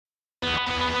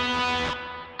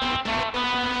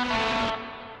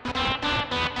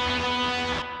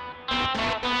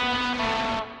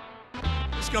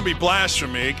going to be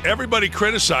blasphemy. Everybody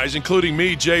criticized, including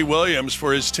me, Jay Williams,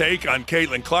 for his take on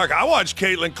Caitlin Clark. I watched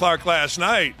Caitlin Clark last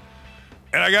night,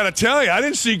 and I got to tell you, I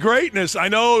didn't see greatness. I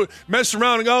know messed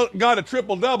around and got a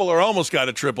triple-double, or almost got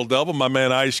a triple-double, my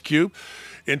man Ice Cube.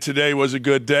 And today was a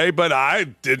good day, but I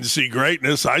didn't see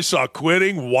greatness. I saw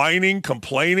quitting, whining,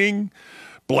 complaining,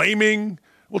 blaming.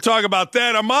 We'll talk about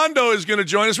that. Armando is going to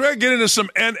join us. We're going to get into some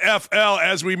NFL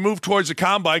as we move towards the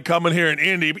combine coming here in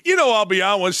Indy. But I'll be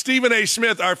on with Stephen A.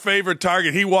 Smith, our favorite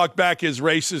target. He walked back his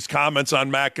racist comments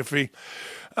on McAfee.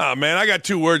 Oh, man, I got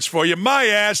 2 words for you. My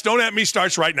ass, don't at me,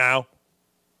 starts right now.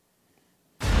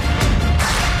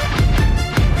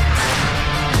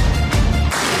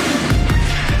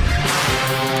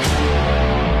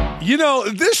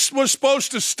 This was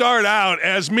supposed to start out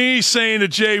as me saying to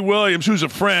Jay Williams, who's a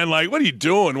friend, like, what are you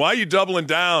doing? Why are you doubling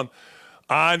down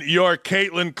on your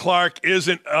Caitlin Clark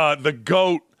isn't the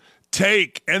GOAT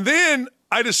take? And then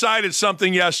I decided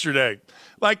something yesterday.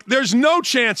 Like, there's no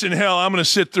chance in hell I'm going to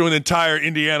sit through an entire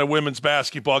Indiana women's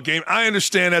basketball game. I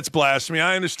understand that's blasphemy.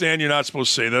 I understand you're not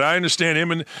supposed to say that. I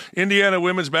understand Indiana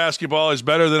women's basketball is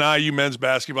better than IU men's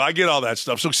basketball. I get all that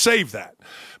stuff, so save that.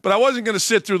 But I wasn't going to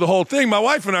sit through the whole thing. My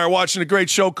wife and I are watching a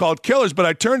great show called Killers, but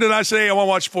I turned and I said, hey, I want to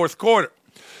watch fourth quarter.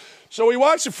 So we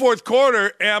watched the fourth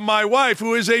quarter, and my wife,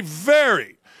 who is a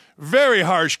very, very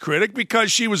harsh critic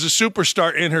because she was a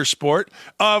superstar in her sport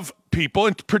of people,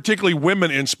 and particularly women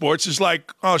in sports, is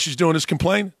like, all she's doing is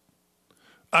complaining.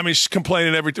 I mean, she's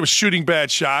complaining everything, shooting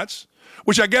bad shots,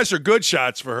 which I guess are good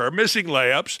shots for her, missing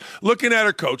layups, looking at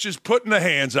her coaches, putting the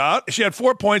hands out. She had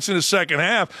 4 points in the second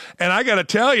half, and I got to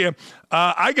tell you,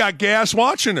 I got gas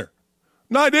watching her.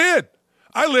 No, I did.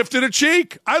 I lifted a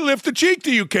cheek. I lifted a cheek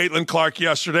to you, Caitlin Clark,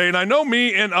 yesterday, and I know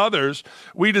me and others,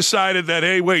 we decided that,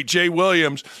 hey, wait, Jay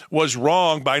Williams was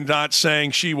wrong by not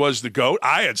saying she was the GOAT.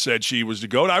 I had said she was the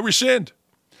GOAT. I rescind.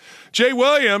 Jay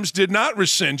Williams did not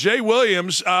rescind. Jay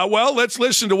Williams, let's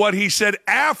listen to what he said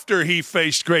after he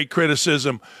faced great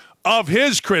criticism of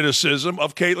his criticism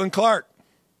of Caitlin Clark.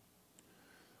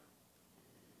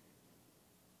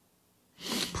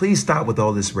 Please stop with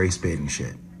all this race baiting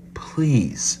shit.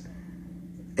 Please.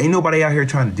 Ain't nobody out here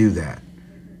trying to do that.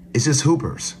 It's just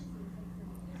hoopers.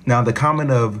 Now, the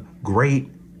comment of great,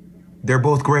 they're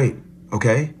both great,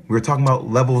 okay? We're talking about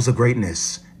levels of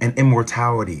greatness and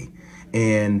immortality.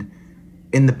 And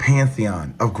in the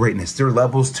pantheon of greatness, there are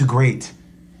levels to great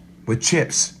with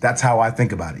chips. That's how I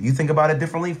think about it. You think about it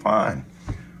differently, fine.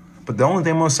 But the only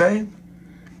thing I'm going to say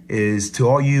is to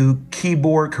all you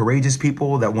keyboard courageous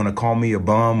people that want to call me a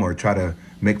bum or try to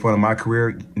make fun of my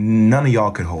career, none of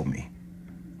y'all could hold me.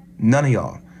 None of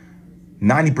y'all.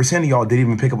 90% of y'all didn't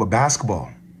even pick up a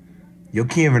basketball. You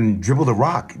can't even dribble the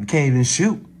rock. You can't even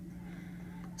shoot.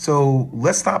 So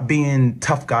let's stop being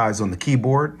tough guys on the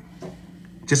keyboard.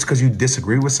 Just because you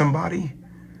disagree with somebody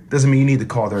doesn't mean you need to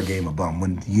call their game a bum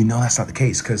when you know that's not the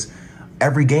case. Because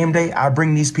every game day, I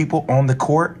bring these people on the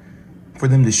court for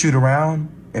them to shoot around,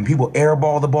 and people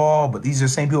airball the ball, but these are the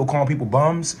same people calling people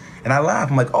bums. And I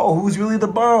laugh. I'm like, oh, who's really the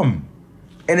bum?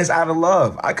 And it's out of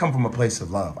love. I come from a place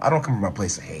of love. I don't come from a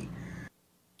place of hate.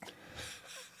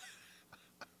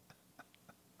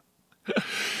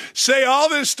 Say all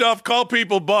this stuff, call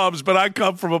people bums, but I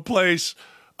come from a place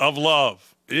of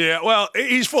love. Yeah, well,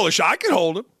 he's full of shit. I can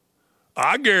hold him.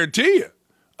 I guarantee you.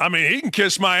 I mean, he can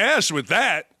kiss my ass with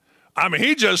that. I mean,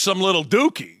 he's just some little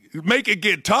dookie. Make it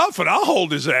get tough, and I'll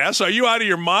hold his ass. Are you out of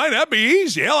your mind? That'd be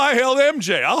easy. Hell, I held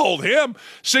MJ. I'll hold him.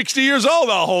 60 years old,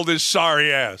 I'll hold his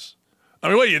sorry ass. I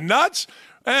mean, what, you nuts?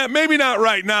 Maybe not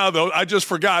right now, though. I just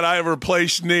forgot I have a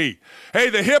replaced knee. Hey,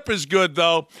 the hip is good,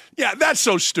 though. Yeah, that's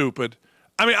so stupid.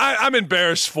 I mean, I'm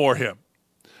embarrassed for him.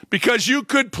 Because you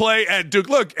could play at Duke.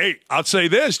 Look, hey, I'll say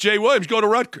this. Jay Williams, go to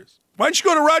Rutgers. Why don't you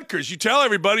go to Rutgers? You tell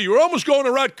everybody you were almost going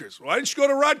to Rutgers. Why didn't you go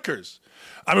to Rutgers?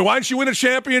 I mean, why didn't you win a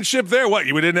championship there? What,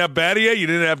 you didn't have Battier? You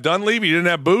didn't have Dunleavy? You didn't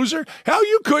have Boozer? Hell,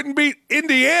 you couldn't beat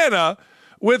Indiana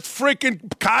with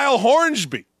freaking Kyle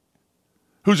Hornsby,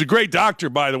 who's a great doctor,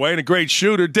 by the way, and a great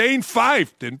shooter. Dane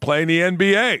Fife didn't play in the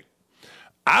NBA.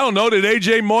 I don't know. Did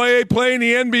A.J. Moye play in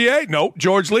the NBA? Nope.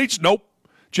 George Leach? Nope.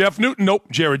 Jeff Newton?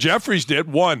 Nope. Jared Jeffries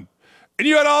did. One. And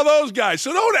you had all those guys.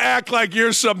 So don't act like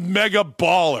you're some mega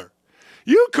baller.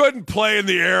 You couldn't play in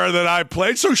the era that I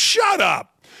played, so shut up.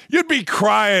 You'd be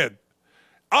crying.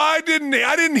 I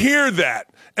didn't hear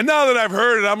that. And now that I've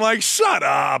heard it, I'm like, shut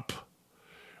up.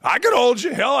 I could hold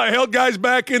you. Hell, I held guys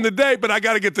back in the day, but I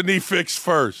got to get the knee fixed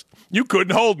first. You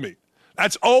couldn't hold me.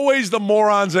 That's always the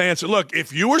moron's answer. Look,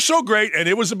 if you were so great and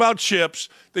it was about chips,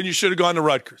 then you should have gone to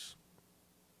Rutgers.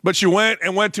 But you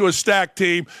went to a stacked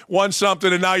team, won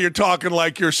something, and now you're talking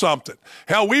like you're something.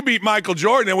 Hell, we beat Michael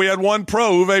Jordan, and we had one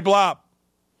pro, Uwe Blab.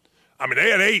 I mean,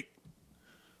 they had 8.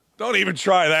 Don't even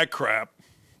try that crap.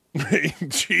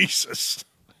 Jesus.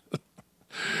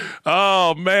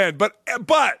 Oh, man. But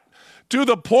to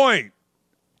the point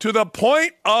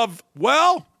of,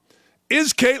 well,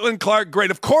 is Caitlin Clark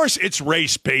great? Of course it's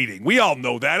race baiting. We all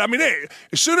know that. I mean, hey,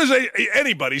 as soon as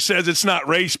anybody says it's not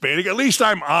race baiting, at least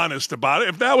I'm honest about it.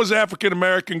 If that was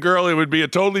African-American girl, it would be a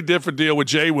totally different deal with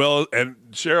Jay Will and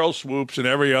Cheryl Swoops and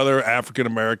every other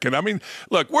African-American. I mean,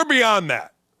 look, we're beyond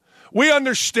that. We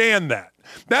understand that.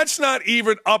 That's not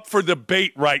even up for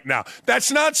debate right now.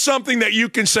 That's not something that you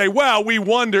can say, well, we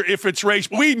wonder if it's race.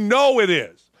 We know it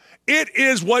is. It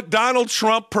is what Donald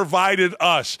Trump provided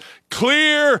us.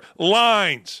 Clear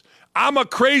lines. I'm a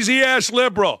crazy-ass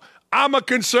liberal. I'm a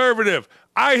conservative.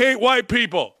 I hate white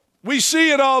people. We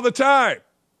see it all the time.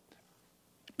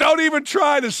 Don't even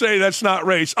try to say that's not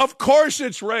race. Of course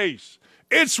it's race.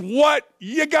 It's what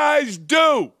you guys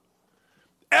do.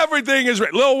 Everything is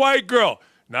race. Little white girl,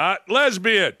 not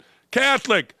lesbian.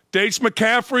 Catholic, dates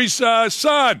McCaffrey's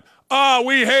son. Oh,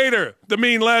 we hate her, the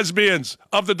mean lesbians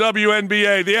of the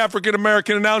WNBA, the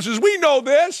African-American announcers. We know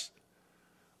this.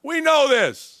 We know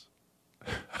this.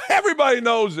 Everybody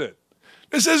knows it.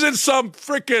 This isn't some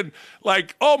freaking,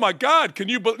 like, oh, my God, can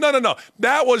you – no.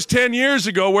 That was 10 years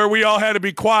ago where we all had to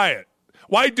be quiet.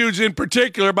 White dudes in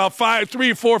particular, about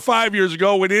 3, 4, 5 years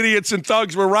ago when idiots and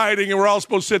thugs were rioting and we're all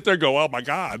supposed to sit there and go, oh, my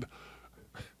God.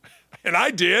 And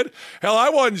I did. Hell, I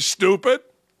wasn't stupid.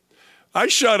 I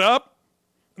shut up.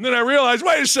 And then I realized,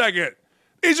 wait a second,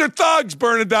 these are thugs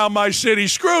burning down my city.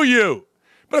 Screw you.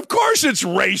 But of course it's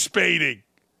race baiting.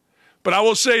 But I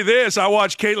will say this, I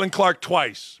watched Caitlin Clark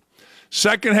twice.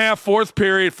 Second half, fourth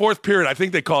period, I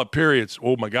think they call it periods.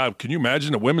 Oh, my God, can you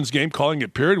imagine a women's game calling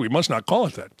it period? We must not call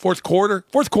it that. Fourth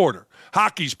quarter.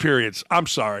 Hockey's periods. I'm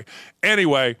sorry.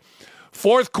 Anyway,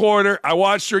 fourth quarter, I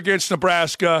watched her against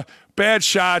Nebraska. Bad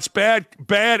shots, bad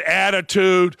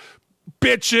attitude,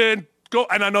 bitching. Go,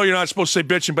 and I know you're not supposed to say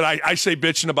bitching, but I say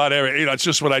bitching about everything. You know, it's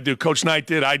just what I do. Coach Knight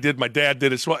did, I did, my dad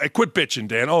did it. So I quit bitching,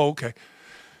 Dan. Oh, okay.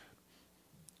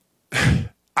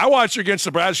 I watched her against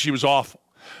Nebraska. She was awful.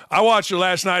 I watched her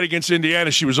last night against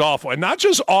Indiana. She was awful. And not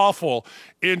just awful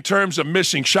in terms of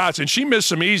missing shots. And she missed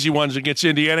some easy ones against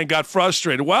Indiana and got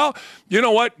frustrated. Well, you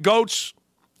know what, Goats?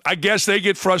 I guess they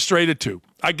get frustrated too.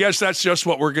 I guess that's just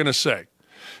what we're going to say.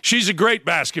 She's a great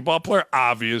basketball player,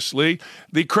 obviously.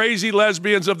 The crazy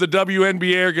lesbians of the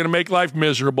WNBA are going to make life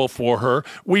miserable for her.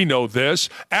 We know this.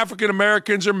 African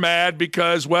Americans are mad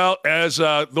because, well, as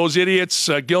those idiots,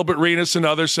 Gilbert Arenas and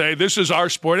others say, this is our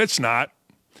sport. It's not.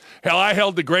 Hell, I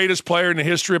held the greatest player in the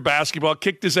history of basketball,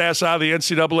 kicked his ass out of the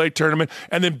NCAA tournament,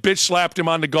 and then bitch slapped him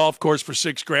on the golf course for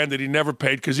 $6,000 that he never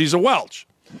paid because he's a Welch.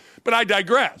 But I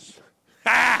digress.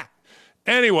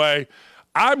 Anyway,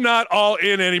 I'm not all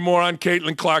in anymore on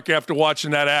Caitlin Clark after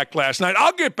watching that act last night.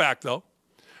 I'll get back, though.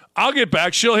 I'll get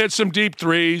back. She'll hit some deep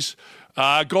threes,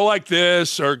 go like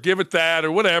this or give it that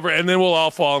or whatever, and then we'll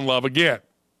all fall in love again.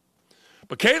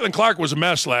 But Caitlin Clark was a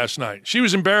mess last night. She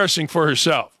was embarrassing for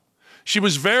herself. She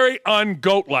was very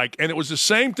un-goat-like, and it was the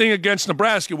same thing against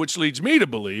Nebraska, which leads me to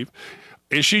believe,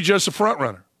 is she just a front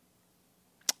runner?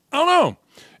 I don't know.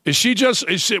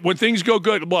 When things go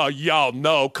good, well, y'all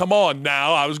know, come on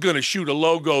now, I was going to shoot a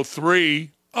logo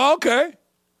 3. Okay.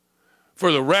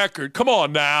 For the record, come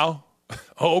on now.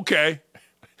 Okay.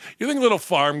 You think little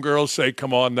farm girls say,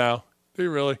 come on now? Do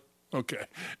you really? Okay.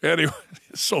 Anyway,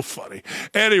 it's so funny.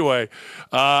 Anyway,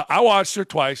 I watched her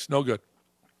twice. No good.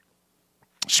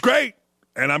 It's great.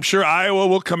 And I'm sure Iowa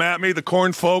will come at me. The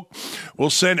corn folk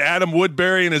will send Adam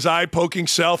Woodbury and his eye-poking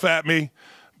self at me.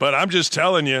 But I'm just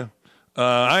telling you,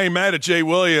 I ain't mad at Jay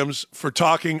Williams for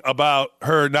talking about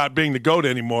her not being the GOAT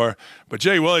anymore. But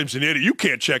Jay Williams, an idiot. You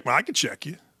can't check I can check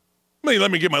you.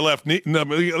 Let me get my left knee. No,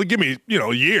 give me,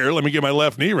 a year. Let me get my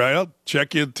left knee right. I'll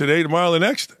check you today, tomorrow, the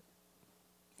next day.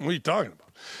 What are you talking about?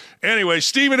 Anyway,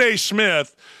 Stephen A.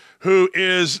 Smith, who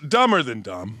is dumber than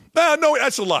dumb. No,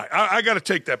 that's a lie. I got to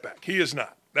take that back. He is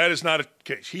not. That is not a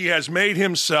case. He has made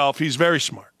himself, he's very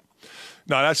smart.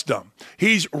 No, that's dumb.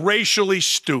 He's racially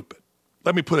stupid.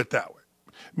 Let me put it that way.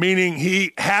 Meaning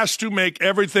he has to make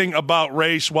everything about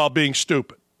race while being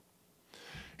stupid.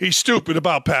 He's stupid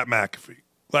about Pat McAfee.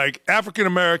 Like, African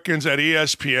Americans at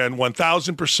ESPN,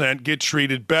 1,000% get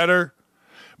treated better,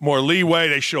 more leeway.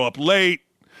 They show up late.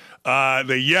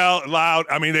 They yell loud.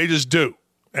 I mean, they just do.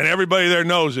 And everybody there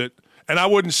knows it. And I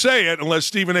wouldn't say it unless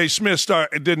Stephen A. Smith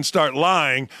didn't start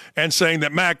lying and saying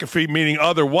that McAfee, meaning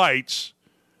other whites,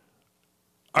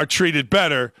 are treated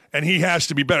better, and he has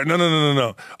to be better.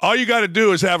 No. All you got to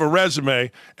do is have a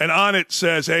resume, and on it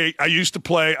says, hey, I used to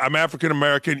play, I'm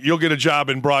African-American, you'll get a job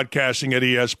in broadcasting at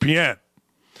ESPN.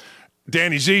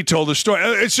 Danny Z told the story.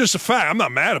 It's just a fact. I'm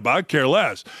not mad about it, care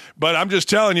less. But I'm just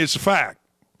telling you it's a fact.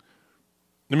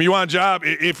 I mean, you want a job?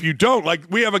 If you don't, like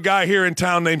we have a guy here in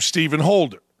town named Stephen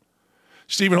Holder.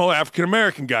 Stephen Holder,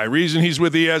 African-American guy. Reason he's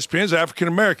with ESPN is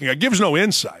African-American guy. Gives no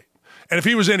insight. And if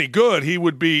he was any good, he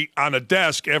would be on a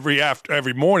desk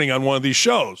every morning on one of these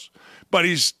shows. But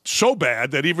he's so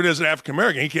bad that even as an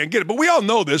African-American, he can't get it. But we all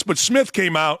know this. But Smith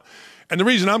came out, and the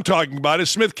reason I'm talking about it is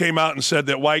Smith came out and said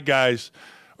that white guys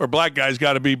or black guys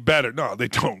got to be better. No, they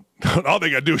don't. All they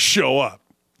got to do is show up.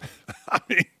 I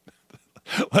mean,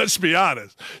 let's be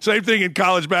honest. Same thing in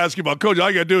college basketball. Coach, all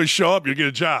you got to do is show up, you'll get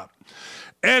a job.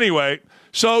 Anyway,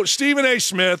 so Stephen A.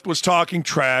 Smith was talking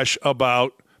trash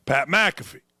about Pat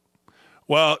McAfee.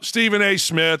 Well, Stephen A.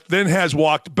 Smith then has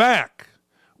walked back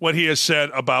what he has said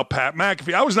about Pat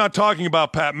McAfee. I was not talking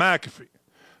about Pat McAfee.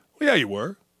 Well, yeah, you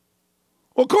were.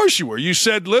 Well, of course you were. You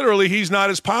said literally he's not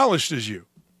as polished as you.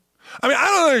 I mean, I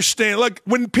don't understand. Like,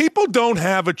 when people don't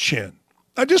have a chin,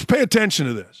 I just pay attention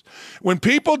to this. When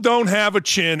people don't have a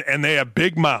chin and they have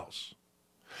big mouths,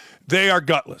 they are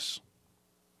gutless.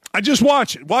 I just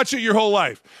watch it. Watch it your whole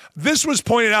life. This was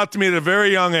pointed out to me at a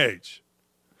very young age.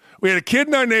 We had a kid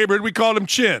in our neighborhood. We called him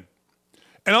Chin.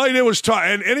 And all he did was talk.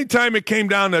 And anytime it came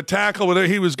down to tackle with it,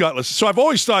 he was gutless. So I've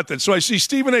always thought that. So I see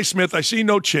Stephen A. Smith. I see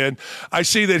no chin. I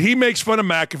see that he makes fun of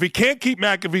McAfee. Can't keep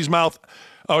McAfee's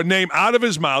name out of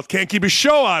his mouth. Can't keep his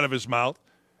show out of his mouth.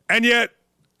 And yet,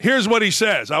 here's what he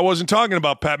says. I wasn't talking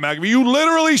about Pat McAfee. You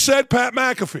literally said Pat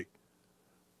McAfee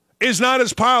is not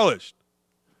as polished.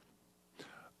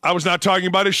 I was not talking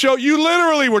about his show. You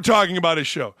literally were talking about his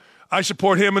show. I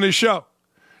support him and his show.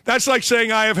 That's like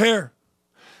saying I have hair.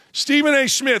 Stephen A.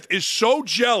 Smith is so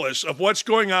jealous of what's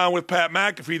going on with Pat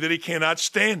McAfee that he cannot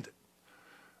stand it.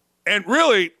 And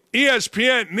really,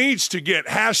 ESPN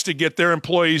has to get their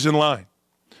employees in line.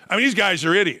 I mean, these guys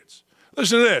are idiots.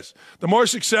 Listen to this. The more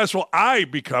successful I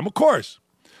become, of course,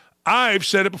 I've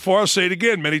said it before, I'll say it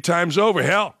again many times over.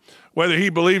 Hell, whether he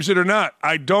believes it or not,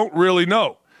 I don't really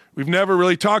know. We've never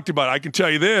really talked about it. I can tell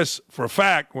you this for a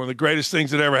fact. One of the greatest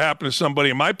things that ever happened to somebody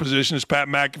in my position is Pat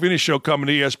McAfee and his show coming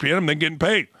to ESPN and then getting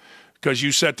paid because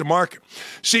you set the market.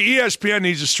 See, ESPN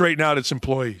needs to straighten out its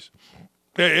employees.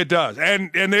 It does.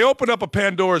 And they opened up a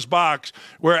Pandora's box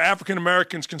where African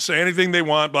Americans can say anything they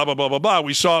want, blah, blah, blah, blah, blah.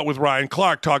 We saw it with Ryan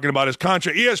Clark talking about his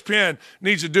contract. ESPN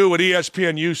needs to do what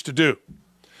ESPN used to do.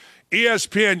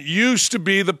 ESPN used to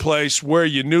be the place where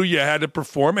you knew you had to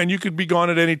perform and you could be gone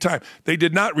at any time. They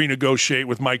did not renegotiate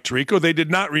with Mike Tirico. They did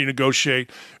not renegotiate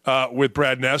with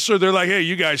Brad Nessler. They're like, hey,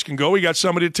 you guys can go. We got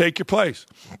somebody to take your place.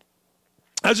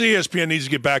 That's what ESPN needs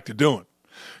to get back to doing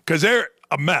because they're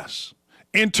a mess.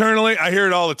 Internally, I hear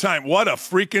it all the time. What a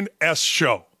freaking S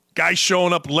show. Guys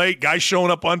showing up late, guys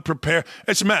showing up unprepared.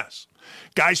 It's a mess.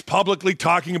 Guys publicly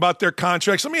talking about their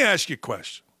contracts. Let me ask you a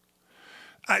question.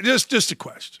 Just a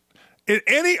question. In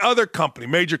any other company,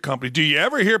 major company, do you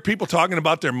ever hear people talking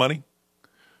about their money?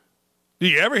 Do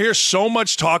you ever hear so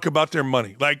much talk about their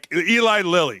money? Like Eli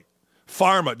Lilly,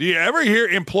 Pharma. Do you ever hear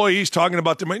employees talking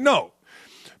about their money? No.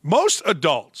 Most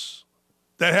adults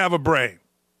that have a brain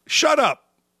shut up.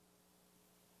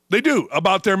 They do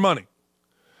about their money.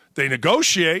 They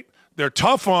negotiate. They're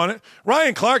tough on it.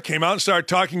 Ryan Clark came out and started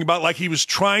talking about like he was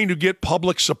trying to get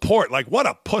public support. Like, what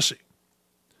a pussy.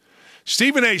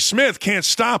 Stephen A. Smith can't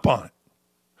stop on it.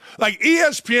 Like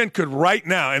ESPN could right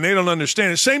now, and they don't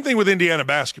understand it. Same thing with Indiana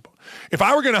basketball. If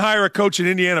I were going to hire a coach in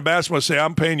Indiana basketball and say,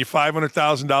 I'm paying you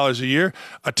 $500,000 a year,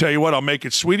 I'll tell you what, I'll make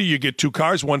it sweeter. You get 2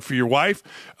 cars, one for your wife,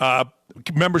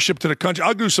 membership to the country.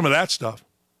 I'll do some of that stuff.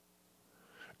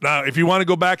 Now, if you want to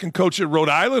go back and coach at Rhode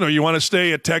Island or you want to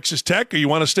stay at Texas Tech or you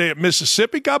want to stay at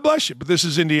Mississippi, God bless you. But this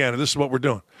is Indiana. This is what we're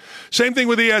doing. Same thing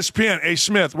with ESPN. A.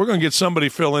 Smith, we're going to get somebody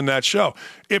fill in that show.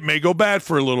 It may go bad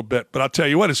for a little bit, but I'll tell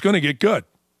you what, it's going to get good.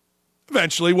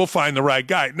 Eventually, we'll find the right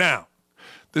guy. Now,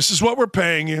 this is what we're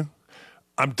paying you.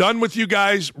 I'm done with you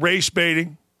guys race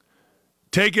baiting.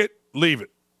 Take it, leave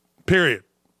it, period.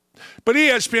 But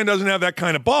ESPN doesn't have that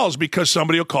kind of balls because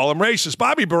somebody will call him racist.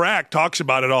 Bobby Barack talks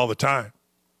about it all the time.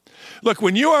 Look,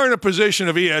 when you are in a position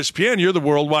of ESPN, you're the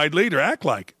worldwide leader. Act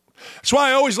like it. That's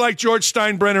why I always like George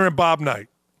Steinbrenner and Bob Knight.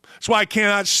 That's why I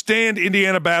cannot stand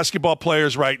Indiana basketball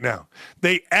players right now.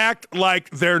 They act like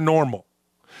they're normal.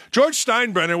 George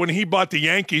Steinbrenner, when he bought the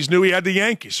Yankees, knew he had the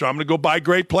Yankees, so I'm going to go buy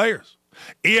great players.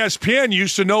 ESPN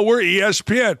used to know we're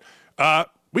ESPN.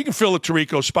 We can fill a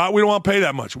Tirico spot. We don't want to pay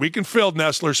that much. We can fill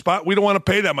Nessler's spot. We don't want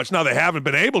to pay that much. Now, they haven't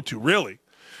been able to, really.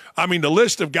 I mean, the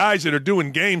list of guys that are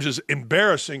doing games is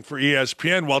embarrassing for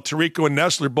ESPN, while Tirico and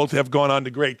Nessler both have gone on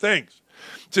to great things.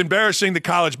 It's embarrassing the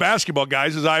college basketball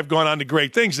guys as I've gone on to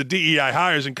great things. The DEI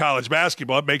hires in college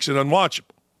basketball, it makes it unwatchable.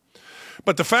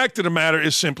 But the fact of the matter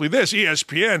is simply this.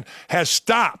 ESPN has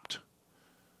stopped,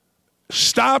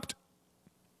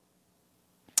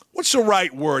 what's the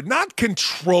right word? Not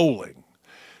controlling.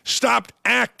 Stopped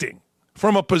acting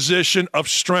from a position of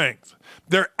strength.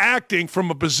 They're acting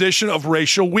from a position of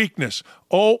racial weakness.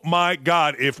 Oh, my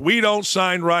God, if we don't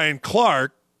sign Ryan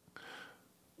Clark,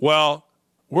 well,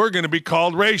 we're going to be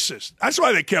called racist. That's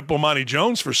why they kept Bomani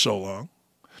Jones for so long.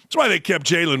 That's why they kept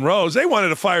Jalen Rose. They wanted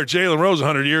to fire Jalen Rose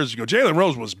 100 years ago. Jalen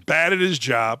Rose was bad at his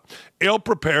job,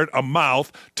 ill-prepared, a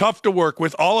mouth, tough to work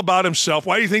with, all about himself.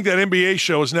 Why do you think that NBA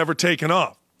show has never taken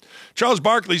off? Charles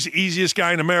Barkley's the easiest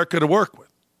guy in America to work with.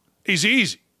 He's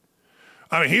easy.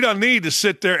 I mean, he doesn't need to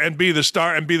sit there and be the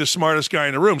star and be the smartest guy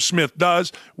in the room. Smith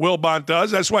does. Wilbon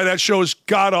does. That's why that show is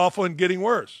god-awful and getting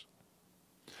worse.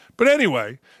 But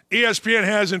anyway, ESPN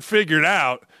hasn't figured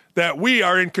out that we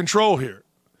are in control here.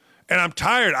 And I'm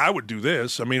tired. I would do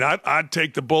this. I mean, I'd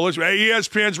take the bullets. Hey,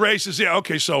 ESPN's racist. Yeah,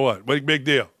 okay, so what? Big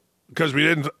deal. Because we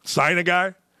didn't sign a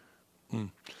guy?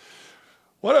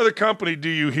 What other company do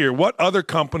you hear? What other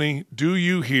company do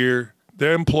you hear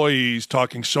their employees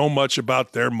talking so much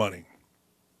about their money?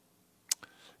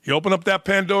 You open up that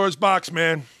Pandora's box,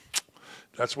 man.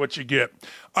 That's what you get.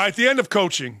 All right, the end of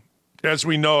coaching, as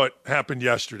we know it, happened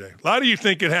yesterday. A lot of you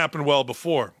think it happened well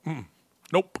before.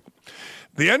 Nope.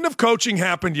 The end of coaching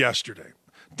happened yesterday.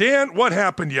 Dan, what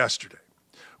happened yesterday?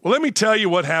 Well, let me tell you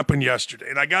what happened yesterday.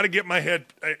 And I got to get my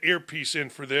earpiece in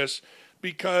for this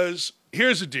because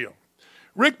here's the deal.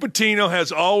 Rick Pitino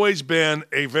has always been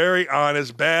a very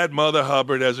honest, bad Mother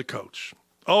Hubbard as a coach.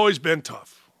 Always been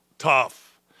tough,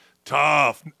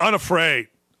 unafraid.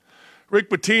 Rick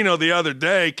Pitino the other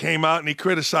day came out and he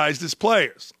criticized his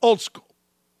players. Old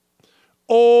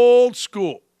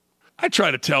school. I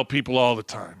try to tell people all the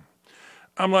time.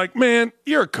 I'm like, man,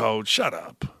 you're a coach. Shut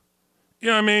up. You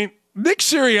know what I mean? Nick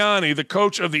Sirianni, the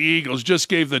coach of the Eagles, just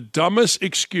gave the dumbest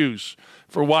excuse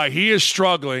for why he is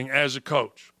struggling as a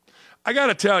coach. I got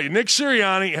to tell you, Nick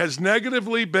Sirianni has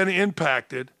negatively been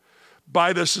impacted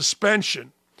by the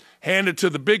suspension handed to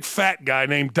the big fat guy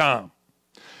named Dom.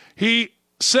 He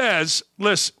says,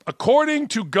 listen, according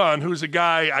to Gunn, who's a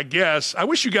guy, I guess, I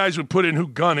wish you guys would put in who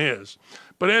Gunn is.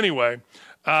 But anyway,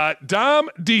 Dom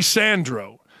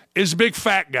DeSandro is a big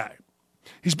fat guy.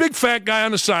 He's a big fat guy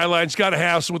on the sidelines, got a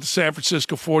hassle with the San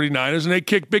Francisco 49ers, and they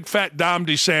kicked big fat Dom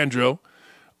DeSandro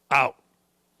out,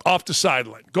 off the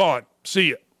sideline. Gone. See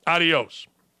ya. Adios.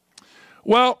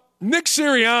 Well, Nick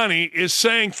Sirianni is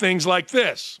saying things like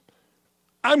this.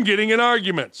 I'm getting in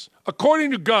arguments. According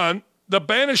to Gunn, the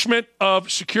banishment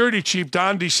of security chief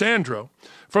Don DeSandro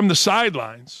from the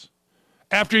sidelines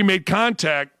after he made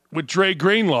contact with Dre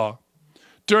Greenlaw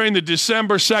during the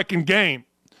December 2nd game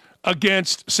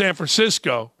against San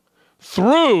Francisco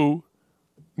threw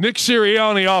Nick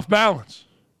Sirianni off balance.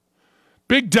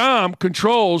 Big Dom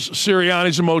controls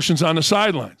Sirianni's emotions on the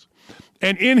sidelines.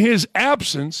 And in his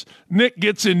absence, Nick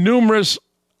gets in numerous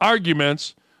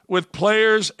arguments with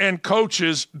players and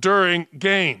coaches during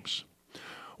games.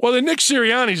 Well, then Nick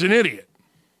Sirianni's an idiot.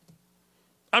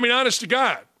 I mean, honest to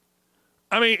God.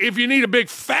 I mean, if you need a big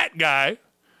fat guy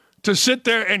to sit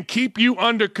there and keep you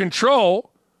under control,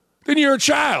 then you're a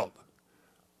child.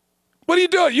 What are you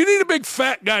doing? You need a big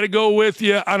fat guy to go with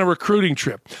you on a recruiting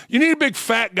trip. You need a big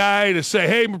fat guy to say,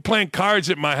 hey, we're playing cards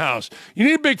at my house. You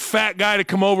need a big fat guy to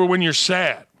come over when you're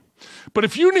sad. But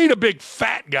if you need a big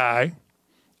fat guy,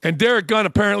 and Derek Gunn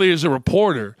apparently is a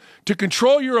reporter, to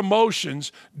control your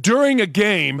emotions during a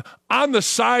game on the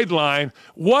sideline,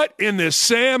 what in this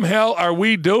Sam hell are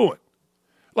we doing?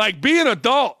 Like, be an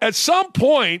adult. At some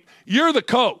point, you're the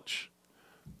coach.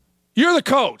 You're the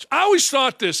coach. I always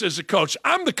thought this as a coach.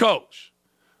 I'm the coach.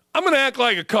 I'm going to act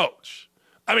like a coach.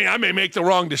 I mean, I may make the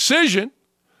wrong decision.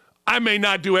 I may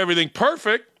not do everything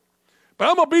perfect, but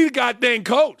I'm going to be the goddamn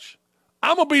coach.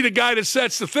 I'm going to be the guy that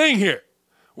sets the thing here.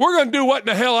 We're going to do what in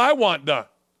the hell I want done.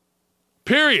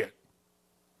 Period.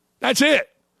 That's it.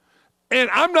 And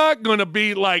I'm not going to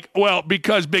be like, well,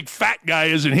 because big fat guy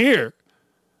isn't here,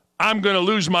 I'm going to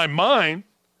lose my mind.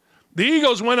 The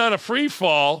Eagles went on a free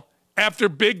fall after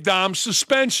Big Dom's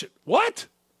suspension. What?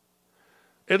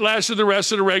 It lasted the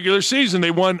rest of the regular season.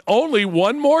 They won only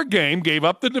one more game, gave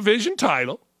up the division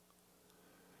title.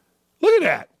 Look at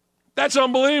that. That's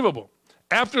unbelievable.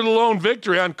 After the lone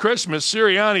victory on Christmas,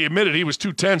 Sirianni admitted he was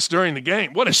too tense during the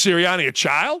game. What, is Sirianni a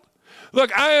child?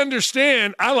 Look, I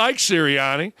understand. I like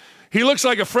Sirianni. He looks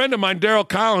like a friend of mine, Darryl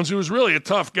Collins, who was really a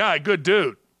tough guy, good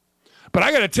dude. But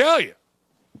I got to tell you,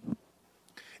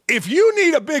 if you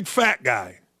need a big fat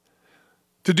guy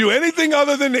to do anything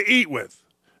other than to eat with,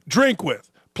 drink with,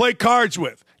 play cards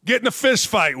with, get in a fist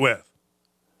fight with,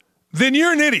 then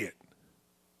you're an idiot.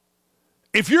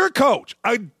 If you're a coach,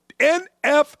 a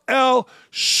NFL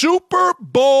Super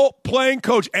Bowl playing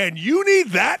coach, and you need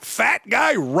that fat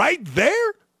guy right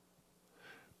there,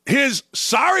 his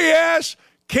sorry ass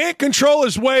can't control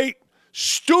his weight,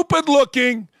 stupid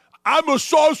looking, I'm a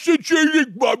sausage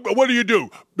eating, what do you do?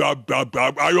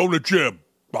 I own a gym.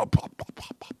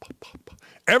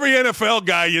 Every NFL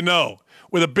guy you know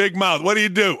with a big mouth, what do you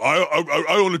do? I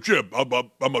own a gym.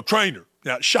 I'm a trainer.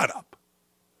 Now, shut up.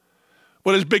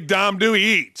 What does Big Dom do?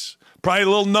 He eats. Probably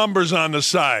little numbers on the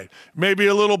side. Maybe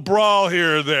a little brawl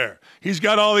here or there. He's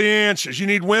got all the answers. You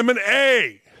need women?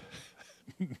 Hey.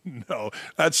 No,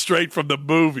 that's straight from the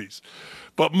movies.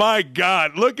 But my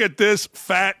God, look at this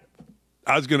fat.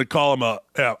 I was going to call him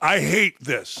I hate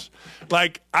this.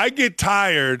 Like, I get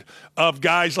tired of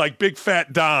guys like Big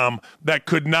Fat Dom that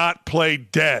could not play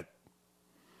dead.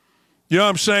 You know what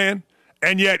I'm saying?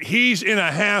 And yet he's in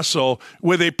a hassle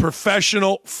with a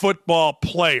professional football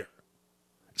player.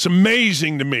 It's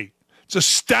amazing to me. It's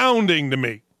astounding to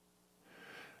me.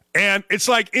 And it's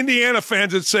like Indiana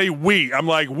fans that say we. I'm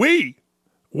like, we?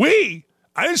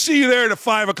 I didn't see you there at a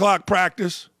 5 o'clock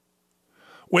practice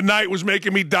when Knight was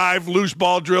making me dive loose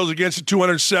ball drills against a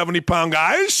 270-pound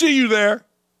guy. I didn't see you there.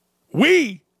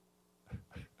 We.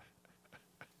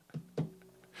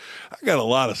 I got a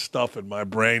lot of stuff in my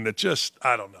brain that just,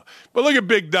 I don't know. But look at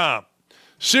Big Dom.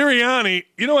 Sirianni,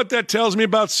 you know what that tells me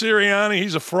about Sirianni?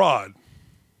 He's a fraud.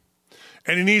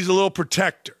 And he needs a little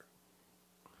protector.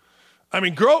 I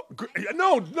mean,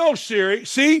 no, Siri.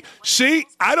 See,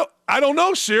 I don't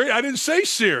know, Siri. I didn't say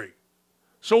Siri.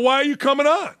 So why are you coming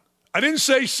on? I didn't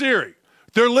say Siri.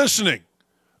 They're listening.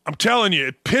 I'm telling you,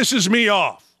 it pisses me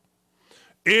off.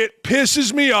 It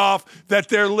pisses me off that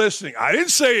they're listening. I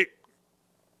didn't say it.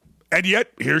 And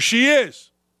yet, here she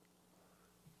is.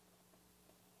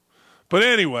 But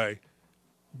anyway,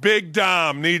 Big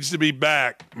Dom needs to be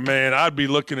back. Man, I'd be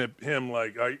looking at him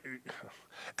like,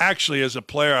 actually, as a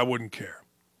player, I wouldn't care.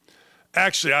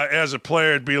 Actually, as a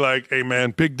player, it'd be like, hey,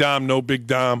 man, Big Dom, no Big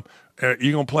Dom.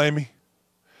 You going to play me?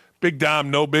 Big Dom,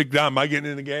 no Big Dom. Am I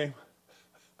getting in the game?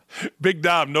 Big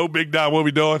Dom, no Big Dom. What are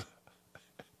we doing?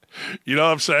 You know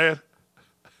what I'm saying?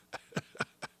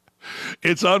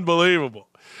 It's unbelievable.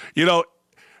 You know,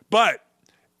 but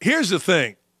here's the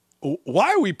thing.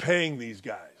 Why are we paying these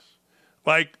guys?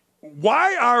 Like,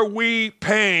 why are we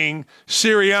paying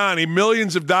Sirianni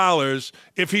millions of dollars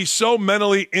if he's so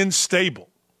mentally unstable?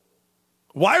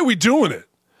 Why are we doing it?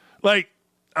 Like,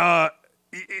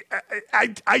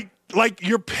 like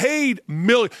you're paid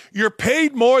you're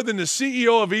paid more than the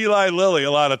CEO of Eli Lilly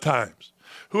a lot of times,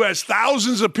 who has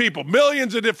thousands of people,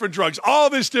 millions of different drugs, all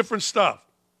this different stuff.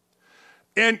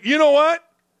 And you know what?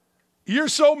 You're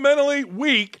so mentally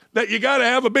weak that you got to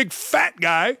have a big fat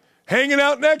guy hanging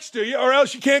out next to you, or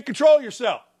else you can't control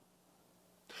yourself.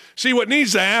 See, what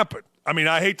needs to happen, I mean,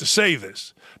 I hate to say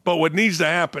this, but what needs to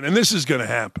happen, and this is going to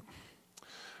happen,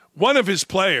 one of his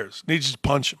players needs to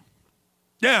punch him.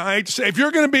 Yeah, I hate to say, if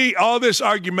you're going to be all this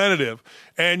argumentative,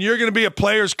 and you're going to be a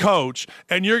player's coach,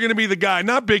 and you're going to be the guy,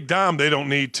 not Big Dom, they don't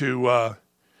need to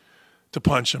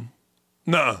punch him.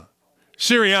 Nuh-uh.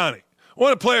 Sirianni.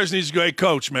 One of the players needs to go, hey,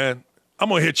 coach, man, I'm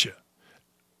going to hit you.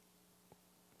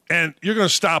 And you're going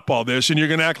to stop all this, and you're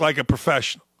going to act like a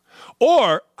professional.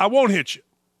 Or I won't hit you.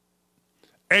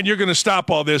 And you're going to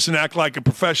stop all this and act like a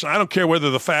professional. I don't care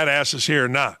whether the fat ass is here or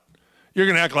not. You're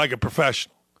going to act like a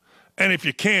professional. And if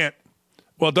you can't,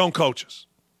 well, don't coach us.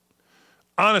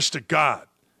 Honest to God,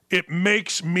 it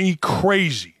makes me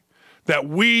crazy that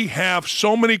we have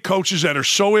so many coaches that are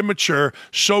so immature,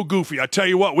 so goofy. I tell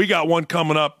you what, we got one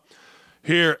coming up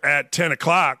here at 10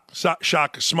 o'clock,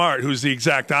 Shaka Smart, who's the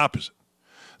exact opposite.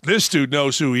 This dude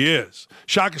knows who he is.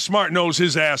 Shaka Smart knows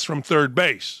his ass from third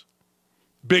base.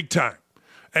 Big time.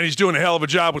 And he's doing a hell of a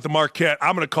job with the Marquette.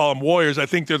 I'm going to call them Warriors. I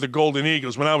think they're the Golden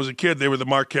Eagles. When I was a kid, they were the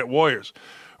Marquette Warriors.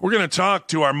 We're going to talk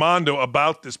to Armando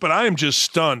about this, but I am just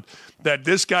stunned that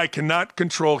this guy cannot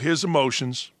control his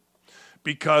emotions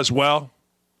because, well,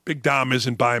 Big Dom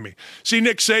isn't by me. See,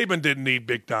 Nick Saban didn't need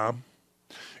Big Dom.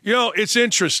 You know, it's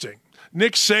interesting.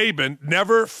 Nick Saban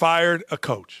never fired a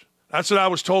coach. That's what I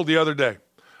was told the other day.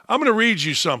 I'm going to read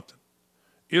you something.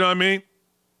 You know what I mean?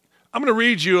 I'm going to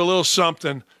read you a little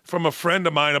something from a friend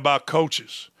of mine about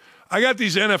coaches. I got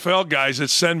these NFL guys that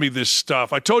send me this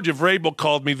stuff. I told you Vrabel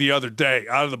called me the other day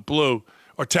out of the blue,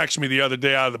 or texted me the other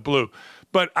day out of the blue.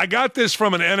 But I got this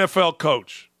from an NFL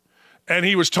coach, and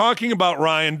he was talking about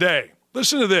Ryan Day.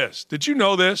 Listen to this. Did you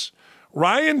know this?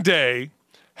 Ryan Day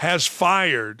has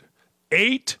fired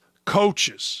 8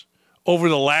 coaches over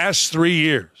the last 3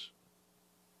 years.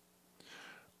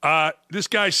 This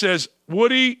guy says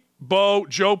Woody, Bo,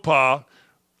 Joe Pa,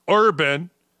 Urban,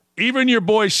 even your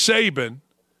boy Saban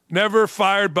never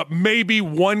fired but maybe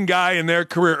one guy in their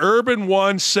career. Urban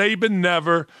one, Saban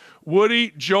never.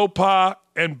 Woody, Joe Pa,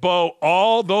 and Bo,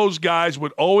 all those guys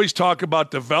would always talk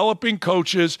about developing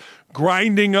coaches,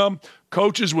 grinding them.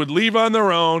 Coaches would leave on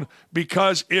their own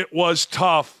because it was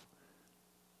tough.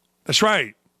 That's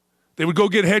right. They would go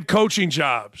get head coaching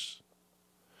jobs.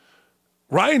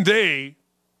 Ryan Day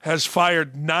has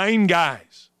fired 9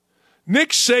 guys. Nick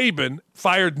Saban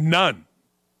fired none.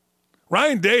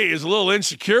 Ryan Day is a little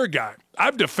insecure guy.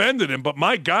 I've defended him, but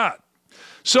my God.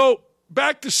 So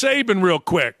back to Saban real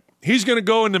quick. He's going to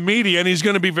go in the media, and he's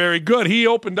going to be very good. He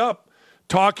opened up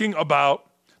talking about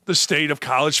the state of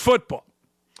college football.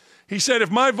 He said,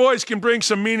 if my voice can bring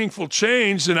some meaningful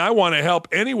change, then I want to help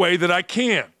any way that I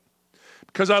can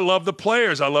because I love the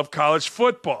players. I love college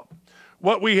football.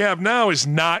 What we have now is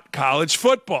not college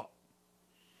football.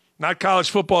 Not college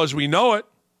football as we know it.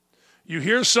 You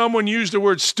hear someone use the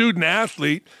word student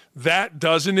athlete, that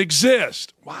doesn't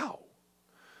exist. Wow.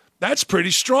 That's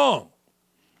pretty strong.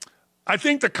 I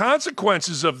think the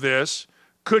consequences of this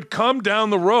could come down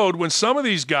the road when some of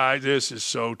these guys, this is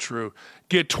so true,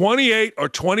 get 28 or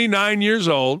 29 years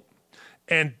old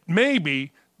and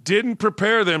maybe didn't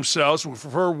prepare themselves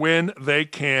for when they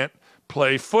can't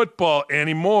play football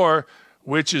anymore,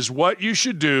 which is what you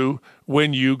should do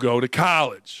when you go to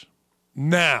college.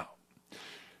 Now,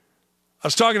 I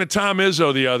was talking to Tom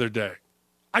Izzo the other day.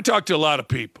 I talked to a lot of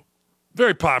people.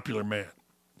 Very popular man.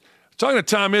 I was talking to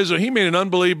Tom Izzo. He made an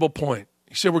unbelievable point.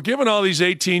 He said, we're giving all these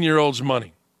 18-year-olds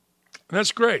money. And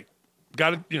that's great.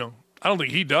 Got it, I don't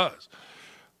think he does.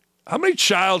 How many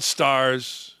child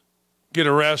stars get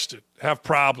arrested, have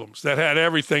problems, that had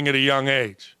everything at a young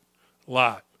age? A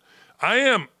lot. I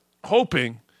am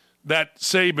hoping that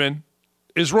Saban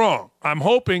is wrong. I'm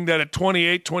hoping that at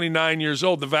 28, 29 years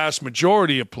old, the vast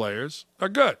majority of players are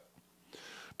good.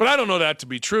 But I don't know that to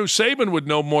be true. Saban would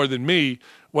know more than me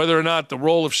whether or not the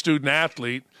role of student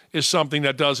athlete is something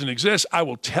that doesn't exist. I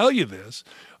will tell you this.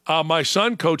 My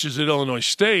son coaches at Illinois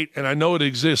State, and I know it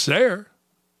exists there.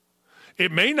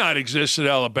 It may not exist at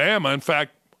Alabama. In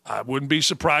fact, I wouldn't be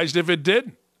surprised if it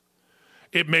didn't.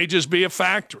 It may just be a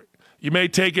factory. You may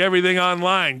take everything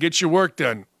online, get your work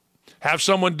done, have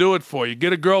someone do it for you,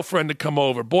 get a girlfriend to come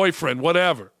over, boyfriend,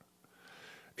 whatever.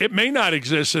 It may not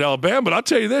exist at Alabama, but I'll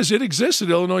tell you this, it exists at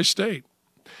Illinois State.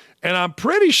 And I'm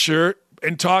pretty sure,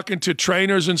 in talking to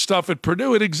trainers and stuff at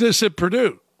Purdue, it exists at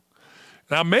Purdue.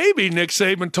 Now, maybe Nick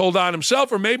Saban told on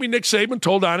himself, or maybe Nick Saban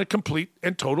told on a complete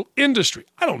and total industry.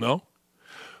 I don't know.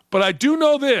 But I do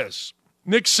know this.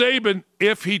 Nick Saban,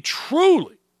 if he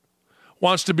truly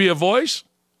wants to be a voice,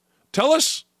 tell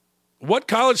us what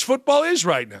college football is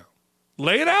right now.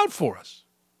 Lay it out for us.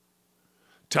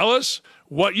 Tell us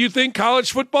what you think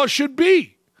college football should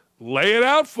be. Lay it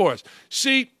out for us.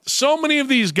 See, so many of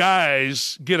these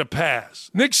guys get a pass.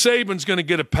 Nick Saban's going to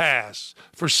get a pass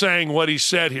for saying what he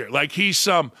said here, like he's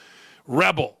some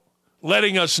rebel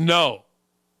letting us know.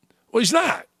 Well, he's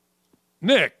not.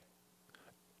 Nick,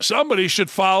 somebody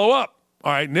should follow up.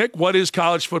 All right, Nick, what is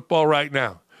college football right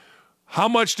now? How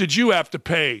much did you have to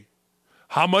pay?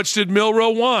 How much did Milroe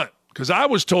want? Because I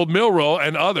was told Milroe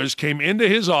and others came into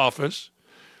his office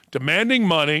demanding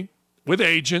money with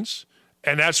agents,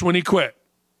 and that's when he quit.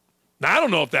 Now, I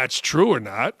don't know if that's true or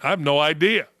not. I have no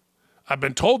idea. I've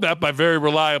been told that by very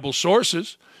reliable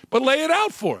sources, but lay it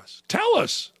out for us. Tell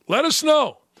us. Let us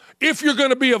know if you're going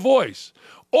to be a voice.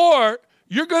 Or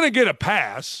you're going to get a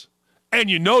pass, and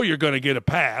you know you're going to get a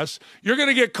pass. You're going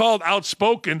to get called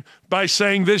outspoken by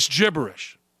saying this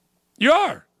gibberish. You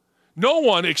are. No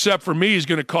one except for me is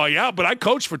going to call you out, but I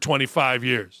coached for 25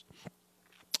 years.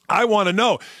 I want to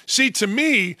know. See, to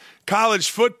me, college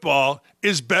football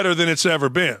is better than it's ever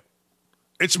been.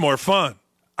 It's more fun.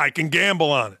 I can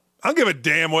gamble on it. I don't give a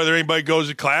damn whether anybody goes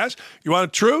to class. You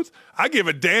want the truth? I give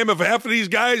a damn if half of these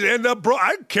guys end up broke. I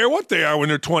don't care what they are when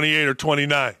they're 28 or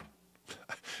 29.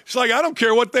 It's like I don't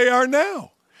care what they are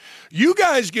now. You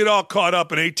guys get all caught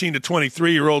up in 18 to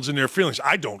 23-year-olds and their feelings.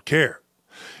 I don't care.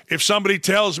 If somebody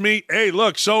tells me, hey,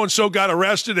 look, so-and-so got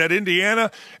arrested at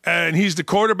Indiana and he's the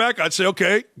quarterback, I'd say,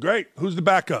 okay, great. Who's the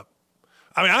backup?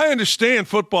 I mean, I understand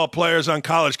football players on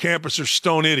college campus are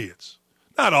stone idiots.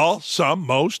 Not all, some,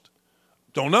 most.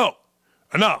 Don't know.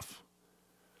 Enough.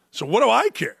 So what do I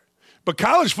care? But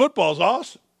college football is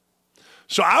awesome.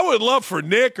 So I would love for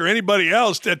Nick or anybody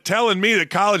else that telling me that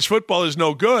college football is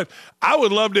no good, I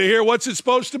would love to hear what's it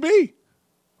supposed to be.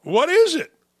 What is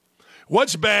it?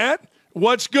 What's bad?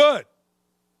 What's good?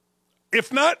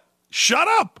 If not, shut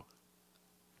up.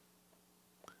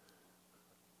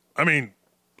 I mean,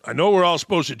 I know we're all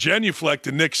supposed to genuflect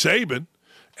to Nick Saban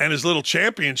and his little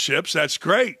championships. That's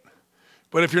great.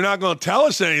 But if you're not going to tell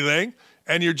us anything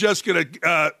and you're just going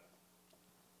to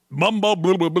mumbo,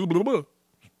 blah, blah, blah, blah, blah,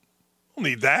 don't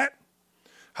need that.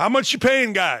 How much you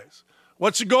paying, guys?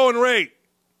 What's the going rate?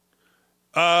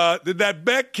 Did that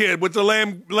Beck kid with the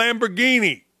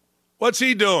Lamborghini, what's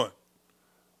he doing?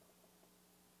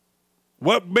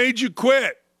 What made you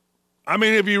quit? I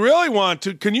mean, if you really want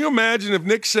to, can you imagine if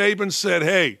Nick Saban said,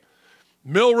 hey,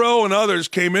 Milroe and others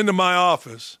came into my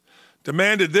office,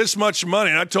 demanded this much money,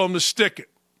 and I told them to stick it.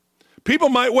 People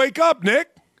might wake up, Nick.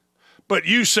 But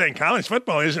you saying college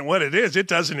football isn't what it is. It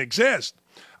doesn't exist.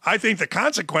 I think the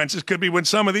consequences could be when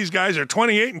some of these guys are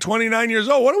 28 and 29 years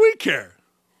old. What do we care?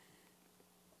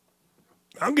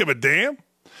 I don't give a damn.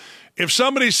 If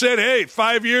somebody said, hey,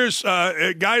 5 years,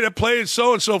 a guy that played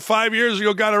so-and-so 5 years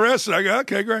ago got arrested, I go,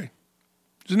 okay, great.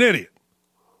 He's an idiot.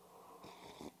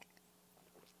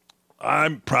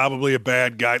 I'm probably a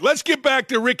bad guy. Let's get back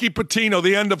to Ricky Pitino,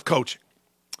 the end of coaching.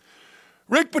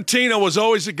 Rick Pitino was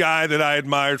always a guy that I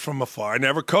admired from afar. I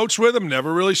never coached with him,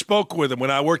 never really spoke with him.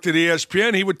 When I worked at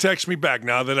ESPN, he would text me back.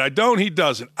 Now that I don't, he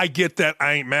doesn't. I get that.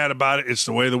 I ain't mad about it. It's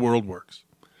the way the world works.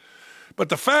 But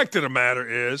the fact of the matter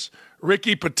is,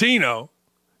 Ricky Pitino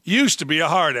used to be a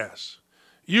hard ass.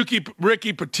 Ricky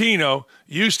Pitino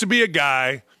used to be a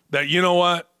guy that, you know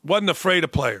what, wasn't afraid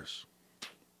of players.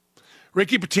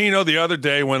 Ricky Pitino the other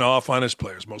day went off on his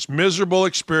players. Most miserable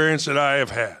experience that I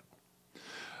have had.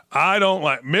 I don't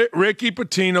like Ricky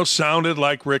Pitino sounded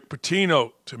like Rick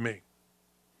Pitino to me.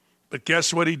 But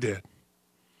guess what he did?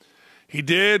 He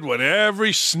did what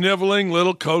every sniveling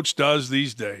little coach does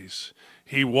these days.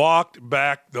 He walked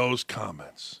back those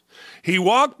comments. He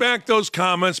walked back those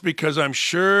comments because I'm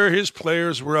sure his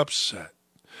players were upset.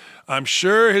 I'm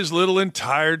sure his little and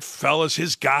tired fellas,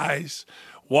 his guys,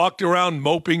 walked around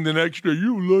moping the next day.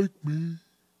 You don't like me.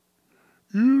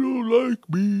 You don't like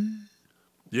me.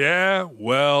 Yeah,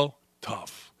 well,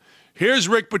 tough. Here's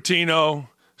Rick Pitino,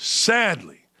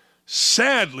 sadly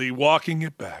walking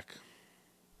it back.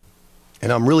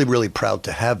 And I'm really, really proud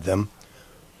to have them,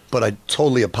 but I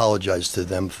totally apologize to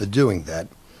them for doing that.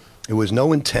 It was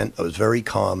no intent. I was very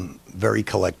calm, very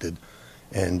collected,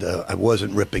 and I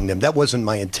wasn't ripping them. That wasn't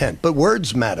my intent. But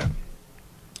words matter.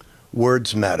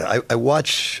 Words matter. I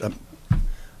watch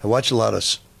a lot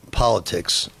of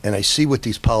politics, and I see what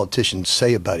these politicians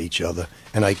say about each other,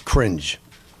 and I cringe,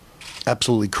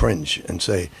 absolutely cringe, and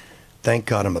say, thank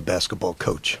God I'm a basketball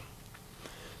coach.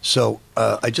 So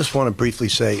I just want to briefly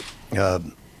say,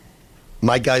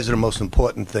 my guys are the most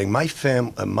important thing. My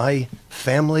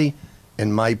family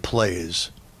and my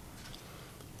players,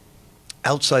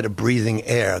 outside of breathing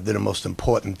air, they're the most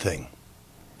important thing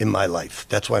in my life.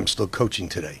 That's why I'm still coaching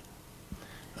today.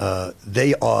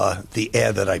 They are the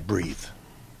air that I breathe.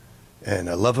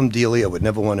 And I love them dearly. I would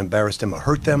never want to embarrass them or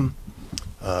hurt them.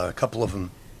 A couple of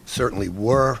them certainly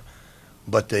were,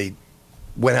 but they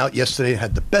went out yesterday and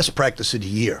had the best practice of the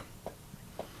year.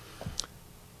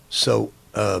 So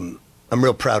I'm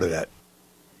real proud of that.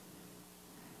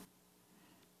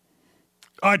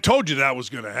 I told you that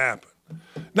was going to happen.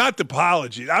 Not the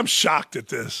apology. I'm shocked at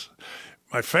this.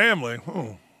 My family,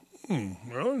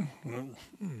 really?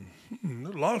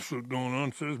 The lawsuit going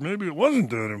on says maybe it wasn't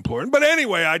that important. But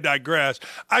anyway, I digress.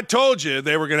 I told you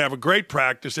they were going to have a great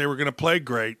practice. They were going to play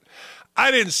great.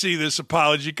 I didn't see this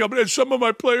apology coming, and some of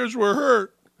my players were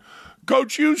hurt.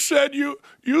 Coach, you said you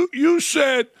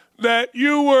said that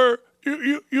you were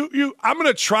you. I'm going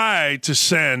to try to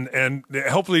send, and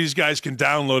hopefully these guys can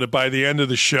download it by the end of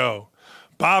the show.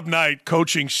 Bob Knight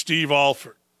coaching Steve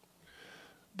Alford.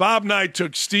 Bob Knight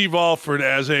took Steve Alford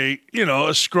as a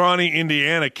scrawny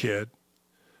Indiana kid.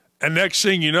 And next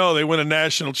thing you know, they win a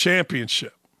national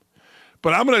championship.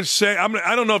 But I'm going to say,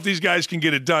 I don't know if these guys can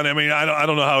get it done. I mean, I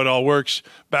don't know how it all works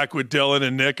back with Dylan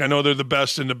and Nick. I know they're the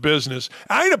best in the business.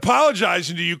 I ain't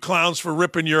apologizing to you clowns for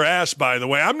ripping your ass, by the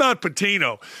way. I'm not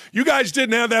Pitino. You guys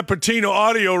didn't have that Pitino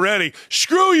audio ready.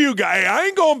 Screw you guys. I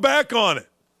ain't going back on it.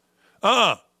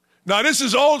 Now, this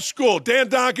is old school. Dan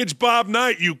Donkage, Bob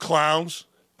Knight, you clowns.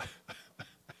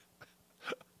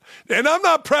 And I'm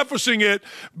not prefacing it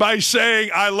by saying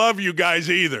I love you guys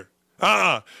either.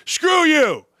 Screw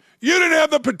you. You didn't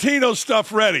have the Pitino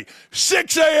stuff ready.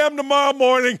 6 a.m. tomorrow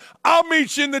morning, I'll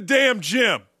meet you in the damn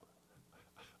gym.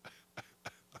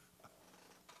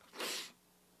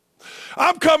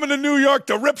 I'm coming to New York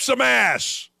to rip some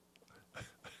ass.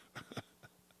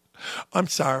 I'm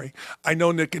sorry. I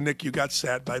know Nick and Nick, you got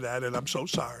sad by that, and I'm so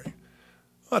sorry.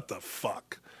 What the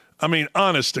fuck? I mean,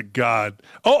 honest to God.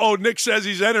 Nick says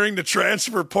he's entering the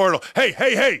transfer portal.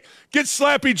 Hey, get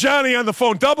Slappy Johnny on the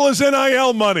phone. Double his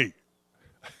NIL money.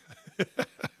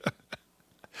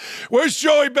 Where's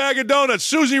Joey Bag of Donuts?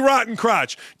 Susie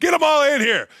Rottencrotch. Get them all in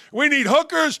here. We need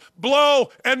hookers, blow,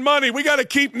 and money. We got to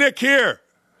keep Nick here.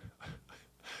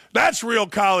 That's real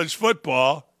college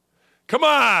football. Come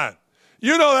on.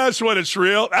 You know that's what it's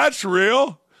real. That's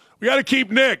real. We got to keep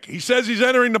Nick. He says he's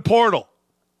entering the portal.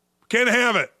 Can't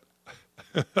have it.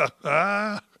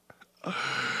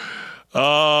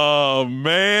 Oh,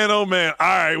 man, oh, man. All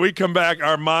right, we come back.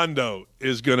 Armando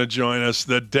is going to join us.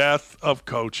 The death of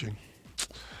coaching.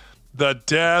 The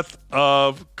death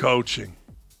of coaching.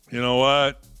 You know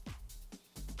what?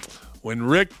 When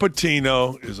Rick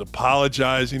Pitino is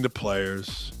apologizing to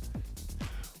players,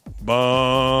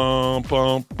 bum,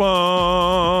 bum,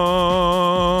 bum,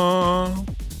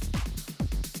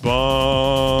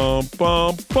 bum,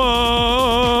 bum,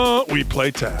 bum, we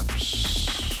play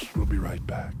taps. We'll be right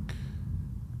back.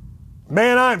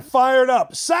 Man, I'm fired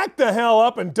up. Sack the hell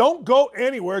up and don't go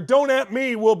anywhere. Don't at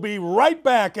me. We'll be right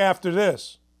back after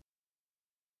this.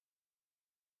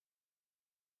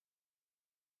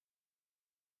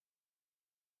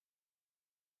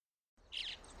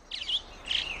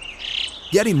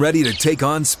 Getting ready to take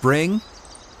on spring?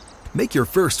 Make your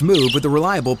first move with the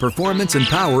reliable performance and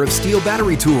power of Steel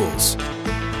battery tools.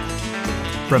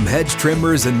 From hedge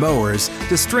trimmers and mowers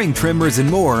to string trimmers and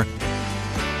more,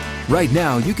 right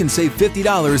now you can save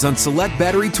 $50 on select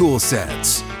battery tool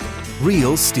sets.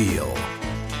 Real Steel.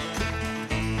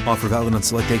 Offer valid on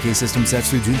select AK system sets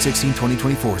through June 16,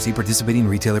 2024. See participating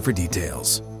retailer for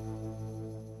details.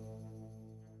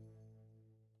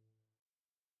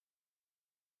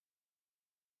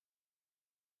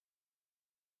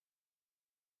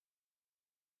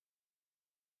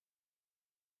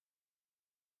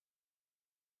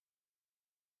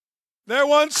 There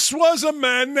once was a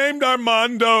man named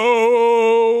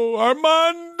Armando.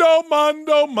 Armando.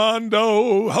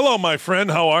 Hello, my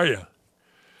friend. How are you?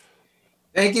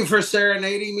 Thank you for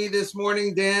serenading me this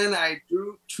morning, Dan. I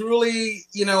truly,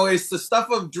 it's the stuff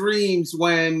of dreams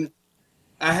when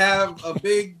I have a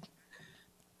big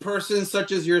person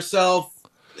such as yourself,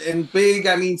 and big,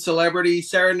 I mean celebrity,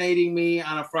 serenading me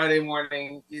on a Friday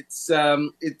morning. It's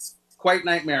quite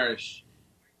nightmarish.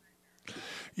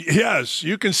 Yes,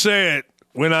 you can say it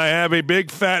when I have a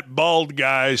big, fat, bald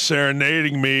guy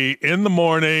serenading me in the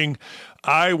morning.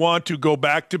 I want to go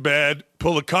back to bed,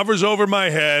 pull the covers over my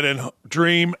head, and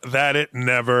dream that it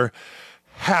never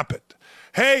happened.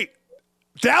 Hey,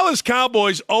 Dallas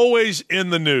Cowboys always in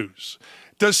the news.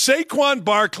 Does Saquon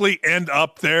Barkley end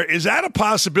up there? Is that a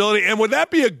possibility? And would that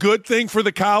be a good thing for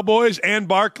the Cowboys and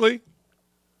Barkley?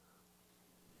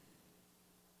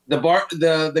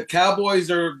 The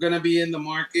Cowboys are going to be in the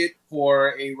market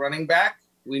for a running back.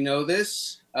 We know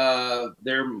this.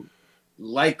 They're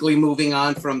likely moving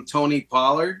on from Tony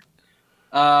Pollard.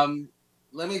 Let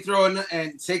me throw in,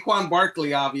 and Saquon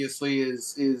Barkley obviously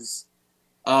is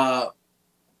a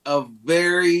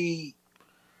very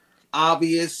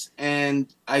obvious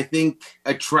and I think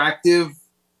attractive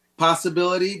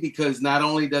possibility, because not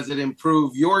only does it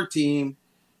improve your team,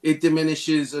 it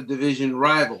diminishes a division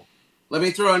rival. Let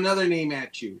me throw another name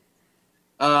at you.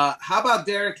 How about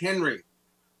Derrick Henry?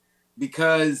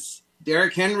 Because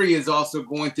Derrick Henry is also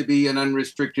going to be an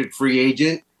unrestricted free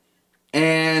agent.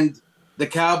 And the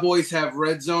Cowboys have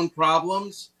red zone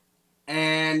problems.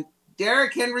 And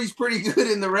Derrick Henry's pretty good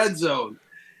in the red zone.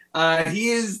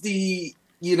 He is the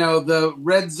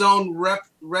red zone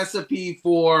recipe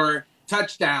for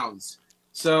touchdowns.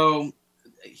 So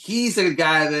he's a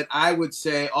guy that I would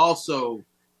say also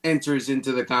enters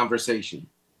into the conversation.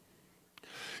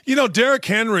 Derrick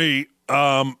Henry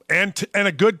and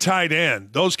a good tight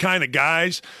end, those kind of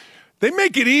guys, they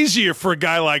make it easier for a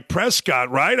guy like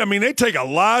Prescott, right? I mean, they take a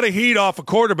lot of heat off a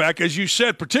quarterback, as you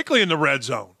said, particularly in the red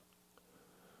zone.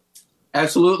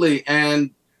 Absolutely. And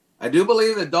I do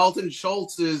believe that Dalton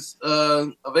Schultz is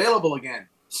available again.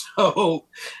 So,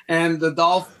 and the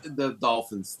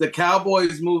Dolphins, the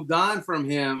Cowboys moved on from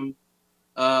him.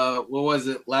 What was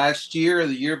it, last year or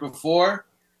the year before?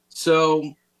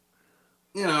 So,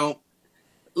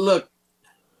 look,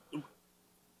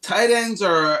 tight ends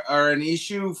are an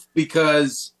issue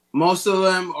because most of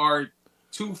them are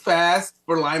too fast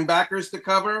for linebackers to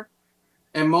cover,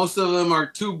 and most of them are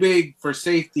too big for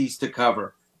safeties to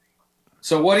cover.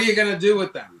 So what are you going to do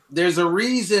with them? There's a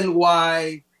reason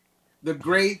why the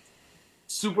great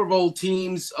Super Bowl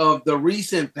teams of the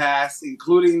recent past,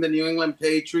 including the New England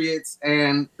Patriots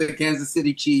and the Kansas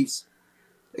City Chiefs,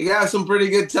 they got some pretty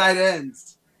good tight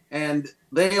ends, and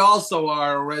they also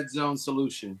are a red zone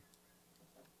solution.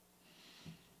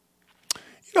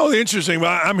 The interesting,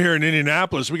 I'm here in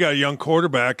Indianapolis. We got a young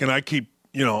quarterback, and I keep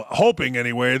hoping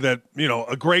anyway that,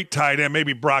 a great tight end,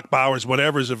 maybe Brock Bowers,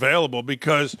 whatever is available,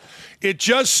 because it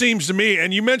just seems to me,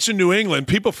 and you mentioned New England,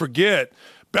 people forget,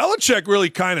 Belichick really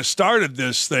kind of started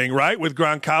this thing, right, with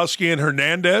Gronkowski and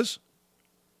Hernandez?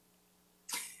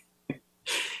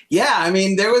 Yeah, I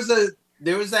mean, there was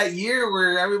that year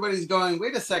where everybody's going,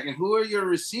 wait a second, who are your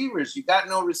receivers? You got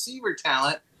no receiver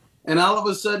talent. And all of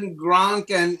a sudden,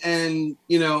 Gronk and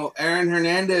Aaron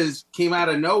Hernandez came out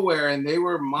of nowhere, and they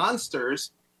were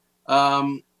monsters.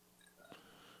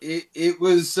 It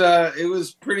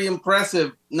was pretty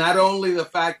impressive. Not only the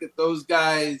fact that those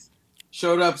guys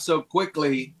showed up so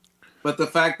quickly, but the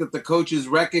fact that the coaches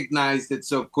recognized it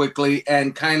so quickly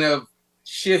and kind of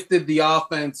shifted the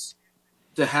offense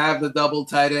to have the double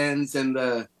tight ends and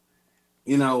the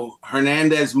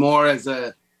Hernandez more as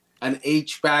an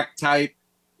H-back type.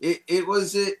 It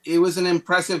was an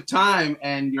impressive time,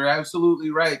 and you're absolutely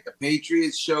right. The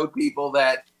Patriots showed people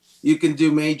that you can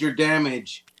do major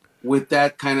damage with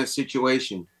that kind of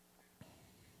situation.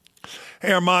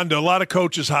 Hey, Armando, a lot of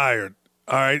coaches hired.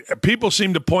 All right. People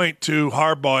seem to point to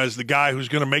Harbaugh as the guy who's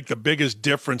going to make the biggest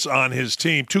difference on his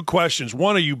team. Two questions.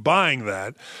 One, are you buying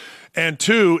that? And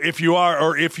two, if you are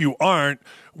or if you aren't,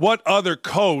 what other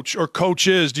coach or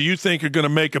coaches do you think are going to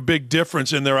make a big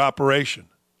difference in their operation?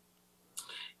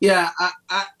 Yeah,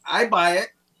 I buy it.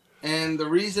 And the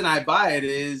reason I buy it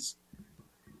is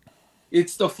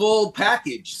it's the full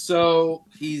package. So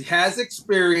he has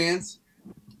experience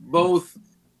both,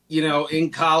 in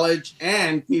college,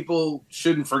 and people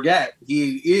shouldn't forget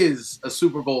he is a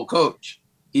Super Bowl coach.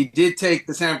 He did take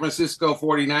the San Francisco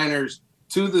 49ers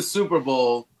to the Super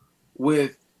Bowl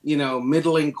with,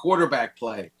 middling quarterback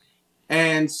play.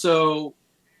 And so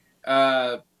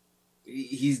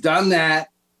he's done that.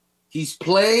 He's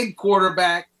played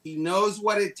quarterback. He knows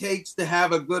what it takes to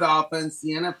have a good offense.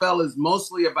 The NFL is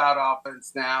mostly about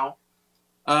offense now.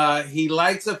 He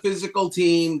likes a physical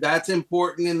team. That's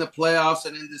important in the playoffs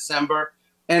and in December.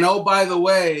 And, oh, by the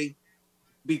way,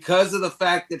 because of the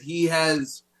fact that he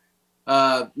has,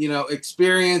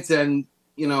 experience and,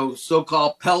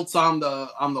 so-called pelts on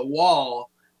the wall,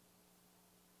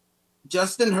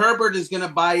 Justin Herbert is going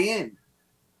to buy in.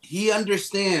 He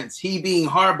understands, he being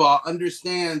Harbaugh,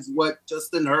 understands what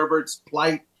Justin Herbert's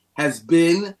plight has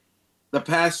been the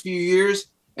past few years,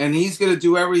 and he's going to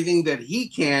do everything that he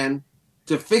can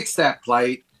to fix that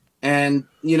plight. And,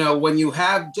 when you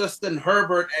have Justin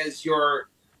Herbert as your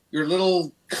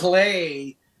little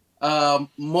clay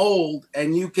mold,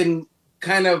 and you can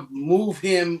kind of move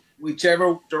him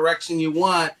whichever direction you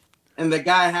want, and the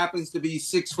guy happens to be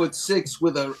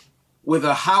 6'6" with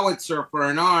a howitzer for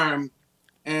an arm,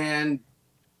 and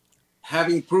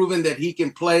having proven that he can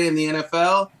play in the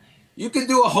NFL, you can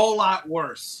do a whole lot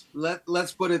worse.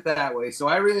 Let's put it that way. So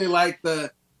I really like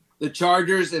the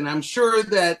Chargers, and I'm sure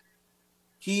that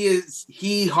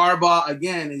Harbaugh,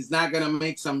 again, is not going to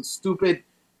make some stupid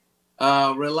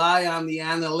rely on the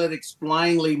analytics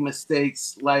blindly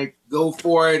mistakes, like go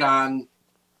for it on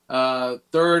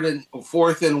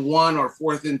 4th and 1 or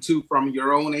 4th and 2 from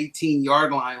your own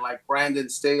 18-yard line, like Brandon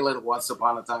Staley once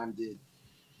upon a time did.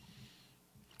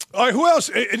 All right, who else?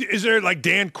 Is there like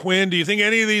Dan Quinn? Do you think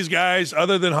any of these guys,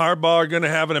 other than Harbaugh, are going to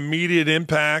have an immediate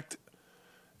impact?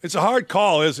 It's a hard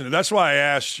call, isn't it? That's why I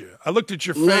asked you. I looked at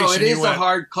your face. No, it and is a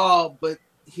hard call, but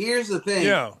here's the thing.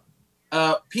 Yeah.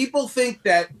 People think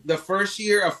that a first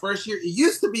year, it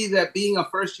used to be that being a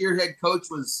first-year head coach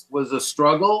was a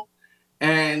struggle,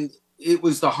 and it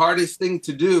was the hardest thing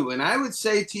to do. And I would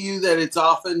say to you that it's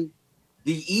often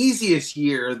the easiest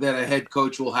year that a head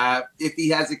coach will have if he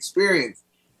has experience.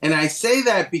 And I say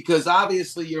that because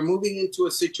obviously you're moving into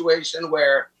a situation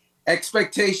where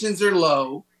expectations are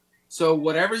low. So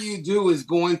whatever you do is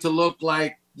going to look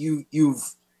like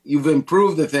you've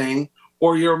improved the thing,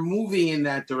 or you're moving in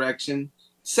that direction.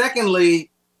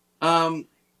 Secondly,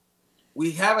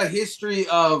 we have a history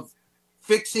of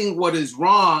fixing what is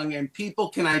wrong, and people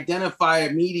can identify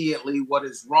immediately what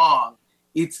is wrong.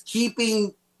 It's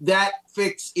keeping that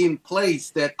fix in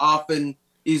place that often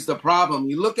is the problem.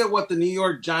 You look at what the New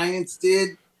York Giants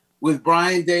did with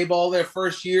Brian Daboll their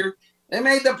first year. They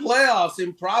made the playoffs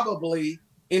improbably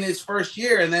in his first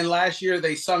year, and then last year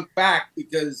they sunk back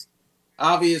because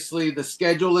obviously the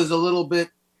schedule is a little bit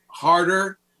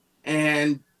harder,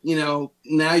 and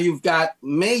now you've got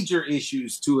major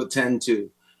issues to attend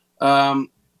to.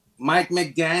 Mike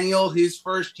McDaniel, his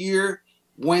first year,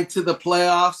 went to the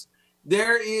playoffs.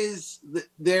 There is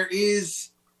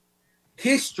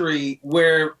history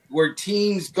where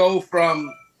teams go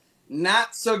from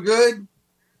not so good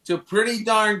to pretty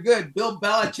darn good. Bill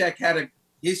Belichick had a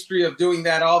history of doing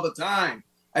that all the time.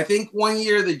 I think one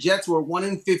year the Jets were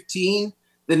 1-15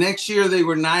 The next year they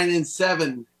were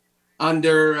 9-7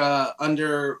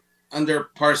 under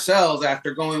Parcells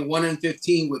after going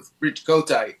 1-15 with Rich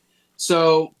Kotite.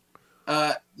 So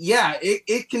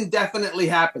it can definitely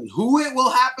happen. Who it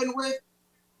will happen with?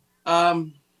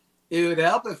 It would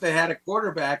help if they had a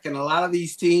quarterback, and a lot of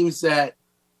these teams that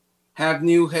have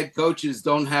new head coaches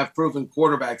don't have proven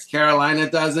quarterbacks. Carolina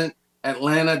doesn't.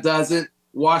 Atlanta doesn't.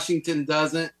 Washington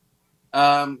doesn't.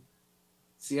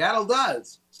 Seattle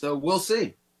does. So we'll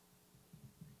see.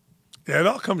 Yeah, it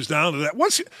all comes down to that.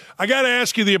 I got to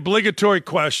ask you the obligatory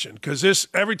question, because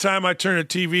every time I turn the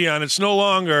TV on, it's no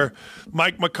longer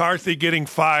Mike McCarthy getting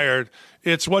fired.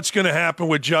 It's what's going to happen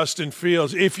with Justin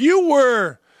Fields. If you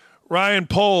were Ryan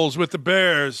Poles with the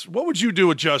Bears, what would you do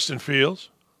with Justin Fields?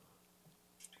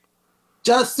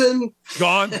 Justin.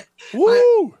 Gone?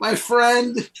 Woo! My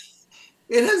friend,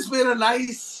 it has been a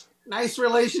nice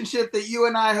relationship that you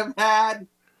and I have had.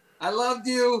 I loved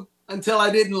you until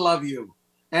I didn't love you.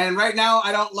 And right now,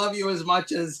 I don't love you as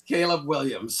much as Caleb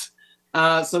Williams.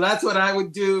 So that's what I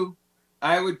would do.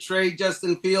 I would trade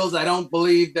Justin Fields. I don't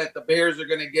believe that the Bears are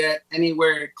going to get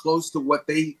anywhere close to what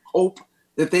they hope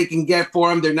that they can get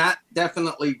for him. They're not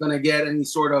definitely going to get any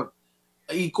sort of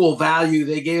equal value.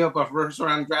 They gave up a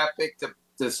first-round draft pick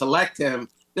to select him.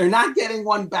 They're not getting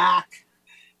one back.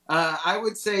 I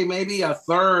would say maybe a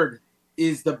third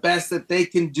is the best that they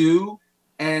can do,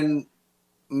 and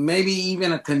maybe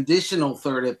even a conditional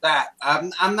third at that.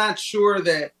 I'm not sure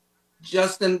that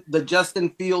the Justin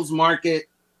Fields market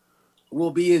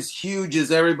will be as huge as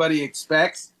everybody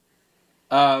expects.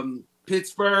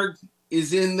 Pittsburgh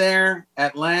is in there.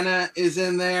 Atlanta is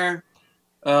in there.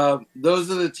 Those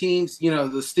are the teams, the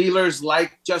Steelers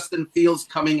like Justin Fields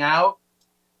coming out.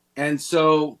 And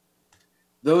so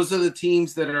those are the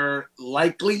teams that are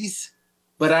likelies,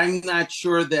 but I'm not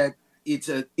sure that it's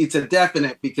a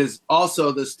definite, because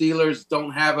also the Steelers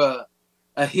don't have a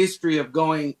history of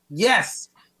going, yes,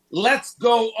 let's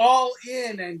go all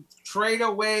in and trade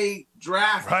away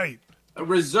draft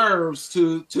reserves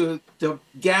to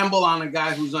gamble on a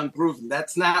guy who's unproven.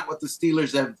 That's not what the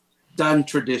Steelers have done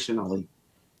traditionally.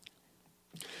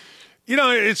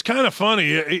 It's kind of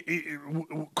funny.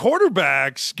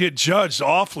 Quarterbacks get judged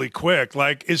awfully quick.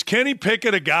 Like, is Kenny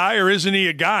Pickett a guy or isn't he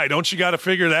a guy? Don't you got to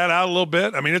figure that out a little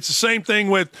bit? I mean, it's the same thing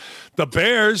with the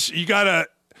Bears. You got a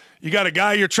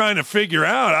guy you're trying to figure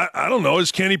out. I don't know.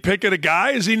 Is Kenny Pickett a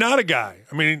guy? Is he not a guy?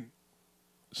 I mean,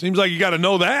 seems like you got to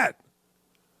know that.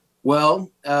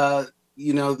 Well,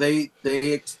 they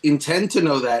intend to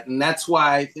know that, and that's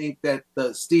why I think that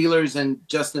the Steelers and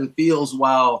Justin Fields,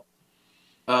 while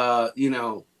of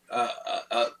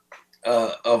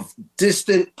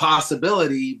distant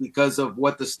possibility because of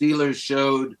what the Steelers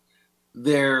showed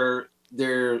their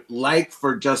like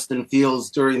for Justin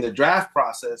Fields during the draft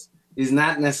process, is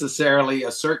not necessarily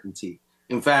a certainty.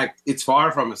 In fact, it's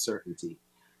far from a certainty.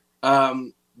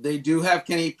 They do have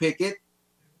Kenny Pickett.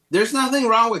 There's nothing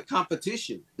wrong with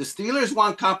competition. The Steelers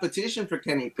want competition for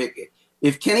Kenny Pickett.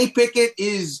 If Kenny Pickett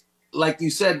is, like you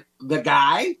said, the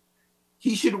guy,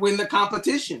 he should win the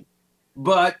competition.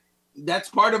 But that's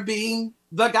part of being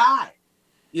the guy.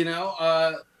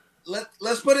 Let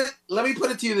me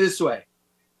put it to you this way.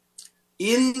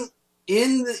 In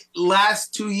the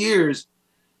last 2 years,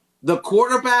 the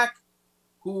quarterback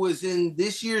who was in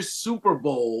this year's Super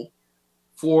Bowl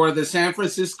for the San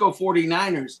Francisco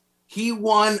 49ers, he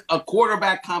won a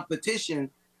quarterback competition.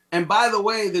 And by the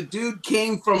way, the dude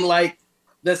came from like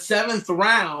the 7th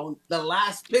round, the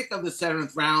last pick of the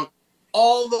 7th round,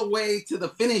 all the way to the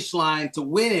finish line to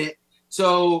win it.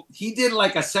 So he did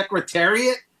like a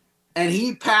secretariat, and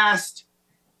he passed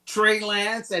Trey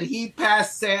Lance, and he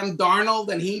passed Sam Darnold,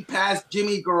 and he passed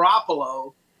Jimmy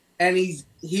Garoppolo. And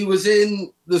he was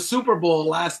in the Super Bowl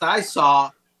last I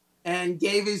saw, and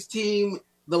gave his team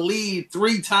the lead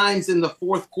 3 times in the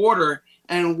fourth quarter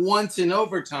and once in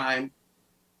overtime.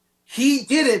 He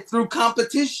did it through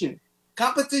competition.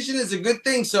 Competition is a good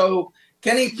thing. So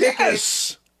Kenny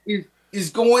Pickett is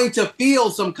going to feel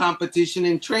some competition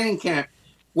in training camp,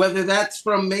 whether that's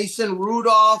from Mason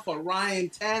Rudolph or Ryan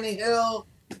Tannehill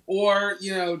or,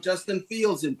 Justin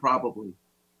Fields probably.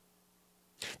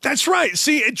 That's right.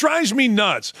 See, it drives me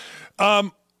nuts.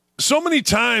 So many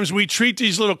times we treat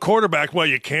these little quarterbacks, well,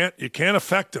 you can't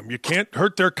affect them. You can't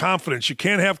hurt their confidence. You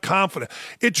can't have confidence.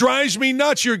 It drives me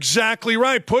nuts. You're exactly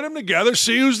right. Put them together,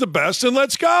 see who's the best, and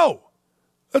let's go.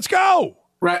 Let's go.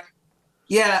 Right.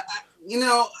 Yeah.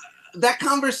 That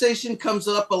conversation comes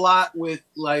up a lot with,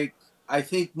 I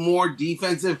think more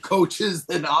defensive coaches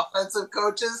than offensive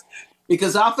coaches,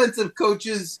 because offensive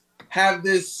coaches have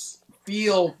this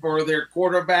feel for their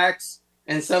quarterbacks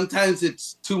and sometimes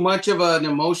it's too much of an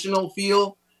emotional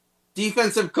feel.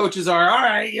 Defensive coaches are, all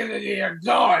right, you're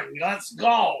going, let's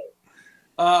go.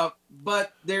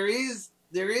 But there is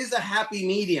a happy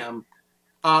medium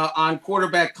on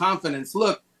quarterback confidence.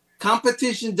 Look,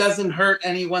 competition doesn't hurt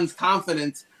anyone's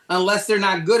confidence unless they're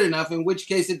not good enough, in which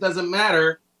case it doesn't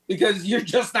matter because you're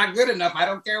just not good enough. I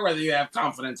don't care whether you have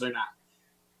confidence or not.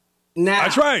 Now,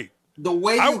 that's right. The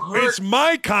way it's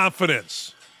my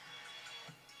confidence.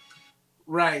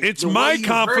 Right. It's my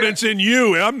confidence in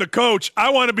you. I'm the coach. I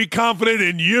want to be confident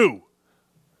in you.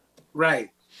 Right.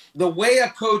 The way a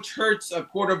coach hurts a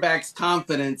quarterback's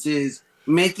confidence is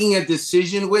making a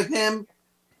decision with him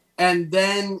and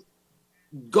then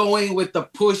going with the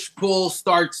push, pull,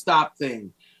 start, stop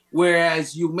thing.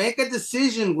 Whereas you make a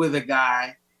decision with a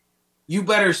guy, you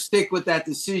better stick with that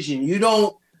decision. You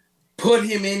don't put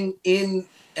him in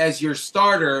as your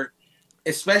starter,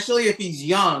 especially if he's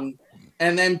young,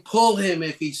 and then pull him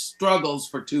if he struggles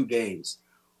for 2 games.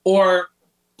 Or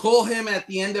pull him at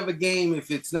the end of a game if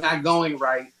it's not going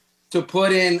right to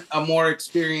put in a more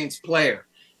experienced player.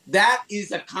 That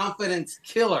is a confidence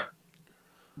killer.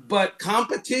 But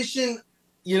competition,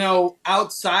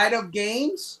 outside of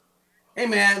games, hey,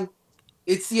 man,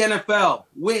 it's the NFL.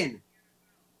 Win.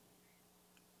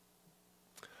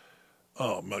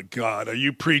 Oh, my God. Are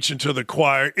you preaching to the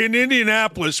choir? In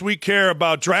Indianapolis, we care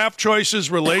about draft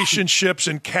choices, relationships,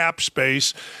 and cap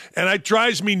space. And it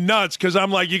drives me nuts because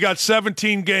I'm like, you got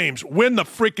 17 games. Win the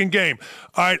freaking game.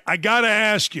 All right, I got to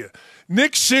ask you.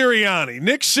 Nick Sirianni.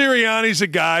 Nick Sirianni's a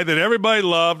guy that everybody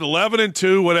loved,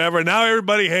 11-2, whatever. Now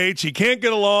everybody hates. He can't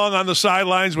get along on the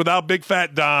sidelines without Big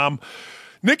Fat Dom.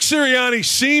 Nick Sirianni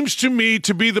seems to me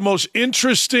to be the most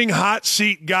interesting hot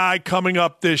seat guy coming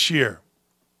up this year.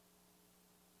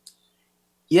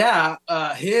 Yeah,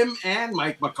 him and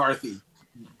Mike McCarthy.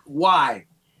 Why?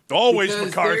 Always because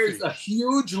McCarthy. There's a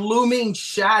huge looming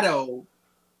shadow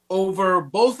over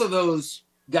both of those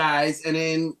guys,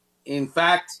 and in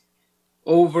fact,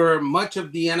 over much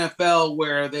of the NFL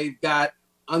where they've got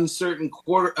uncertain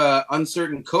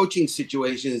coaching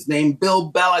situations, named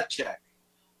Bill Belichick.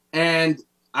 And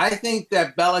I think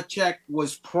that Belichick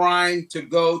was primed to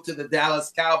go to the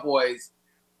Dallas Cowboys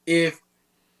if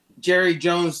Jerry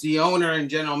Jones, the owner and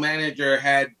general manager,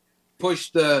 had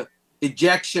pushed the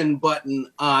ejection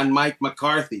button on Mike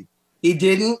McCarthy. He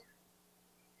didn't.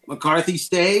 McCarthy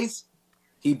stays.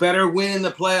 He better win in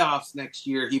the playoffs next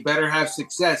year. He better have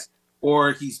success,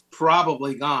 or he's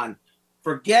probably gone.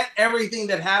 Forget everything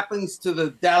that happens to the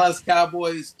Dallas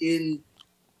Cowboys in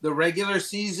the regular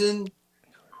season.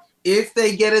 If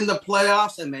they get in the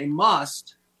playoffs, and they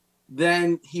must,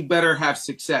 then he better have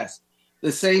success.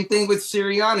 The same thing with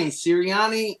Sirianni.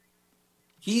 Sirianni,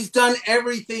 he's done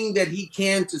everything that he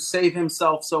can to save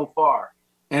himself so far.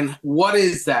 And what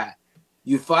is that?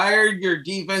 You fired your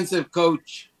defensive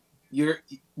coach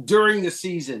during the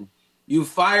season. You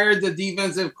fired the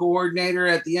defensive coordinator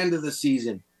at the end of the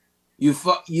season. You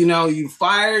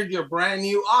fired your brand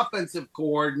new offensive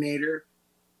coordinator.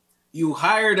 You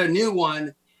hired a new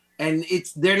one, and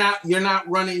you're not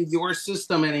running your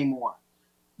system anymore.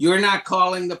 You're not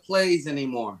calling the plays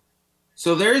anymore.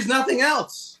 So there is nothing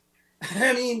else.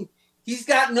 I mean, he's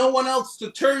got no one else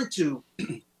to turn to.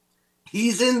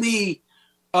 He's in the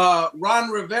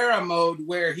Ron Rivera mode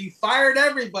where he fired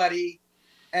everybody,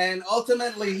 and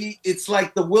ultimately it's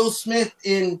like the Will Smith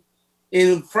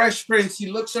in Fresh Prince.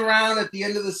 He looks around at the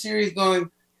end of the series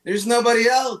going, there's nobody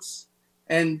else.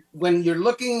 And when you're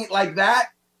looking like that,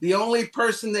 the only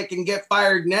person that can get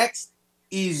fired next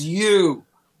is you.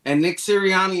 And Nick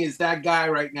Sirianni is that guy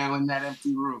right now in that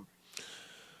empty room.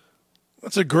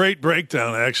 That's a great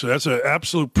breakdown, actually. That's an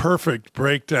absolute perfect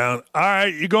breakdown. All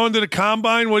right, you going to the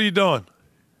Combine? What are you doing?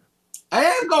 I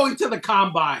am going to the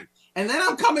Combine. And then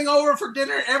I'm coming over for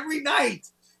dinner every night.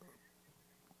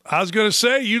 I was going to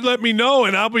say, you let me know,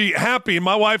 and I'll be happy.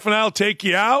 My wife and I will take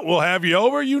you out. We'll have you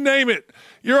over. You name it.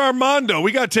 You're Armando.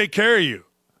 We got to take care of you.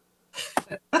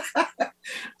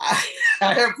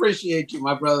 I appreciate you,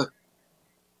 my brother.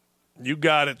 You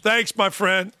got it. Thanks, my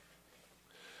friend.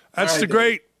 That's right, the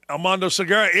great Armando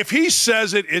Salguero. If he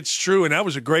says it, it's true. And that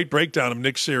was a great breakdown of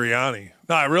Nick Sirianni.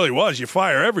 No, it really was. You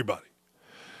fire everybody.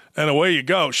 And away you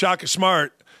go. Shaka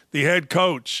Smart, the head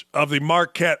coach of the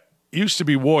Marquette, used to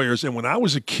be Warriors. And when I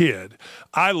was a kid,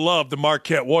 I loved the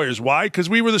Marquette Warriors. Why? Because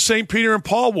we were the St. Peter and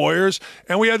Paul Warriors,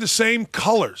 and we had the same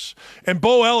colors. And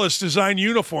Bo Ellis designed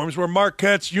uniforms where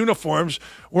Marquette's uniforms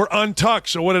were untucked.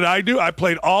 So what did I do? I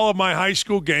played all of my high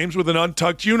school games with an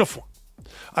untucked uniform.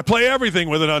 I play everything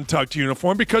with an untucked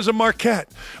uniform because of Marquette.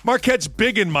 Marquette's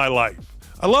big in my life.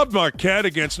 I loved Marquette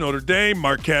against Notre Dame,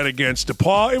 Marquette against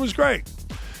DePaul. It was great.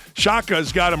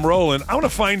 Shaka's got him rolling. I want to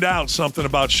find out something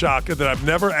about Shaka that I've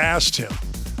never asked him.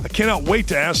 I cannot wait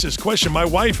to ask this question. My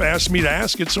wife asked me to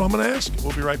ask it, so I'm going to ask it.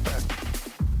 We'll be right back.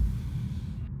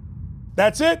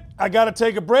 That's it. I got to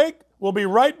take a break. We'll be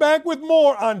right back with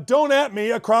more on Don't At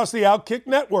Me across the Outkick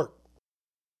Network.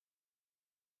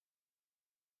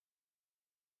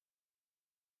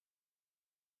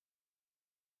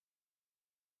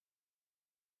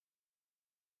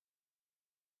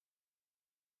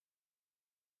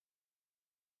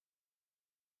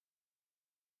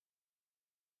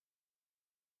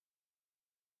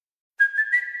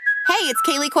 Hey, it's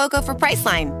Kaylee Cuoco for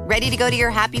Priceline. Ready to go to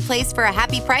your happy place for a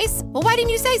happy price? Well, why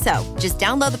didn't you say so? Just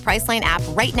download the Priceline app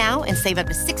right now and save up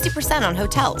to 60% on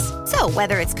hotels. So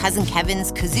whether it's Cousin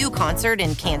Kevin's Kazoo Concert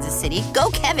in Kansas City,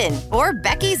 go Kevin, or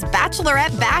Becky's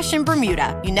Bachelorette Bash in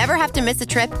Bermuda, you never have to miss a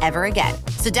trip ever again.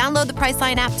 So download the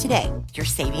Priceline app today. Your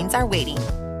savings are waiting.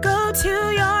 Go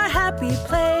to your happy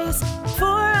place for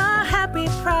a happy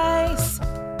price.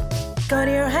 Go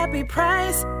to your happy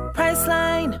price,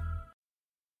 Priceline.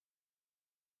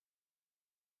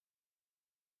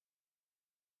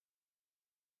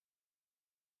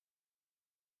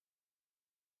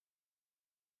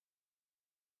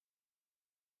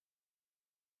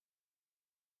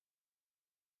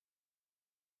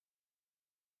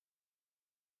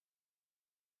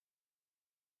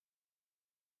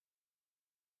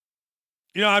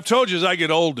 You know, I've told you as I get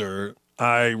older,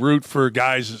 I root for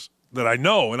guys that I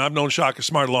know, and I've known Shaka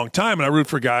Smart a long time, and I root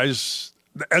for guys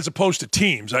as opposed to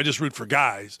teams. I just root for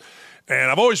guys.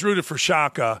 And I've always rooted for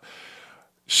Shaka.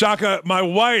 Shaka, my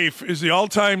wife, is the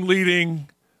all-time leading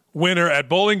winner at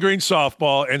Bowling Green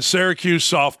softball and Syracuse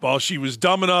softball. She was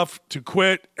dumb enough to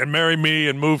quit and marry me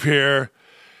and move here.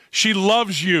 She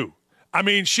loves you. I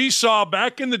mean, she saw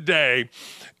back in the day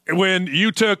when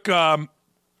you took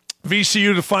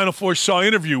VCU to Final Four, saw an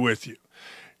interview with you.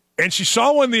 And she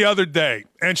saw one the other day.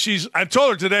 And I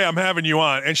told her today I'm having you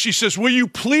on. And she says, will you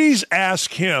please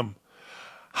ask him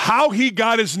how he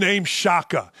got his name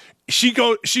Shaka?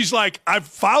 She's like, I've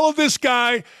followed this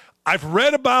guy. I've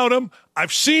read about him.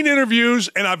 I've seen interviews.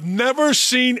 And I've never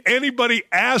seen anybody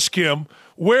ask him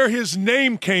where his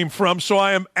name came from. So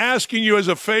I am asking you as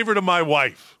a favor to my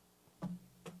wife.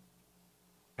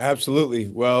 Absolutely.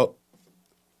 Well,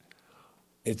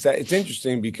 it's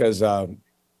interesting because I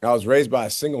was raised by a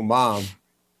single mom.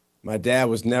 My dad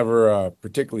was never a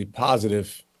particularly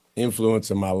positive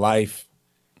influence in my life.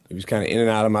 He was kind of in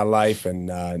and out of my life and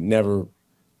never,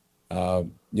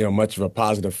 much of a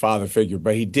positive father figure.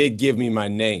 But he did give me my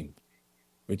name,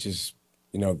 which is,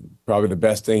 probably the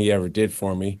best thing he ever did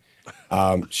for me.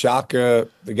 Shaka,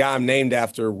 the guy I'm named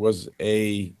after, was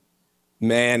a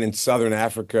man in Southern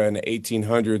Africa in the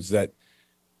 1800s that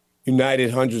united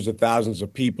hundreds of thousands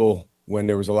of people when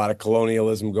there was a lot of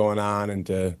colonialism going on, and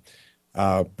to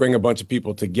bring a bunch of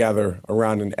people together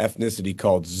around an ethnicity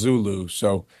called Zulu.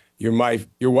 So your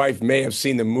wife may have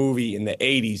seen the movie in the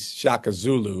 80s, Shaka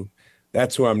Zulu.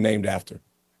 That's who I'm named after.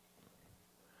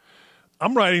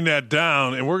 I'm writing that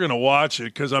down, and we're going to watch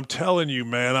it because I'm telling you,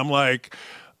 man, I'm like,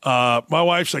 my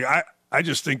wife's like, I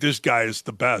just think this guy is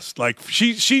the best. Like,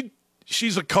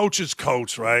 she's a coach's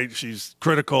coach, right? She's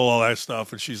critical, all that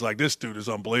stuff. And she's like, this dude is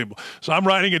unbelievable. So I'm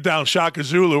writing it down, Shaka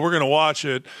Zulu. We're going to watch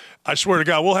it. I swear to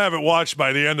God, we'll have it watched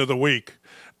by the end of the week,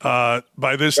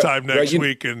 by this time next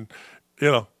week. And,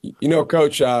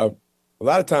 Coach, a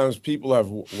lot of times people have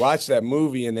watched that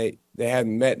movie and they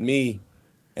hadn't met me.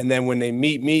 And then when they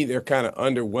meet me, they're kind of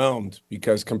underwhelmed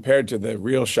because compared to the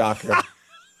real Shaka,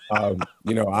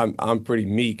 I'm pretty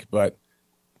meek, but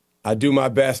I do my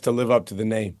best to live up to the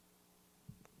name.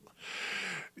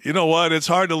 You know what? It's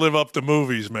hard to live up to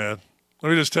movies, man. Let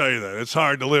me just tell you that. It's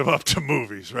hard to live up to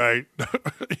movies, right?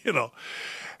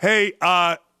 Hey,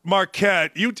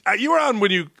 Marquette, you were on when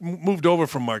you moved over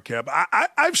from Marquette.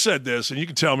 I've said this, and you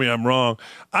can tell me I'm wrong.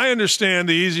 I understand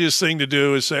the easiest thing to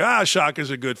do is say,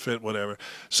 Shaka's a good fit, whatever.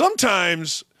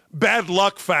 Sometimes bad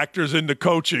luck factors into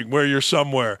coaching where you're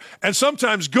somewhere, and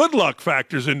sometimes good luck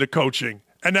factors into coaching,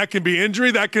 and that can be injury.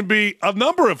 That can be a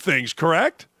number of things,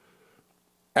 correct?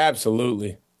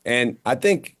 Absolutely. And I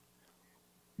think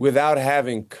without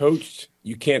having coached,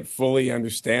 you can't fully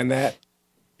understand that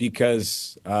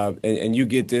because, and you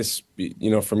get this,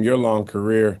 from your long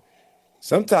career,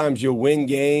 sometimes you'll win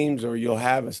games or you'll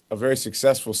have a very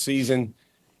successful season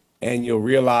and you'll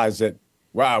realize that,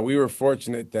 wow, we were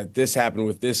fortunate that this happened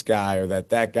with this guy or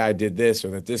that guy did this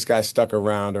or that this guy stuck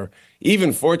around or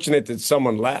even fortunate that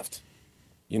someone left.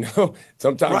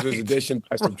 Sometimes there's addition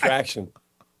by subtraction.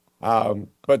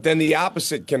 But then the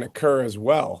opposite can occur as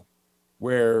well,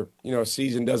 where, a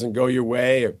season doesn't go your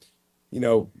way or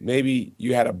maybe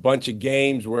you had a bunch of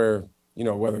games where,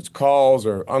 whether it's calls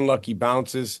or unlucky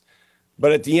bounces.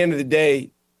 But at the end of the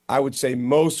day, I would say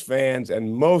most fans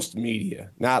and most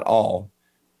media, not all,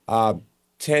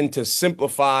 tend to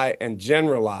simplify and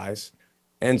generalize.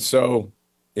 And so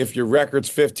if your record's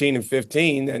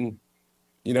 15-15, then,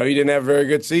 you didn't have a very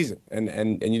good season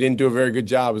and you didn't do a very good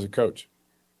job as a coach.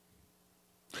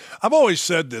 I've always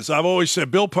said this. I've always said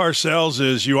Bill Parcells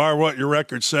is "you are what your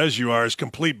record says you are" is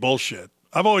complete bullshit.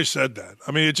 I've always said that.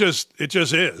 I mean, it just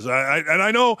is. And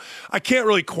I know I can't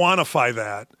really quantify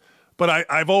that, but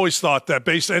I've always thought that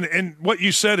and what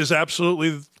you said is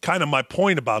absolutely kind of my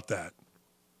point about that.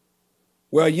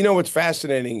 Well, what's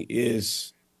fascinating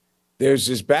is there's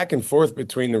this back and forth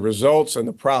between the results and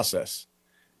the process.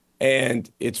 And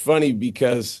it's funny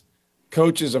because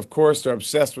coaches, of course, are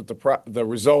obsessed with the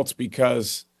results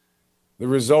because the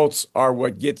results are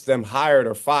what gets them hired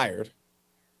or fired.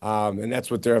 And that's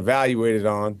what they're evaluated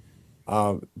on.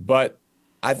 But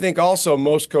I think also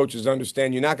most coaches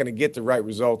understand you're not going to get the right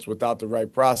results without the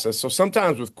right process. So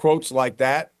sometimes with quotes like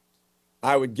that,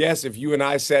 I would guess if you and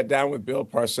I sat down with Bill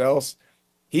Parcells,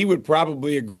 he would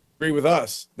probably agree with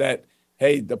us that,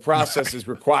 hey, the process is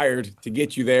required to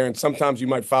get you there. And sometimes you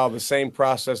might follow the same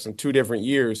process in 2 different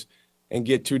years and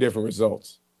get 2 different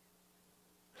results.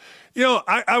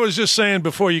 I was just saying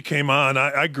before you came on,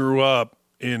 I grew up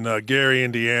in Gary,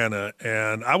 Indiana,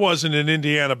 and I wasn't an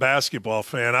Indiana basketball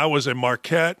fan. I was a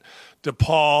Marquette,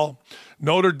 DePaul,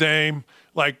 Notre Dame.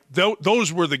 Like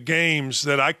those were the games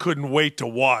that I couldn't wait to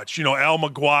watch. Al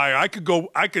McGuire.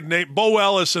 I could name Bo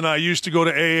Ellis, and I used to go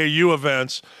to AAU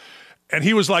events, and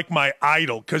he was like my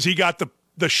idol because he got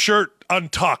the shirt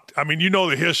untucked. I mean,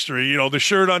 the history. The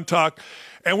shirt untucked.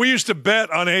 And we used to bet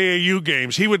on AAU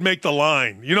games. He would make the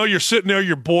line. You're sitting there,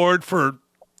 you're bored for,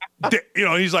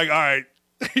 he's like, all right.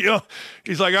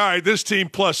 He's like, all right, this team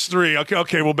 +3.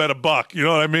 Okay, we'll bet $1. You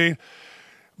know what I mean?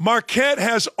 Marquette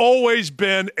has always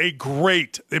been a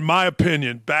great, in my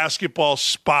opinion, basketball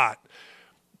spot.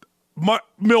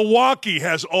 Milwaukee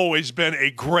has always been a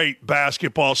great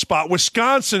basketball spot.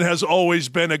 Wisconsin has always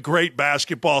been a great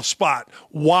basketball spot.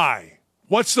 Why?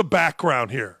 What's the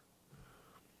background here?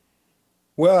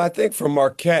 Well, I think for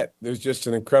Marquette, there's just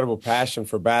an incredible passion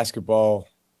for basketball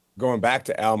going back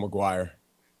to Al McGuire.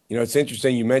 It's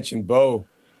interesting you mentioned Bo.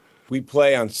 We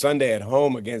play on Sunday at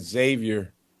home against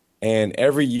Xavier, and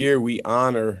every year we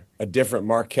honor a different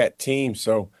Marquette team.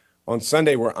 So on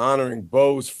Sunday, we're honoring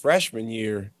Bo's freshman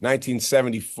year,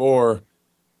 1974,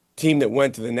 team that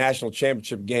went to the national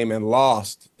championship game and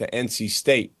lost to NC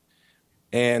State.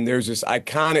 And there's this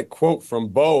iconic quote from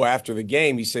Bo after the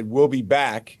game. He said, "We'll be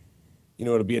back.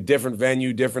 It'll be a different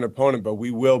venue, different opponent, but we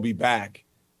will be back."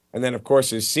 And then, of course,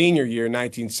 his senior year,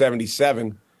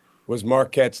 1977, was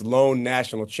Marquette's lone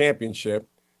national championship.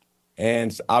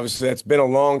 And obviously that's been a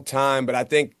long time, but I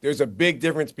think there's a big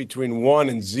difference between 1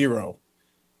 and 0.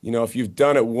 If you've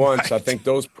done it once, right. I think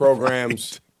those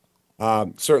programs,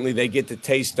 certainly they get the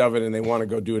taste of it and they want to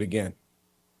go do it again.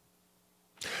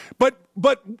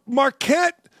 But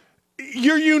Marquette,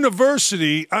 your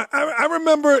university, I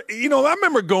remember, I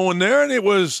remember going there and it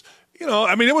was,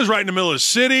 it was right in the middle of the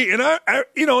city, and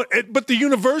but the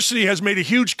university has made a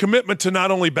huge commitment to not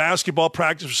only basketball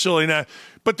practice facility,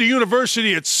 but the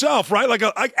university itself, right? Like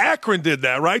Akron did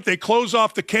that, right? They closed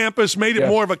off the campus, made it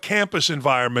more of a campus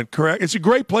environment, correct? It's a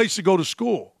great place to go to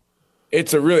school.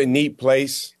 It's a really neat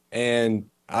place, and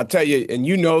I'll tell you, and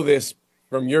this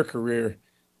from your career,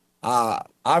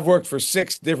 I've worked for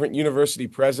 6 different university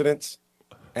presidents,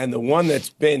 and the one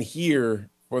that's been here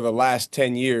for the last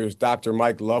 10 years, Dr.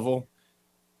 Mike Lovell,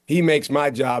 he makes my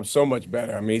job so much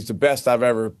better. I mean, he's the best I've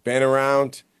ever been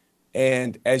around.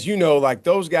 And as you know, like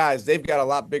those guys, they've got a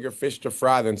lot bigger fish to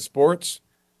fry than sports.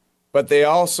 But they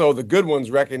also, the good ones,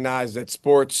 recognize that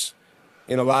sports,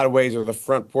 in a lot of ways, are the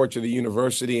front porch of the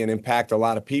university and impact a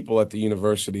lot of people at the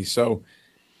university. So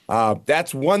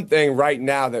that's one thing right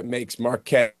now that makes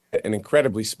Marquette an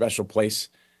incredibly special place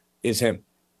is him.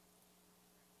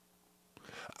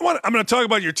 I'm going to talk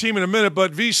about your team in a minute,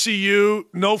 but VCU,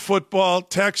 no football.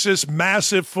 Texas,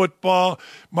 massive football.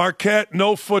 Marquette,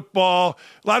 no football.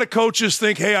 A lot of coaches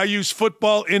think, hey, I use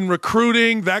football in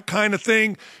recruiting, that kind of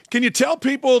thing. Can you tell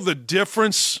people the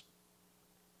difference?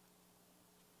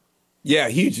 Yeah,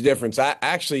 huge difference. I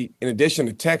actually, in addition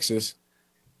to Texas,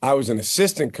 I was an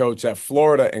assistant coach at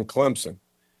Florida and Clemson.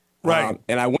 Right.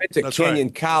 And I went to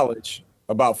Kenyon College,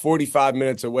 about 45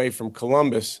 minutes away from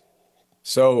Columbus.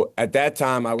 So at that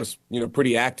time, I was,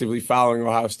 pretty actively following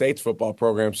Ohio State's football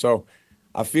program. So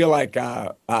I feel like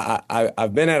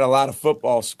I've been at a lot of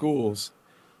football schools.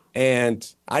 And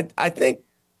I think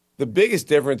the biggest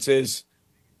difference is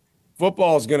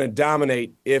football is going to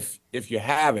dominate if you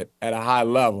have it at a high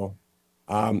level.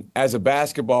 As a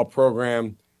basketball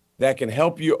program that can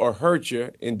help you or hurt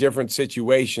you in different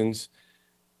situations,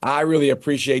 I really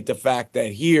appreciate the fact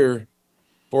that here,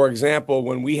 for example,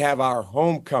 when we have our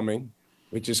homecoming,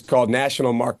 which is called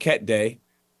National Marquette Day,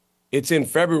 it's in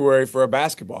February for a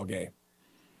basketball game.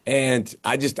 And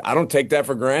I don't take that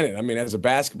for granted. I mean, as a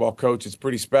basketball coach, it's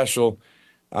pretty special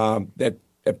that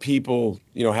people,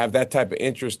 have that type of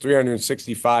interest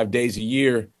 365 days a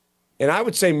year. And I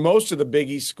would say most of the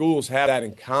Big East schools have that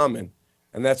in common.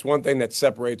 And that's one thing that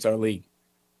separates our league.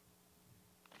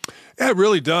 Yeah, it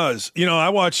really does. I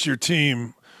watched your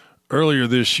team earlier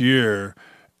this year,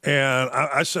 and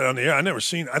I said on the air, I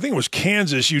think it was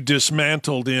Kansas you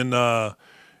dismantled in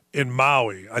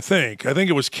Maui, I think. I think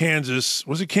it was Kansas.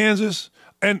 Was it Kansas?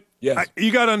 And yes.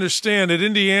 You got to understand, at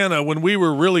Indiana, when we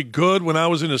were really good, when I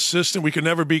was an assistant, we could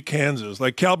never beat Kansas.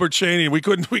 Like Calbert Chaney, we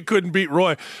couldn't beat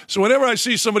Roy. So whenever I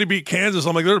see somebody beat Kansas,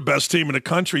 I'm like, they're the best team in the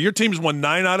country. Your team's won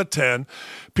 9 out of 10.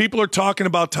 People are talking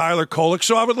about Tyler Kolek.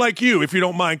 So I would like you, if you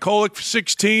don't mind. Kolek,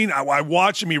 16. I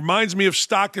watch him. He reminds me of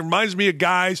Stockton, reminds me of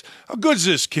guys. How good's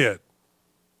this kid?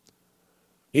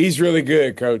 He's really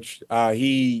good, Coach.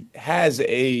 He has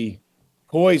a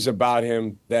poise about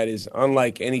him that is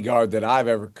unlike any guard that I've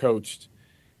ever coached.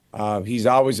 He's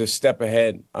always a step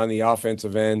ahead on the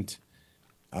offensive end.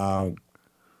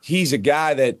 He's a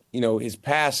guy that, his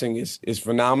passing is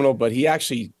phenomenal, but he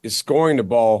actually is scoring the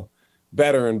ball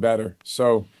better and better.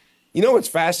 So, what's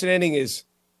fascinating is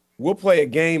we'll play a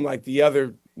game like the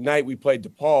other night we played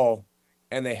DePaul,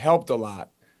 and they helped a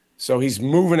lot. So he's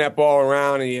moving that ball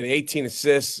around, and he had 18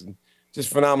 assists, and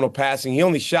just phenomenal passing. He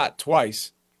only shot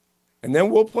twice. And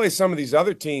then we'll play some of these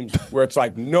other teams where it's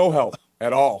like no help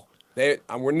at all.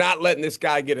 We're not letting this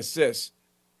guy get assists.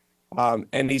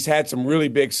 And he's had some really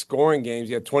big scoring games.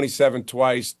 He had 27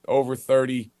 twice, over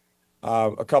 30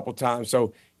 a couple times.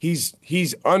 So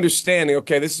he's understanding,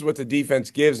 okay, this is what the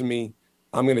defense gives me.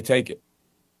 I'm going to take it.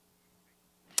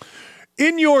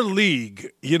 In your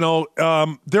league, there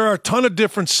are a ton of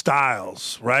different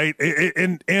styles, right?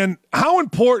 And how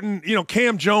important,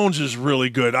 Cam Jones is really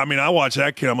good. I mean, I watch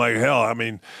that kid. I'm like, hell, I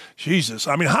mean, Jesus.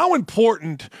 I mean, how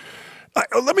important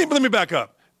let me back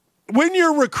up. When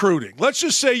you're recruiting, let's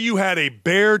just say you had a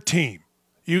bare team.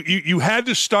 You had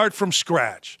to start from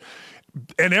scratch,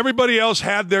 and everybody else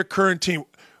had their current team.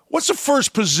 What's the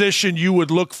first position you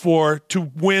would look for to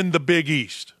win the Big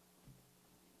East?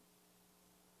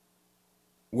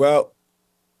 Well,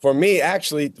 for me,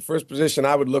 actually, the first position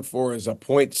I would look for is a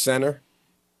point center,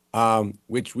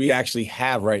 which we actually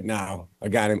have right now, a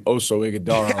guy named Oso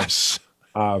Ighodaro. Yes.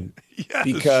 Yes.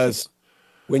 Because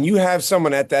when you have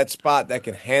someone at that spot that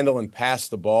can handle and pass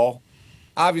the ball,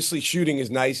 obviously shooting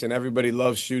is nice and everybody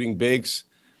loves shooting bigs,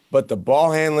 but the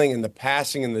ball handling and the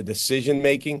passing and the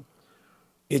decision-making,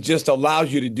 it just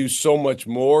allows you to do so much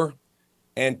more.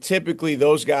 And typically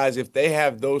those guys, if they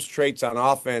have those traits on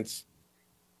offense,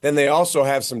 then they also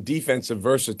have some defensive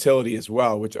versatility as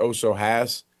well, which Oso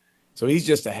has. So he's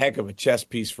just a heck of a chess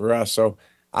piece for us. So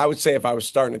I would say if I was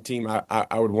starting a team,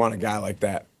 I would want a guy like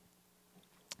that.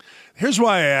 Here's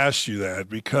why I asked you that,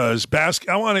 because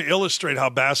I want to illustrate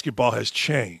how basketball has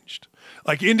changed.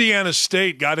 Like Indiana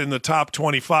State got in the top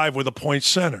 25 with a point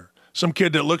center. Some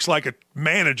kid that looks like a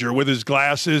manager with his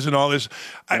glasses and all this.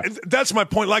 Yeah. That's my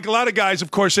point. Like a lot of guys, of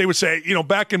course, they would say,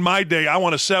 back in my day, I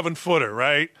want a 7-footer,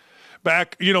 right?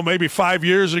 Back, maybe 5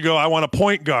 years ago, I want a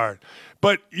point guard.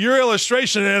 But your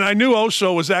illustration, and I knew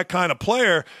Oso was that kind of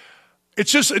player,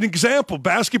 it's just an example.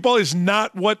 Basketball is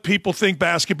not what people think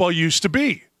basketball used to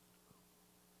be.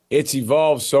 It's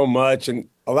evolved so much, and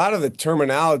a lot of the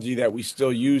terminology that we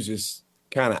still use is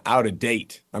kind of out of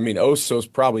date. I mean, Oso's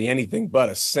probably anything but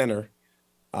a center.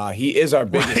 He is our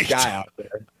biggest guy out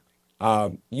there.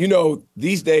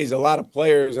 These days, a lot of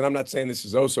players, and I'm not saying this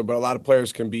is Oso, but a lot of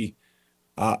players can be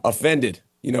offended,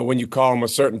 when you call them a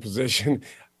certain position.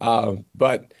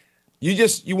 But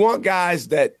you want guys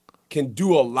that can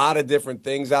do a lot of different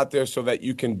things out there so that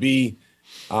you can be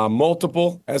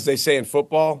multiple, as they say in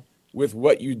football, with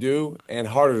what you do and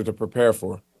harder to prepare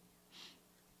for.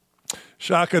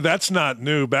 Shaka, that's not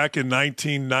new. Back in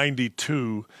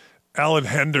 1992, Alan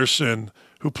Henderson,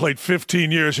 who played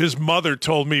 15 years, his mother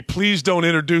told me, please don't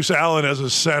introduce Alan as a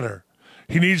center.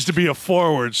 He needs to be a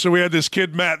forward. So we had this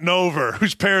kid, Matt Nover,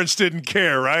 whose parents didn't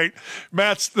care, right?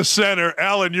 Matt's the center.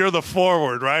 Alan, you're the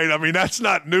forward, right? I mean, that's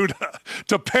not new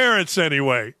to parents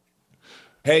anyway.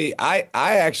 Hey, I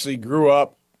actually grew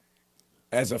up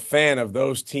as a fan of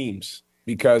those teams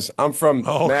because I'm from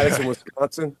Madison,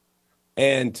 Wisconsin.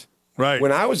 And right.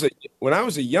 when I was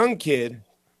a young kid,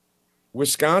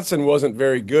 Wisconsin wasn't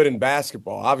very good in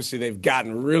basketball. Obviously, they've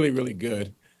gotten really, really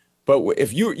good. But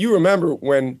if you remember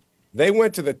when they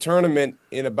went to the tournament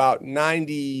in about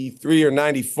 93 or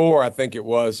 94, I think it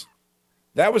was,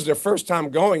 that was their first time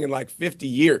going in like 50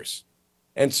 years.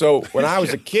 And so when I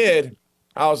was a kid,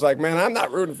 I was like, man, I'm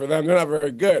not rooting for them. They're not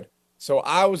very good. So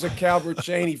I was a Calbert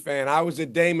Cheney fan. I was a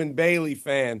Damon Bailey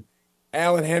fan.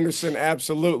 Allen Henderson,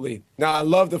 absolutely. Now, I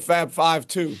love the Fab Five,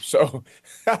 too. So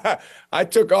I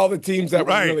took all the teams that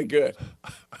were really good.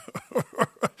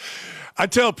 I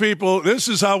tell people this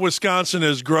is how Wisconsin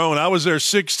has grown. I was there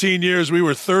 16 years. We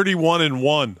were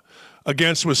 31-1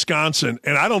 against Wisconsin.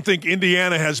 And I don't think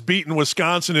Indiana has beaten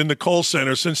Wisconsin in the Kohl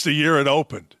Center since the year it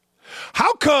opened.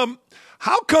 How come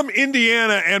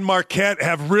Indiana and Marquette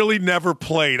have really never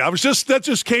played? That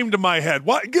just came to my head.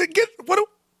 What?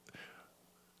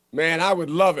 Man, I would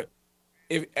love it.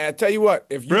 If I tell you what,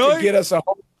 if you really? could get us a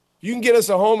home, you can get us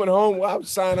a home and home. Well, I would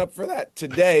sign up for that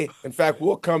today. In fact,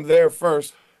 we'll come there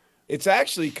first. It's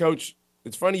actually, Coach,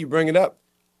 it's funny you bring it up.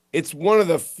 It's one of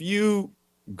the few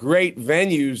great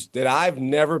venues that I've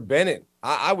never been in.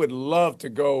 I would love to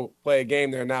go play a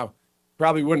game there. Now,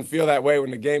 probably wouldn't feel that way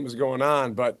when the game was going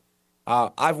on, but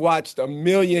I've watched a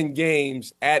million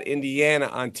games at Indiana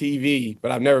on TV, but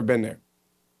I've never been there.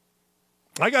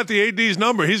 I got the AD's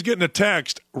number. He's getting a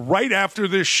text right after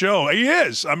this show. He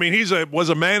is. I mean, was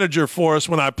a manager for us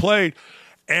when I played.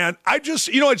 And I just,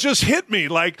 it just hit me.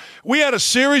 Like, we had a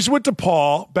series with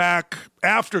DePaul back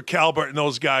after Calbert and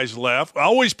those guys left. I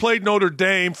always played Notre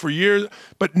Dame for years,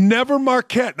 but never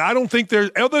Marquette. And I don't think there's,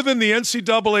 other than the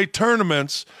NCAA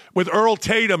tournaments with Earl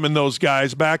Tatum and those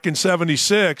guys back in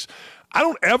 76, I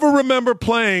don't ever remember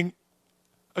playing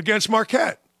against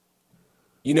Marquette.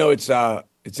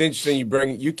 It's interesting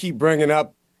you keep bringing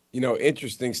up,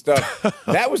 interesting stuff.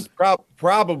 That was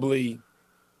probably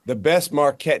the best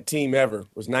Marquette team ever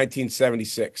was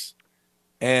 1976.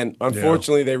 And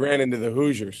unfortunately they ran into the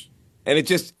Hoosiers. And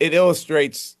it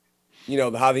illustrates,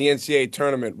 how the NCAA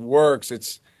tournament works.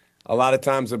 It's a lot of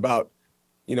times about,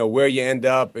 where you end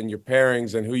up and your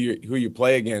pairings and who you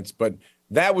play against. But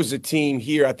that was a team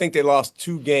here. I think they lost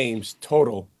 2 games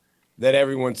total that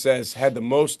everyone says had the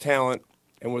most talent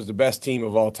and was the best team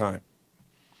of all time.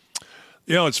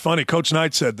 It's funny. Coach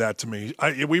Knight said that to me.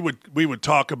 We would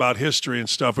talk about history and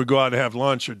stuff. We'd go out and have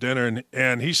lunch or dinner,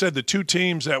 and he said the 2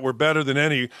 teams that were better than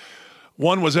any,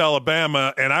 one was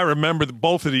Alabama, and I remember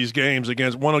both of these games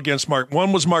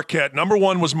one was Marquette. Number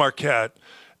 1 was Marquette,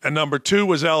 and number 2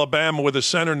 was Alabama with a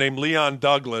center named Leon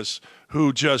Douglas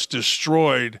who just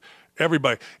destroyed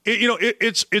everybody.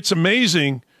 It's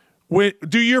amazing.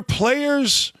 Do your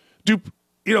players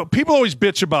people always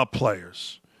bitch about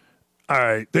players. All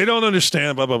right, they don't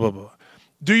understand, blah, blah, blah, blah.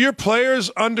 Do your players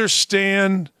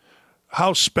understand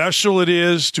how special it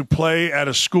is to play at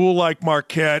a school like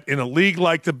Marquette in a league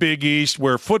like the Big East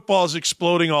where football is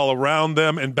exploding all around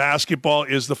them and basketball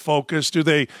is the focus? Do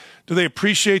they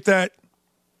appreciate that?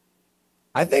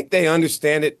 I think they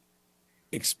understand it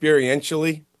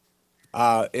experientially.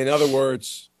 In other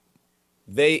words,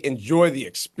 they enjoy the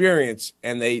experience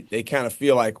and they kind of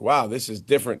feel like, wow, this is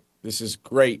different. This is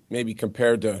great, maybe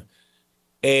compared to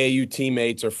AAU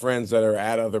teammates or friends that are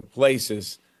at other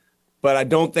places. But I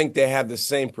don't think they have the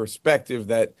same perspective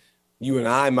that you and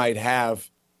I might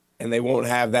have, and they won't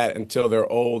have that until they're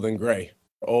old and gray.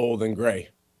 Yeah,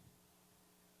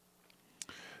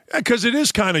 because it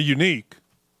is kind of unique.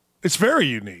 It's very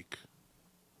unique.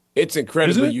 It's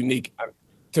incredibly unique.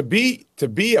 To be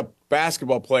a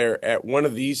basketball player at one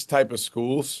of these type of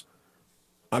schools,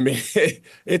 I mean,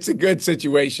 it's a good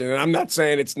situation. And I'm not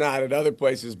saying it's not at other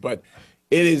places, but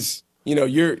it is,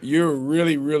 you're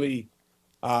really, really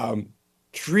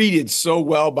treated so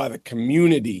well by the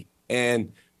community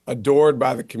and adored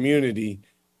by the community.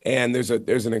 And there's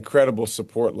an incredible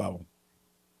support level.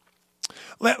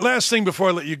 Last thing before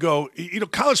I let you go,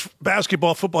 college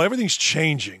basketball, football, everything's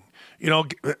changing.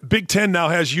 Big Ten now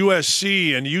has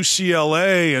USC and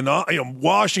UCLA and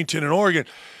Washington and Oregon.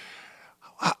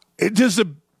 Does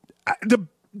the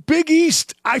Big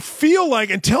East, I feel like,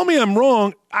 and tell me I'm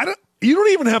wrong, you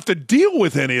don't even have to deal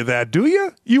with any of that, do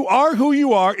you? You are who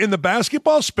you are in the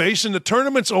basketball space, and the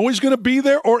tournament's always going to be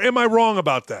there, or am I wrong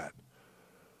about that?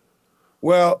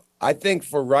 Well, I think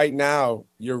for right now,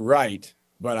 you're right,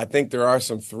 but I think there are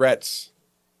some threats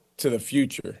to the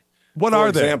future. What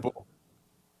are they? For example,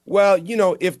 well,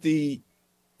 if the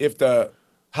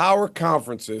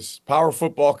power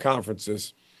football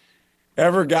conferences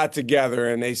ever got together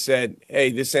and they said,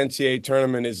 hey, this NCAA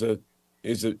tournament is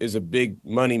a big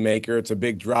money maker, it's a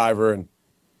big driver, and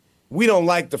we don't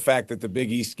like the fact that the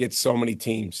Big East gets so many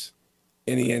teams.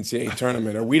 in the NCAA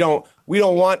tournament, or we don't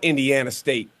want Indiana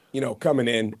State, coming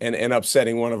in and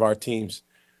upsetting one of our teams.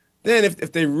 Then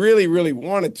if they really, really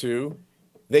wanted to,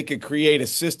 they could create a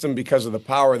system because of the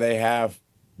power they have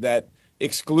that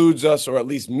excludes us or at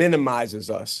least minimizes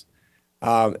us.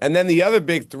 And then the other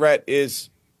big threat is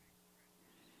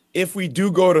if we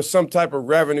do go to some type of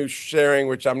revenue sharing,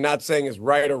 which I'm not saying is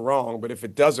right or wrong, but if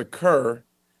it does occur,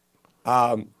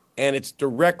 and it's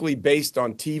directly based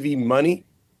on TV money,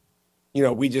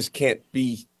 we just can't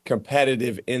be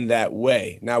competitive in that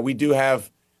way. Now, we do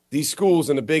have these schools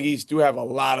in the Big East do have a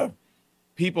lot of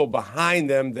people behind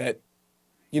them that,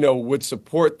 would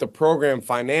support the program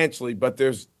financially, but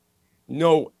there's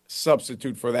no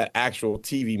substitute for that actual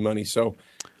TV money. So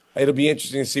it'll be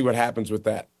interesting to see what happens with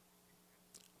that.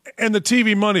 And the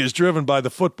TV money is driven by the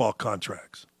football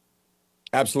contracts.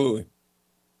 Absolutely.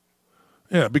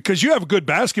 Yeah, because you have good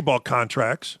basketball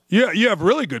contracts. You have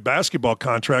really good basketball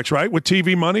contracts, right, with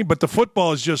TV money, but the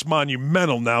football is just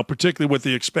monumental now, particularly with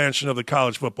the expansion of the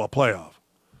college football playoff.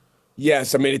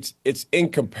 Yes, I mean, it's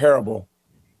incomparable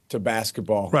to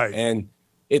basketball. Right. And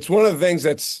it's one of the things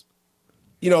that's,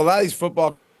 a lot of these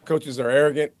football coaches are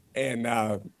arrogant, and,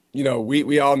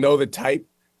 we all know the type.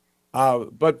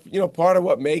 But, part of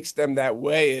what makes them that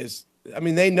way is,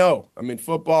 they know.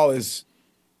 Football is –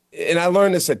 and I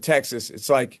learned this at Texas. It's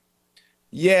like,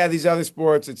 yeah, these other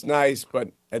sports, it's nice, but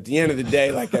at the end of the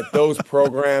day, like at those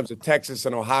programs, at Texas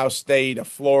and Ohio State, at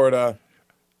Florida,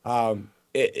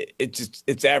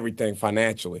 it's everything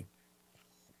financially.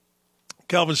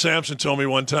 Kelvin Sampson told me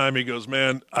one time, he goes,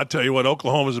 man, I tell you what,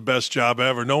 Oklahoma's the best job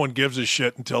ever. No one gives a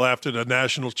shit until after the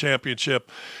national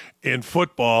championship in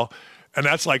football. And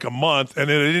that's like a month. And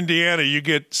then in Indiana, you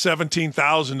get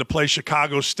 $17,000 to play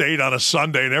Chicago State on a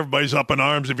Sunday, and everybody's up in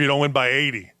arms if you don't win by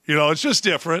 80. It's just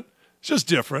different. It's just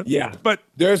different. Yeah. But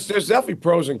there's definitely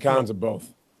pros and cons of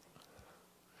both.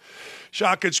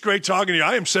 Shaka, it's great talking to you.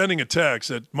 I am sending a text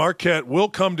that Marquette will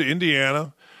come to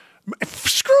Indiana.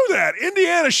 Screw that.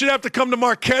 Indiana should have to come to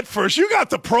Marquette first. You got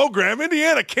the program.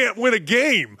 Indiana can't win a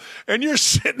game. And you're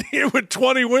sitting here with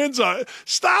 20 wins on it.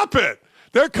 Stop it.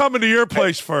 They're coming to your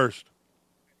place first.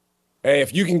 Hey,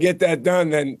 if you can get that done,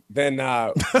 then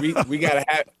we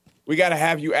gotta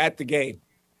have you at the game.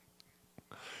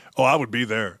 Oh, I would be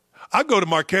there. I'd go to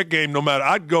Marquette game no matter.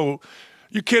 I'd go.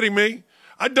 You kidding me?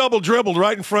 I double dribbled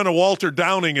right in front of Walter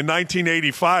Downing in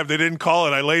 1985. They didn't call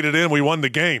it. I laid it in. We won the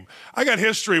game. I got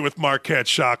history with Marquette,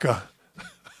 Shaka.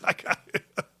 I got it.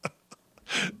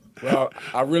 Well,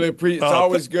 I really appreciate. It's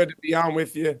always good to be on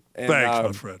with you. And, thanks,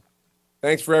 my friend.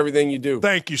 Thanks for everything you do.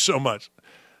 Thank you so much.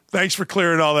 Thanks for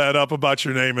clearing all that up about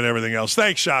your name and everything else.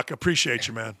 Thanks, Shaka. Appreciate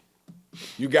you, man.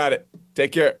 You got it.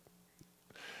 Take care.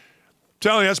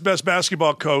 Telling you, that's best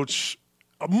basketball coach,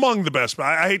 among the best.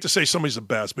 I hate to say somebody's the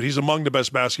best, but he's among the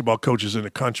best basketball coaches in the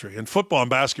country. In football and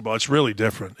basketball, it's really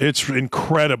different. It's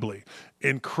incredibly,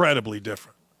 incredibly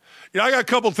different. I got a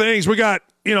couple things. We got,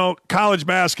 college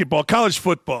basketball, college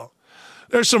football.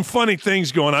 There's some funny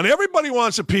things going on. Everybody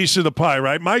wants a piece of the pie,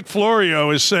 right? Mike Florio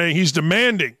is saying he's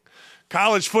demanding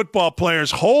college football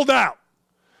players hold out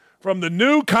from the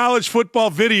new college football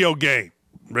video game.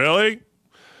 Really?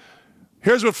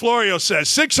 Here's what Florio says.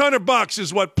 $600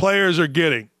 is what players are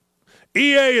getting.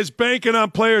 EA is banking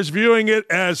on players viewing it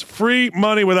as free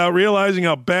money without realizing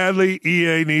how badly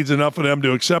EA needs enough of them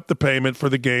to accept the payment for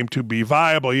the game to be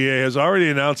viable. EA has already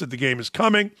announced that the game is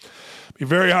coming. It'll be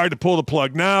very hard to pull the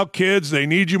plug now. Kids, they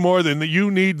need you more than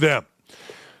you need them.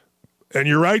 And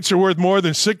your rights are worth more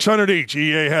than $600 each.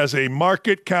 EA has a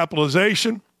market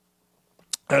capitalization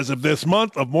as of this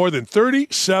month of more than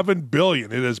 $37 billion.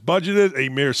 It has budgeted a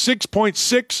mere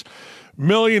 $6.6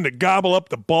 million to gobble up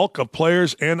the bulk of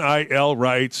players' NIL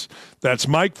rights. That's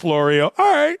Mike Florio.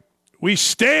 All right, we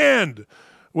stand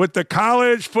with the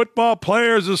College Football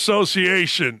Players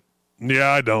Association.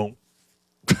 Yeah, I don't.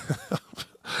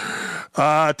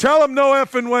 Tell them no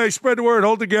effing way. Spread the word.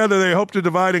 Hold together. They hope to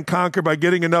divide and conquer by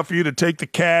getting enough of you to take the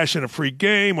cash in a free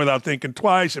game without thinking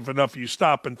twice. If enough of you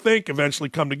stop and think, eventually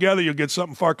come together, you'll get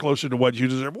something far closer to what you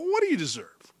deserve. Well, what do you deserve?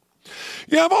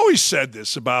 Yeah, I've always said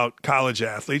this about college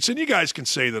athletes, and you guys can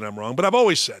say that I'm wrong, but I've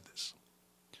always said this.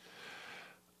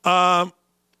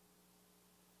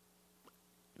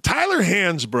 Tyler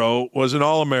Hansbrough was an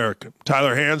All-American.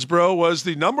 Tyler Hansbrough was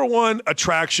the number one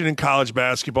attraction in college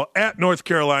basketball at North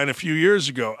Carolina a few years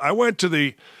ago. I went to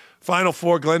the Final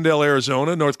Four, Glendale,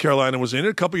 Arizona. North Carolina was in it.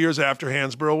 A couple years after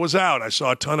Hansbrough was out, I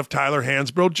saw a ton of Tyler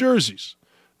Hansbrough jerseys.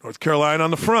 North Carolina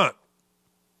on the front.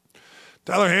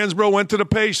 Tyler Hansbrough went to the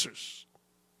Pacers.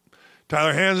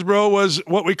 Tyler Hansbrough was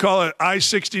what we call an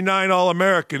I-69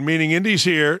 All-American, meaning Indy's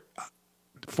here,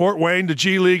 Fort Wayne, the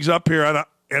G League's up here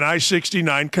and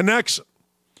I-69 connects them.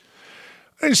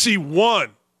 I didn't see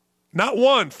one, not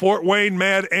one, Fort Wayne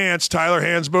Mad Ants, Tyler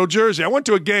Hansbrough jersey. I went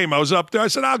to a game. I was up there. I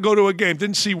said, I'll go to a game.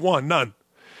 Didn't see one, none.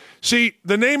 See,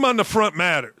 the name on the front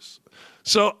matters.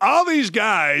 So all these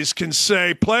guys can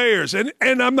say players, and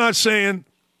I'm not saying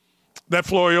that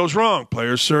Florio's wrong.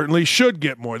 Players certainly should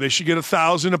get more. They should get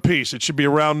 1,000 apiece. It should be a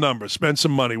round number. Spend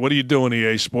some money. What are you doing,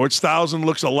 EA Sports? 1,000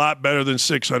 looks a lot better than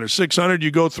 600. 600, you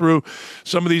go through,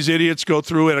 some of these idiots go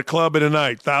through at a club in a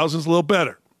night. 1,000's a little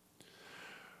better.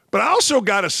 But I also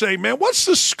got to say, man, what's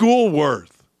the school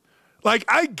worth? Like,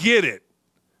 I get it.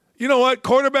 You know what?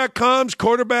 Quarterback comes,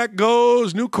 quarterback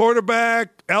goes, new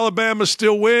quarterback. Alabama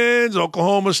still wins.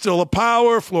 Oklahoma still a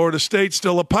power. Florida State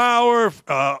still a power.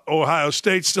 Ohio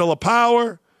State still a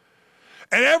power.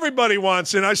 And everybody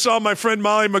wants in. I saw my friend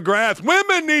Molly McGrath.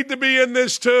 Women need to be in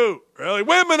this too. Really?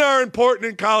 Women are important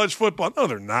in college football. No,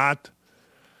 they're not.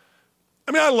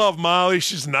 I mean, I love Molly.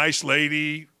 She's a nice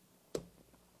lady.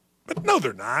 But no,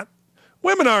 they're not.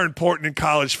 Women are important in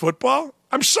college football.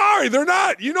 I'm sorry, they're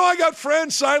not. You know, I got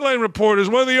friends, sideline reporters,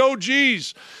 one of the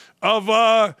OGs of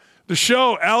the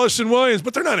show, Allison Williams,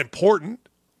 but they're not important.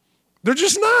 They're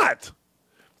just not.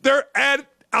 They're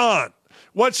add-on.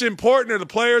 What's important are the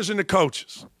players and the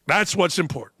coaches. That's what's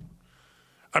important.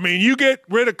 I mean, you get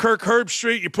rid of Kirk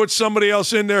Herbstreit, you put somebody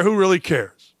else in there, who really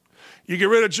cares? You get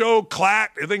rid of Joe Klatt,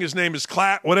 I think his name is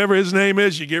Klatt, whatever his name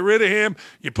is, you get rid of him,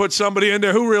 you put somebody in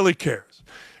there, who really cares?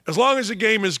 As long as the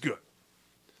game is good.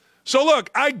 So, look,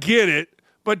 I get it,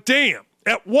 but damn,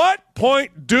 at what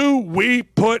point do we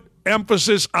put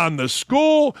emphasis on the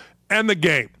school and the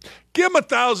game? Give them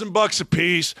 $1,000 a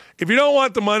piece. If you don't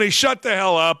want the money, shut the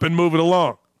hell up and move it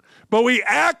along. But we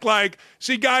act like,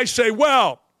 see, guys say,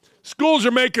 well, schools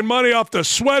are making money off the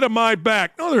sweat of my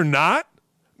back. No, they're not.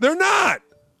 They're not.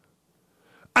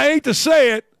 I hate to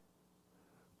say it,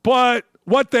 but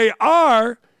what they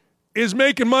are is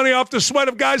making money off the sweat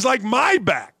of guys like my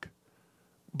back.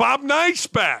 Bob Knight's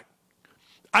back.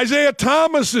 Isaiah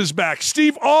Thomas is back.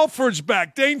 Steve Alford's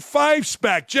back. Dane Fife's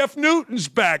back. Jeff Newton's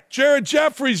back. Jared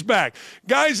Jeffrey's back.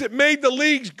 Guys that made the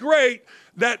leagues great,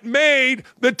 that made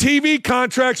the TV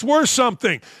contracts worth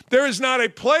something. There is not a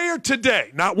player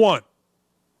today, not one,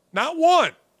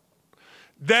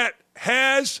 that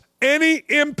has any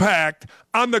impact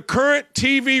on the current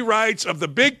TV rights of the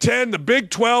Big Ten, the Big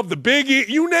 12, the Big E,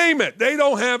 you name it. They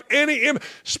don't have any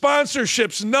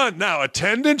sponsorships, none. Now,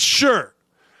 attendance, sure.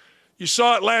 You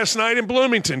saw it last night in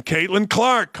Bloomington. Caitlin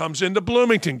Clark comes into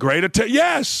Bloomington. Great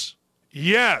attendance.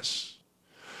 Yes.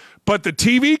 But the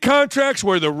TV contracts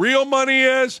where the real money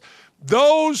is,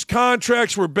 those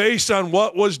contracts were based on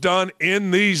what was done in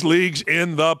these leagues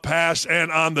in the past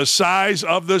and on the size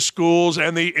of the schools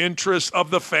and the interest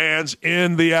of the fans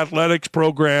in the athletics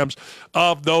programs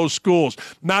of those schools.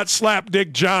 Not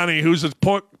Slapdick Johnny, who's a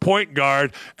point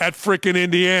guard at frickin'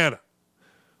 Indiana.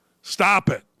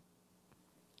 Stop it.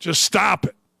 Just stop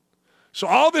it. So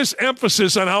all this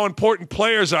emphasis on how important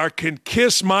players are can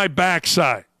kiss my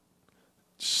backside.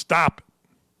 Stop it.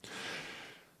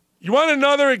 You want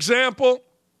another example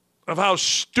of how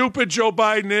stupid Joe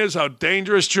Biden is, how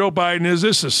dangerous Joe Biden is?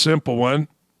 This is a simple one.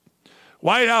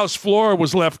 White House floor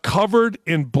was left covered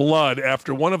in blood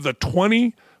after one of the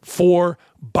 24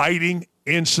 biting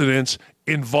incidents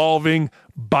involving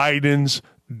Biden's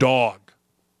dog.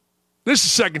 This is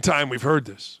the second time we've heard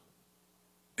this.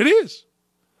 It is.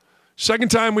 Second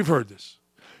time we've heard this.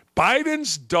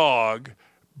 Biden's dog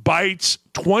bites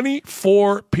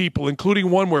 24 people,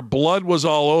 including one where blood was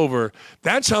all over.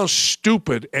 That's how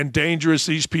stupid and dangerous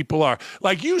these people are.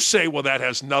 Like you say, well, that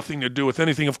has nothing to do with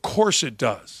anything. Of course it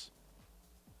does.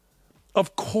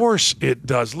 Of course it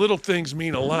does. Little things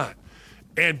mean a lot.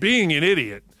 And being an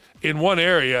idiot in one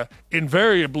area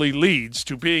invariably leads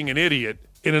to being an idiot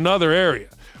in another area.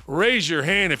 Raise your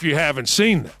hand if you haven't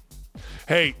seen them.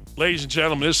 Hey, ladies and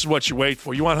gentlemen, this is what you wait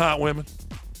for. You want hot women?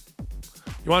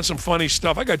 You want some funny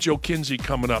stuff? I got Joe Kinsey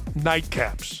coming up.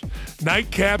 Nightcaps.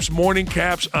 Nightcaps, morning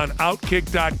caps on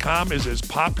Outkick.com is as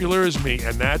popular as me,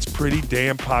 and that's pretty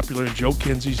damn popular. And Joe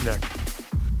Kinsey's next.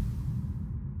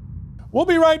 We'll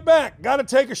be right back. Got to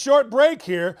take a short break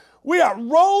here. We are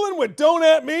rolling with Don't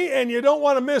At Me, and you don't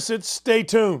want to miss it. Stay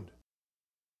tuned.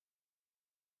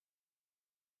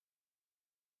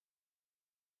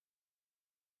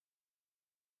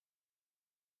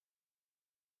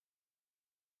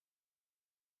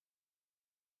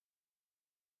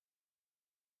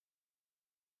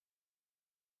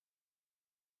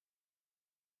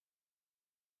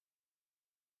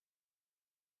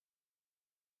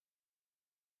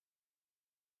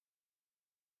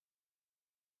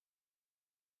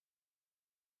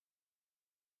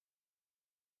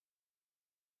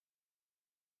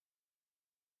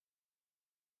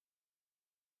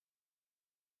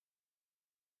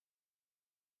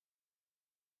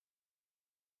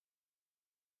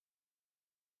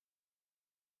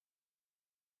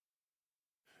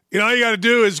 all you got to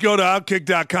do is go to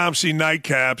Outkick.com, see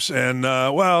Nightcaps, and,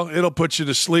 it'll put you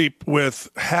to sleep with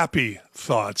happy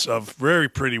thoughts of very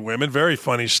pretty women, very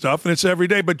funny stuff, and it's every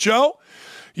day. But, Joe,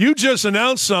 you just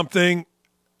announced something.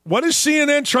 What is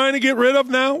CNN trying to get rid of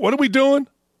now? What are we doing?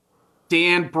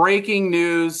 Dan, breaking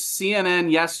news. CNN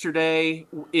yesterday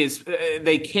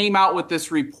they came out with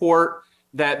this report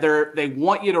that they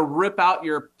want you to rip out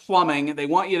your plumbing. They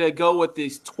want you to go with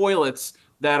these toilets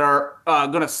that are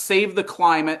going to save the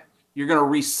climate. You're going to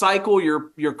recycle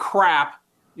your crap.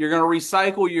 You're going to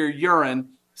recycle your urine.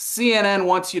 CNN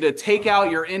wants you to take out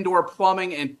your indoor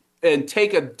plumbing and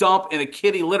take a dump in a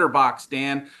kitty litter box,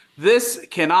 Dan. This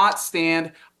cannot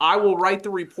stand. I will write the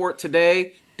report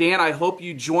today. Dan, I hope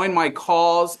you join my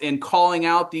cause in calling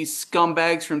out these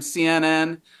scumbags from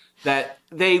CNN that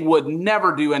they would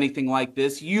never do anything like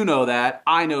this. You know that.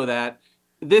 I know that.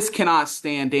 This cannot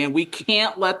stand, Dan. We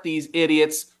can't let these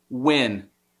idiots win.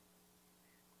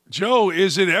 Joe,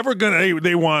 is it ever going to –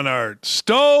 they want our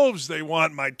stoves. They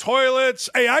want my toilets.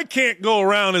 Hey, I can't go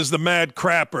around as the mad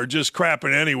crapper just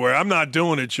crapping anywhere. I'm not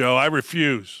doing it, Joe. I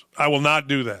refuse. I will not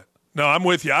do that. No, I'm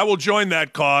with you. I will join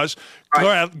that cause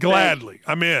gladly.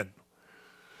 I'm in.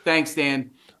 Thanks,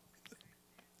 Dan.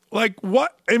 Like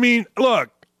what? I mean, look.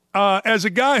 As a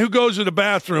guy who goes to the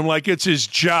bathroom like it's his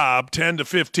job 10 to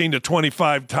 15 to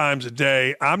 25 times a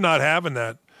day, I'm not having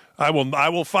that. I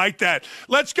will fight that.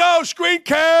 Let's go, screen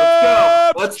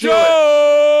cap. Let's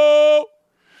Joe. do it.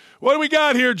 What do we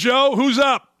got here, Joe? Who's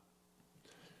up?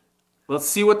 Let's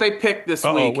see what they picked this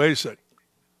week. Oh, wait a second.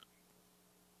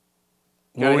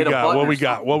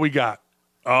 What we got?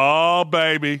 Oh,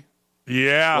 baby.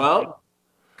 Yeah. Well,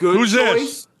 good Who's choice.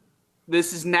 This?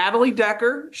 This is Natalie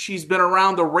Decker. She's been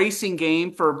around the racing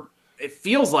game for, it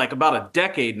feels like, about a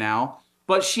decade now.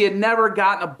 But she had never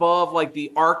gotten above, like, the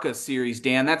ARCA series,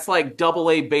 Dan. That's like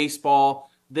AA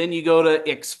baseball. Then you go to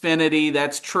Xfinity.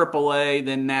 That's AAA.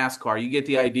 Then NASCAR. You get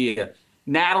the idea.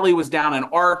 Natalie was down in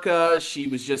ARCA. She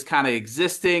was just kind of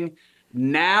existing.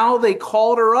 Now they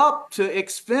called her up to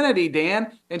Xfinity,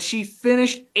 Dan, and she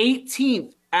finished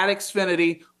 18th at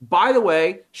Xfinity. By the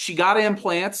way, she got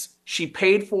implants. She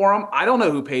paid for them. I don't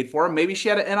know who paid for them. Maybe she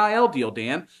had an NIL deal,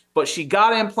 Dan. But she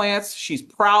got implants. She's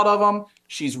proud of them.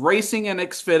 She's racing in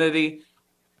Xfinity.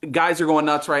 Guys are going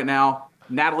nuts right now.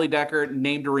 Natalie Decker,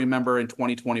 name to remember in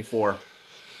 2024.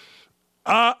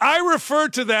 I refer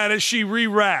to that as she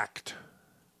re-racked.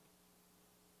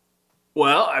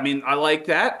 Well, I mean, I like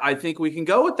that. I think we can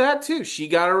go with that, too. She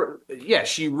got her,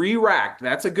 she re-racked.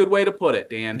 That's a good way to put it,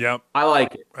 Dan. Yep. I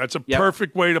like it. That's a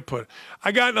perfect way to put it.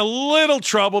 I got in a little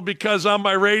trouble because on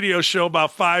my radio show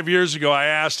about 5 years ago, I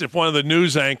asked if one of the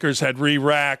news anchors had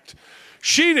re-racked.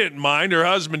 She didn't mind. Her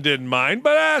husband didn't mind.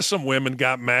 But some women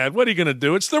got mad. What are you going to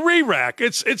do? It's the re-rack.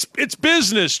 It's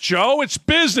business, Joe. It's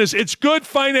business. It's good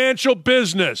financial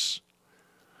business.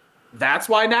 That's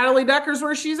why Natalie Decker's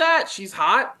where she's at. She's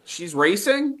hot. She's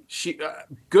racing. She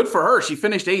good for her. She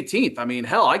finished 18th. I mean,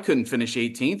 hell, I couldn't finish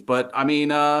 18th, but I mean,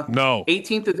 no,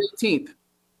 18th is 18th.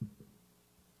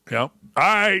 Yep. All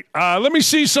right. Let me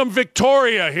see some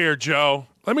Victoria here, Joe.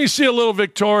 Let me see a little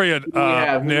Victoria,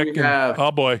 Nick.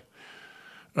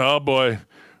 Oh boy,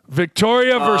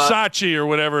 Victoria Versace or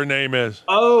whatever her name is.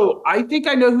 Oh, I think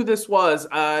I know who this was.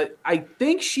 I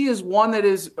think she is one that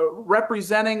is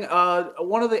representing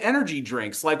one of the energy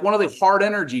drinks, like one of the hard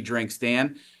energy drinks,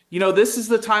 Dan. You know, this is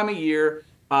the time of year.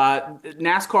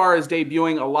 NASCAR is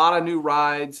debuting a lot of new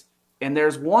rides, and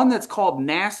there's one that's called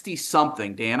Nasty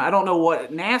Something, Dan. I don't know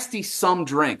what, Nasty Some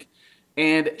Drink.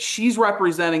 And she's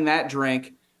representing that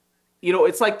drink. You know,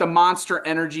 it's like the Monster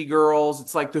Energy girls.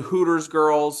 It's like the Hooters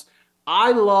girls.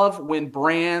 I love when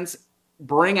brands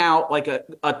bring out like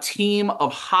a team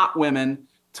of hot women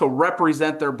to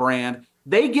represent their brand.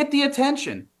 They get the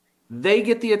attention. They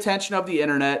get the attention of the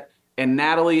internet, and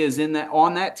Natalie is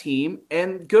on that team,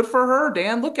 and good for her,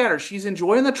 Dan. Look at her. She's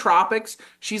enjoying the tropics.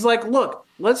 She's like, look,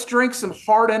 let's drink some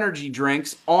hard energy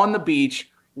drinks on the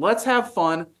beach. Let's have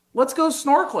fun. Let's go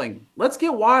snorkeling. Let's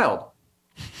get wild.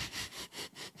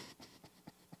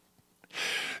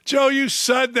 Joe, you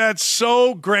said that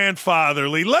so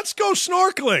grandfatherly. Let's go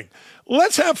snorkeling.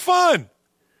 Let's have fun.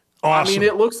 Awesome. I mean,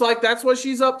 it looks like that's what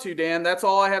she's up to, Dan. That's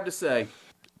all I have to say.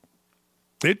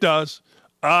 It does.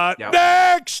 Yep.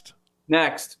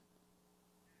 Next.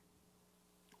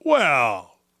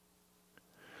 Well,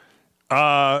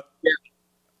 I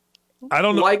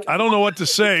don't know. I don't know what to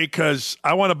say because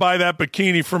I want to buy that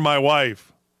bikini for my wife.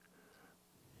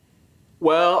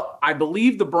 Well, I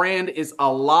believe the brand is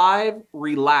Alive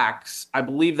Relax. I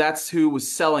believe that's who was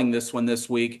selling this one this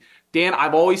week. Dan,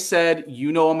 I've always said,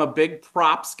 I'm a big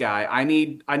props guy. I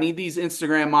need these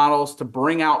Instagram models to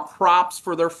bring out props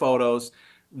for their photos.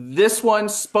 This one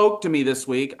spoke to me this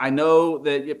week. I know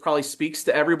that it probably speaks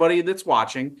to everybody that's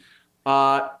watching.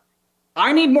 I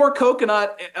need more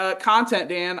coconut content,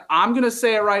 Dan. I'm going to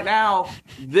say it right now.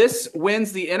 This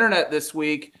wins the internet this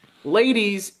week.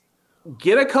 Ladies,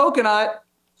 get a coconut,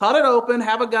 cut it open,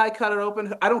 have a guy cut it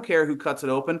open. I don't care who cuts it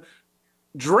open.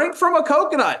 Drink from a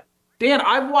coconut. Dan,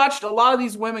 I've watched a lot of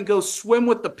these women go swim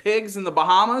with the pigs in the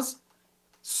Bahamas.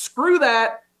 Screw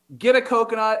that. Get a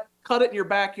coconut, cut it in your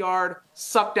backyard,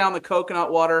 suck down the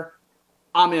coconut water.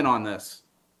 I'm in on this.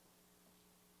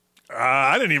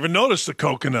 I didn't even notice the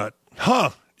coconut. Huh.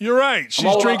 You're right.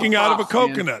 She's drinking out of a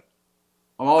coconut. Man.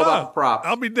 I'm all about the props.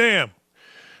 I'll be damned.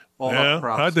 All about the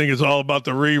props. I think it's all about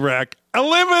the re-rack.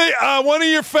 Olivia, one of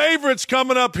your favorites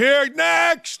coming up here.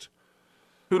 Next.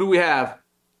 Who do we have?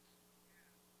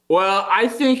 Well, I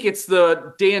think it's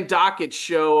the Dan Dockett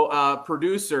show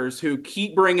producers who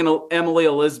keep bringing Emily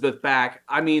Elizabeth back.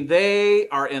 I mean, they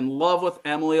are in love with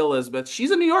Emily Elizabeth.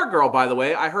 She's a New York girl, by the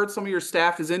way. I heard some of your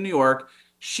staff is in New York.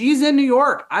 She's in New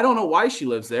York. I don't know why she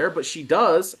lives there, but she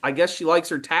does. I guess she likes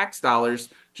her tax dollars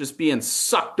just being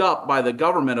sucked up by the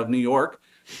government of New York.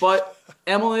 But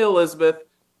Emily Elizabeth,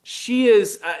 she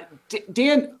is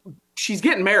Dan. She's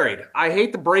getting married. I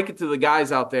hate to break it to the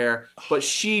guys out there, but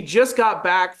she just got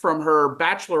back from her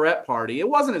bachelorette party. It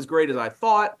wasn't as great as I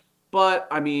thought, but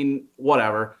I mean,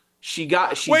 whatever. Wait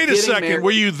a second. Married.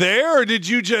 Were you there, or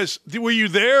were you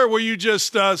there, or were you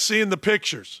just seeing the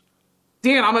pictures?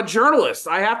 Dan, I'm a journalist.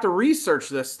 I have to research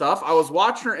this stuff. I was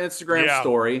watching her Instagram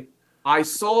story. I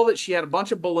saw that she had a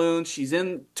bunch of balloons. She's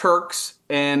in Turks,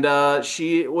 and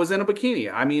she was in a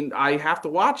bikini. I mean, I have to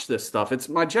watch this stuff. It's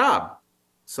my job.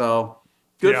 So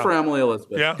good for Emily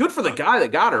Elizabeth. Yeah. Good for the guy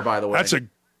that got her, by the way.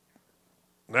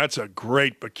 That's a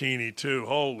great bikini, too.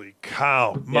 Holy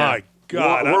cow. My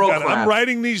God. I'm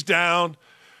writing these down.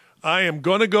 I am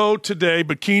going to go today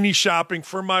bikini shopping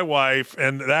for my wife,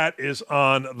 and that is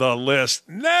on the list.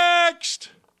 Next.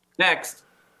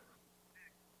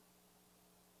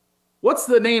 What's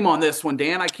the name on this one,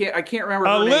 Dan? I can't remember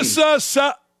her name. Alyssa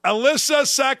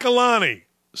Sakalani.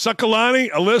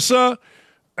 Alyssa,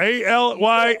 Alyssa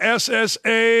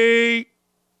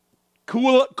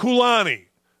Kulani.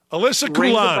 Alyssa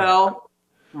Kulani.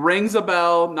 Rings a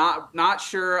bell. Not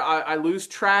sure. I lose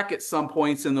track at some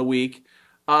points in the week.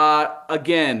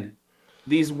 Again,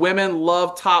 these women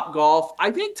love Top Golf. I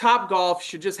think Top Golf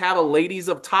should just have a ladies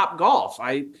of Top Golf.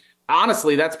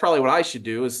 Honestly, that's probably what I should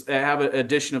do, is have an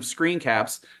edition of screen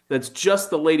caps that's just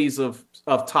the ladies of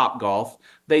Top Golf.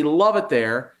 They love it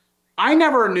there. I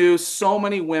never knew so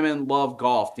many women love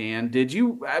golf, Dan. Did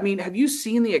you? I mean, have you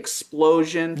seen the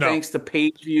explosion thanks to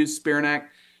page views, Spearneck?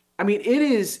 I mean, it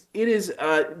is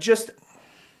just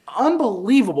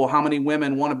unbelievable how many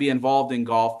women want to be involved in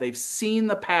golf. They've seen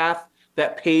the path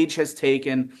that Paige has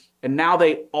taken, and now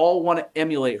they all want to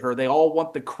emulate her. They all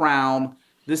want the crown.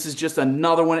 This is just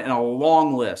another one in a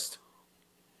long list.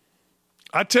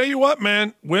 I tell you what,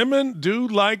 man, women do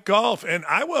like golf, and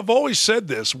I've always said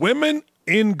this. Women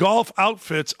in golf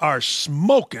outfits are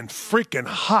smoking freaking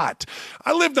hot.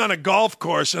 I lived on a golf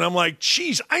course, and I'm like,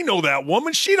 geez, I know that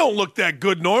woman. She don't look that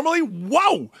good normally.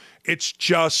 Whoa! It's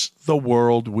just the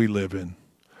world we live in.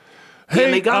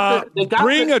 Hey, they got the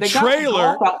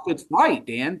trailer. Golf outfits right,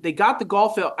 Dan. They got the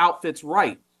golf outfits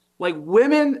right. Like,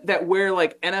 women that wear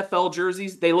like NFL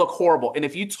jerseys, they look horrible. And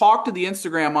if you talk to the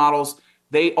Instagram models,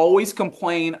 they always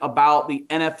complain about the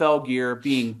NFL gear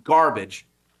being garbage.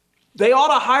 They ought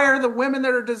to hire the women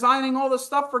that are designing all the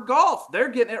stuff for golf. They're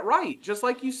getting it right, just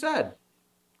like you said.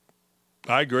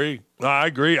 I agree.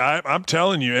 I'm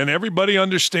telling you, and everybody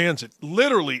understands it.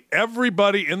 Literally,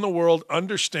 everybody in the world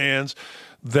understands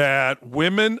that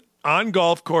women on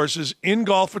golf courses in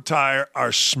golf attire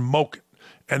are smoking,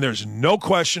 and there's no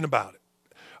question about it.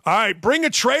 All right, Bring a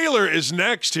Trailer is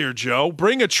next here, Joe.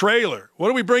 Bring a Trailer. What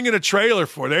are we bringing a trailer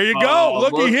for? There you go.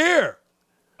 Looky here.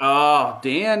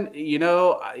 Dan,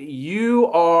 you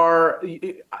are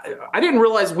 – I didn't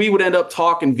realize we would end up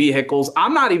talking vehicles.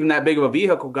 I'm not even that big of a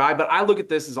vehicle guy, but I look at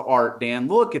this as art, Dan.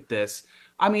 Look at this.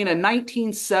 I mean, a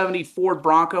 1970 Ford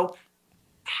Bronco.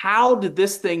 How did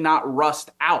this thing not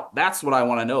rust out? That's what I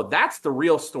want to know. That's the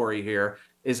real story here,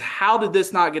 is how did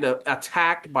this not get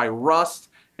attacked by rust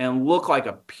and look like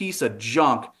a piece of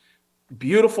junk?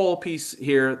 Beautiful piece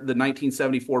here, the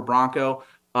 1974 Bronco.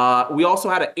 We also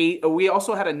had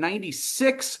a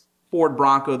 96 Ford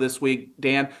Bronco this week,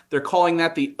 Dan. They're calling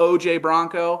that the OJ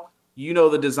Bronco. You know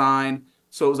the design.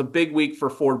 So it was a big week for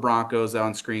Ford Broncos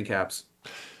on screen caps.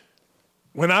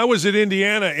 When I was at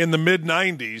Indiana in the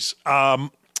mid-'90s,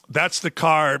 That's the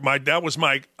car. That was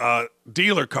my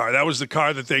dealer car. That was the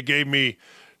car that they gave me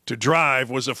to drive,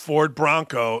 was a Ford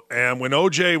Bronco. And when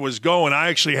OJ was going, I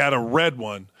actually had a red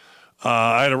one.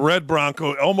 I had a red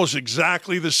Bronco, almost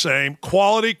exactly the same.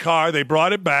 Quality car. They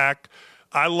brought it back.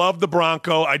 I loved the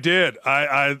Bronco. I did.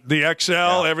 The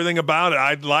XL, everything about it.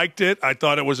 I liked it. I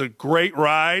thought it was a great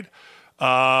ride.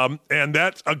 And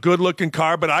that's a good-looking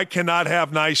car, but I cannot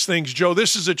have nice things. Joe,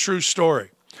 this is a true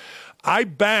story. I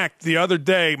backed the other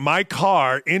day my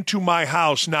car into my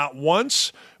house not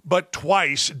once but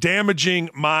twice, damaging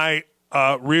my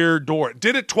rear door.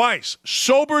 Did it twice.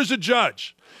 Sober as a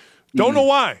judge. Don't know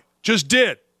why. Just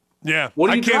did. Yeah.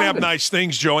 What are you I can't have driving? nice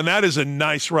things, Joe, and that is a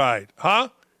nice ride. Huh?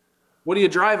 What are you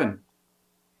driving?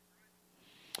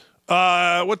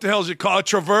 What the hell is it called? A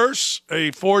Traverse,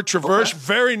 a Ford Traverse. Okay.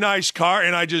 Very nice car,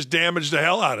 and I just damaged the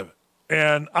hell out of it.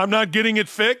 And I'm not getting it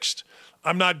fixed.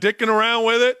 I'm not dicking around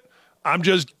with it. I'm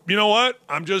just, you know what?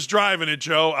 I'm just driving it,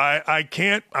 Joe. I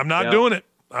can't. I'm not doing it.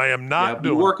 I am not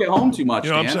doing it. You work at home too much,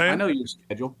 you know Dan. what I'm saying? I know your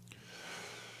schedule.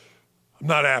 I'm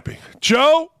not happy.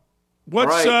 Joe,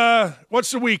 what's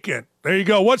the weekend? There you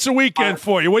go. What's the weekend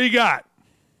for you? What do you got?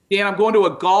 Dan, I'm going to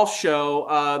a golf show.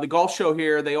 The golf show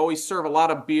here, they always serve a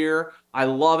lot of beer. I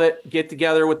love it. Get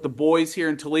together with the boys here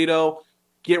in Toledo.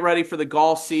 Get ready for the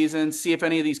golf season. See if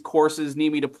any of these courses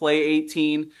need me to play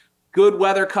 18. Good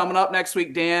weather coming up next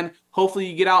week, Dan. Hopefully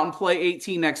you get out and play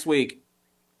 18 next week.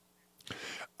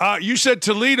 You said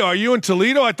Toledo. Are you in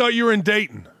Toledo? I thought you were in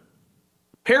Dayton.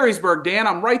 Perrysburg, Dan.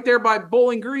 I'm right there by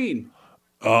Bowling Green.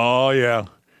 Oh, yeah.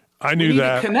 I knew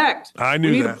that. We need to connect. I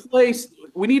knew that.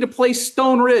 We need to play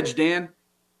Stone Ridge, Dan.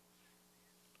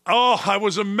 Oh, I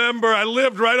was a member. I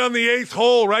lived right on the 8th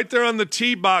hole, right there on the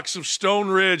tee box of Stone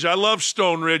Ridge. I love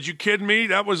Stone Ridge. You kidding me?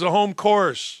 That was a home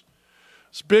course.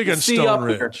 It's big on Stone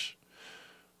Ridge.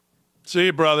 See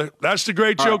you, brother. That's the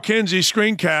great Joe Kinsey,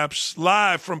 Screen Caps,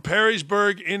 live from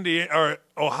Perrysburg,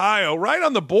 Ohio, right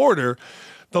on the border.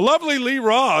 The lovely Lee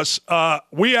Ross,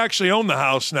 we actually own the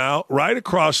house now, right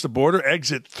across the border,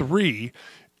 exit 3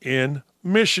 in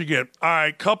Michigan. All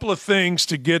right, couple of things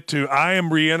to get to. I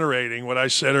am reiterating what I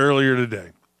said earlier today.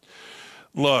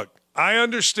 Look, I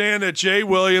understand that Jay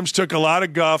Williams took a lot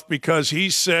of guff because he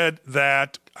said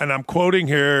that, and I'm quoting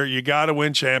here, you got to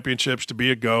win championships to be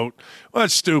a GOAT. Well,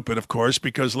 that's stupid, of course,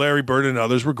 because Larry Bird and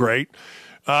others were great.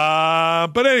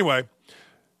 But anyway,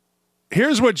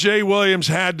 here's what Jay Williams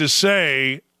had to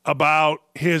say about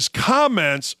his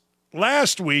comments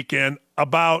last weekend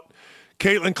about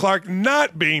Caitlin Clark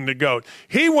not being the GOAT.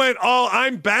 He went all,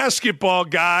 I'm basketball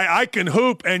guy, I can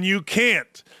hoop, and you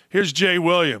can't. Here's Jay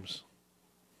Williams.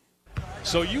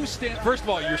 So you stand. First of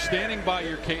all, you're standing by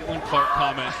your Caitlin Clark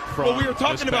comment from. Well, we were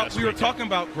talking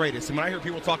about greatest, and when I hear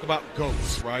people talk about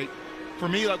GOATs, right? For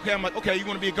me, like, okay, I'm like, okay, you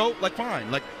want to be a GOAT? Like, fine.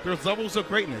 Like, there's levels of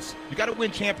greatness. You got to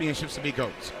win championships to be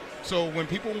GOATs. So when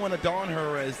people want to don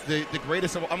her as the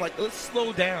greatest of all, I'm like, let's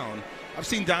slow down. I've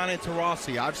seen Donna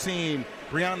Taurasi. I've seen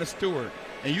Breonna Stewart.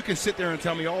 And you can sit there and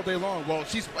tell me all day long, well,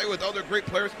 she's played with other great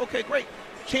players. Okay, great.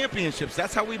 Championships.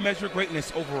 That's how we measure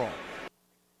greatness overall.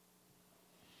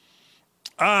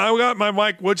 I got my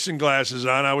Mike Woodson glasses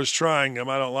on. I was trying them.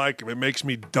 I don't like them. It makes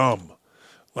me dumb,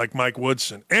 like Mike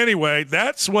Woodson. Anyway,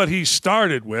 that's what he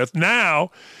started with. Now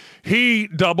he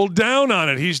doubled down on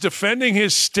it. He's defending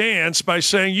his stance by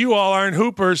saying, you all aren't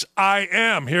hoopers. I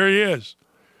am. Here he is.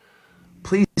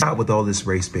 Please stop with all this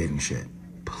race baiting shit.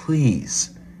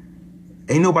 Please.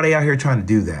 Ain't nobody out here trying to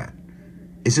do that.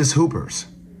 It's just hoopers.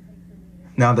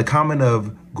 Now, the comment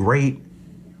of great,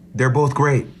 they're both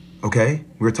great. Okay?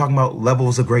 We're talking about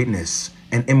levels of greatness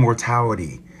and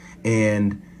immortality.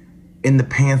 And in the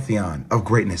pantheon of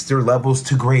greatness, there are levels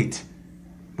to great.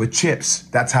 With chips,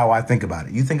 that's how I think about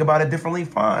it. You think about it differently?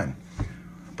 Fine.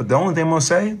 But the only thing I'm going to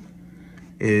say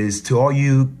is to all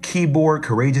you keyboard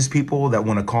courageous people that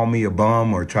want to call me a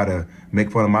bum or try to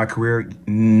make fun of my career,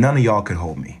 none of y'all could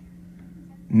hold me.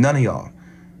 None of y'all.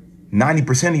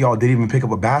 90% of y'all didn't even pick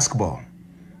up a basketball.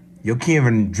 You can't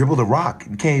even dribble the rock.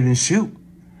 You can't even shoot.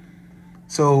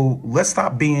 So let's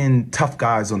stop being tough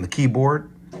guys on the keyboard.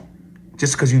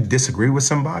 Just because you disagree with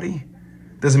somebody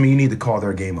doesn't mean you need to call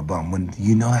their game a bum when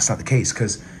you know that's not the case.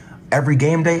 Because every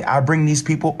game day, I bring these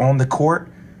people on the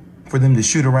court for them to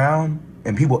shoot around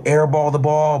and people airball the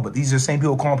ball, but these are the same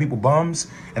people calling people bums.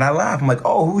 And I laugh. I'm like,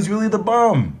 oh, who's really the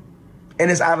bum?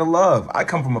 And it's out of love. I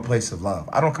come from a place of love.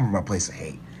 I don't come from a place of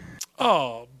hate.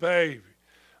 Oh, baby.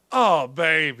 Oh,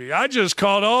 baby. I just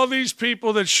called all these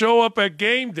people that show up at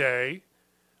game day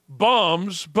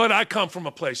bums, but I come from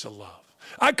a place of love.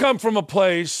 I come from a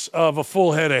place of a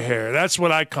full head of hair. That's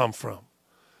what I come from.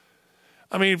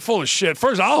 I mean, full of shit.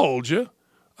 First, I'll hold you.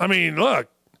 I mean, look,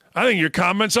 I think your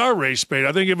comments are race bait.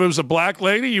 I think if it was a black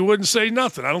lady, you wouldn't say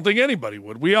nothing. I don't think anybody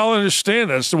would. We all understand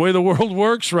that's the way the world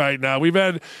works right now. We've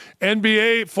had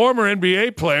former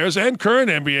NBA players and current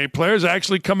NBA players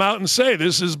actually come out and say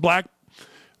this is black.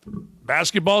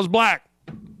 Basketball's black.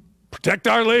 Protect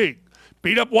our league.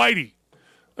 Beat up Whitey.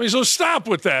 I mean, so stop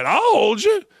with that. I'll hold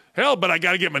you. Hell, but I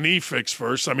got to get my knee fixed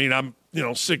first. I mean, I'm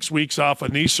 6 weeks off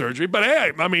of knee surgery. But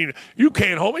hey, I mean, you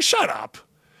can't hold me. Shut up.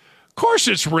 Of course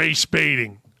it's race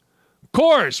baiting. Of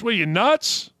course. What, are you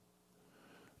nuts?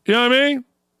 You know what I mean?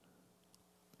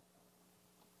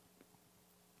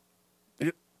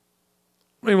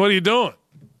 What are you doing?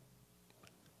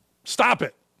 Stop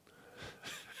it.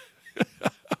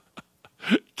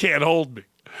 Can't hold me.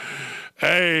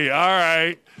 Hey, all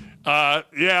right.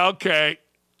 Yeah, okay.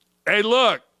 Hey,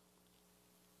 look.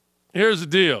 Here's the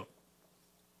deal.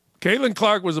 Caitlin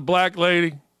Clark was a black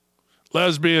lady,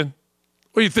 lesbian.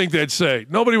 What do you think they'd say?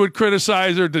 Nobody would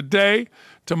criticize her today,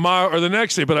 tomorrow, or the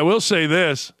next day. But I will say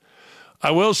this.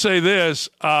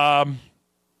 Last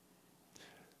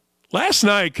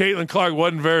night, Caitlin Clark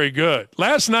wasn't very good.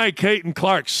 Last night, Caitlin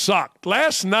Clark sucked.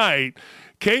 Last night,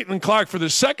 Caitlin Clark, for the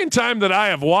second time that I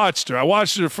have watched her, I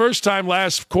watched her the first time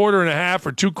last quarter and a half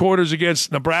or 2 quarters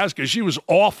against Nebraska. She was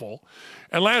awful.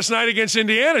 And last night against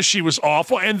Indiana, she was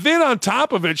awful. And then on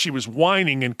top of it, she was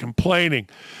whining and complaining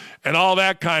and all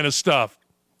that kind of stuff.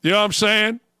 You know what I'm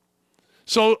saying?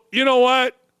 So, you know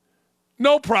what?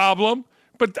 No problem.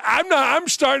 But I'm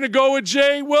starting to go with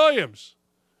Jay Williams.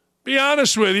 Be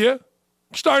honest with you.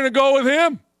 I'm starting to go with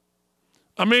him.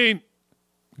 I mean,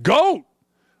 GOAT.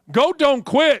 GOAT don't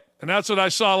quit. And that's what I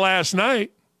saw last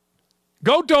night.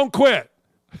 GOAT don't quit.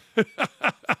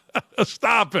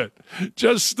 Stop it.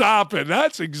 Just stop it.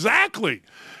 That's exactly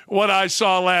what I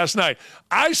saw last night.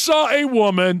 I saw a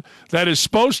woman that is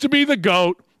supposed to be the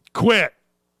GOAT quit.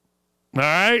 All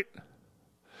right?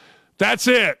 That's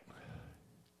it.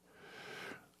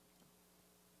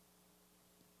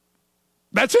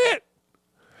 That's it.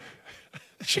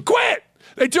 She quit.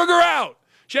 They took her out.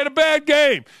 She had a bad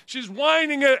game. She's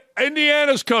whining at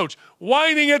Indiana's coach,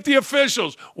 whining at the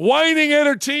officials, whining at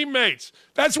her teammates.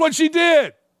 That's what she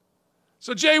did.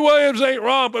 So Jay Williams ain't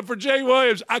wrong, but for Jay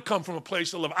Williams, I come from a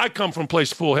place to live. I come from a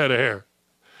place full head of hair.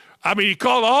 I mean, he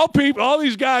called all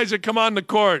these guys that come on the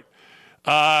court,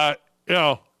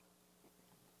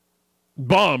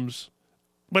 bums,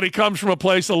 but he comes from a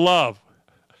place of love.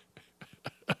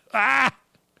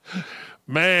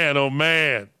 Man, oh,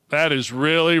 man. That is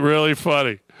really, really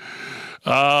funny.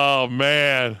 Oh,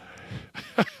 man.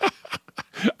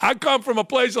 I come from a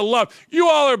place of love. You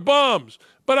all are bums,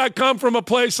 but I come from a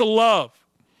place of love.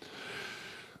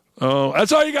 Oh,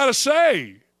 that's all you got to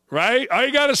say, right? All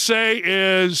you got to say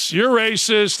is, you're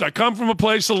racist. I come from a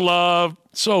place of love.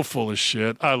 So full of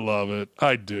shit. I love it.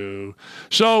 I do.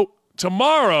 So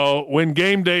tomorrow, when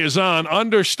game day is on,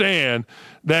 understand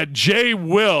that Jay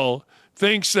Will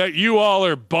thinks that you all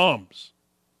are bums.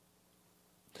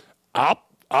 I'll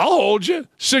hold you.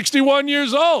 61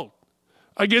 years old.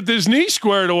 I get this knee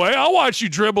squared away. I'll watch you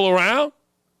dribble around,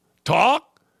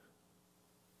 talk.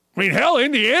 I mean, hell,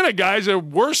 Indiana guys are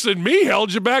worse than me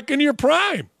held you back in your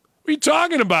prime. What are you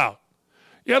talking about?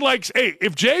 You had hey,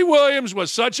 if Jay Williams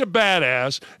was such a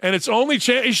badass and it's only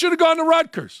chance, he should have gone to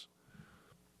Rutgers.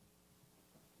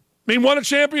 I mean, won a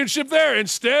championship there.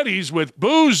 Instead, he's with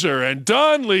Boozer and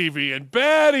Dunleavy and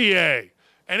Battier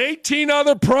and 18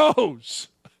 other pros.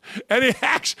 And he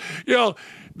acts,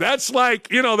 that's like,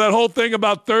 that whole thing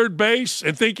about third base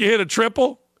and think you hit a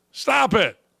triple. Stop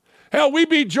it. Hell, we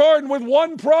beat Jordan with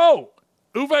 1 pro.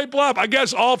 Uwe Blop. I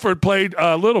guess Alford played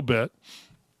a little bit.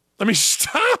 I mean,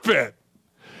 stop it.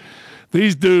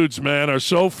 These dudes, man, are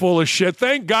so full of shit.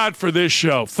 Thank God for this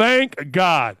show. Thank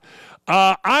God.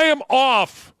 I am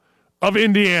off of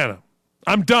Indiana.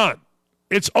 I'm done.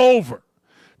 It's over.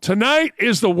 Tonight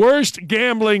is the worst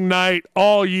gambling night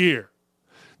all year.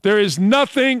 There is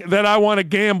nothing that I want to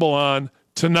gamble on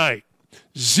tonight.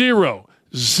 0.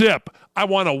 Zip. I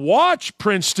want to watch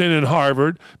Princeton and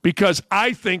Harvard because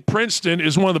I think Princeton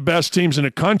is one of the best teams in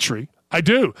the country. I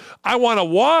do. I want to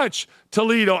watch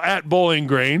Toledo at Bowling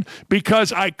Green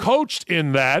because I coached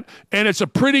in that, and it's a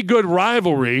pretty good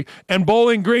rivalry, and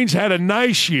Bowling Green's had a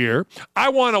nice year. I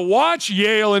want to watch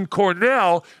Yale and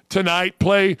Cornell tonight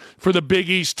play for the Big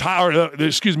East,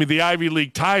 the Ivy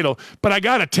League title, but I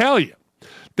got to tell you,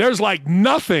 there's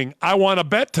nothing I want to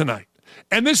bet tonight.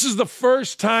 And this is the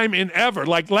first time in ever.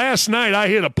 Like last night, I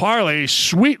hit a parlay, a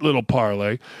sweet little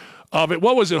parlay of it.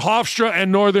 What was it? Hofstra and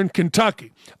Northern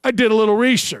Kentucky. I did a little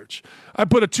research. I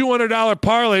put a $200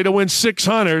 parlay to win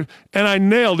 $600, and I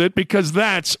nailed it because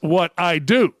that's what I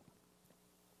do.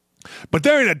 But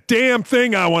there ain't a damn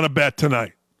thing I want to bet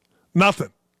tonight.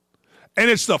 Nothing. And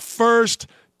it's the first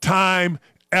time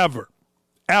ever.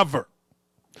 I'm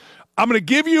going to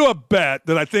give you a bet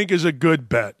that I think is a good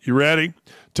bet. You ready?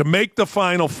 To make the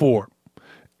Final Four.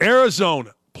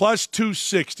 Arizona, plus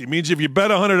 260. Means if you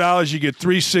bet $100, you get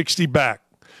 $360 back.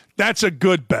 That's a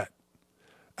good bet.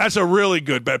 That's a really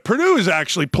good bet. Purdue is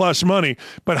actually plus money,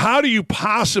 but how do you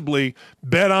possibly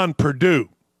bet on Purdue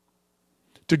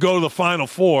to go to the Final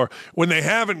Four when they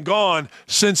haven't gone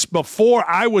since before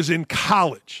I was in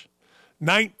college?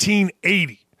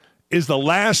 1980 is the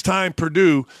last time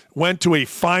Purdue went to a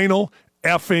Final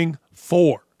effing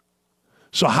Four.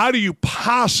 So how do you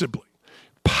possibly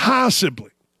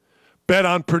bet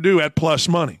on Purdue at plus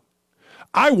money?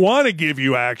 I want to give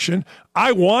you action.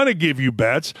 I want to give you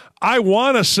bets. I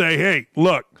want to say, hey,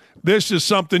 look, this is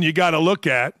something you got to look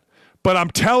at. But I'm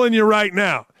telling you right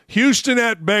now, Houston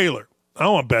at Baylor, I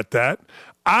don't want to bet that.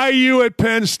 IU at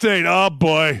Penn State, oh,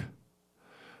 boy.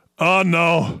 Oh,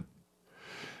 no.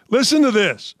 Listen to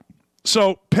this.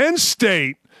 So Penn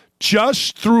State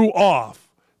just threw off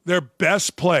their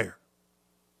best player.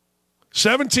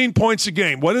 17 points a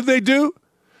game. What did they do?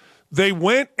 They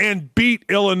went and beat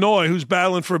Illinois, who's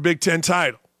battling for a Big Ten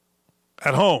title,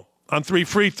 at home on 3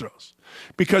 free throws.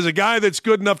 Because a guy that's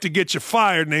good enough to get you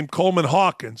fired named Coleman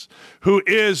Hawkins, who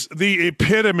is the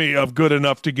epitome of good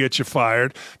enough to get you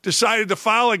fired, decided to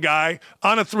foul a guy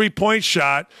on a 3-point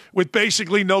shot with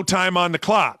basically no time on the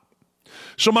clock.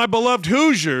 So my beloved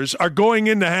Hoosiers are going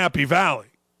into Happy Valley.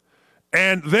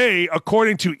 And they,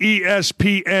 according to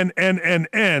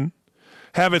ESPN,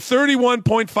 have a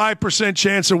 31.5%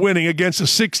 chance of winning against a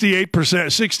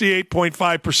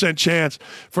 68.5% chance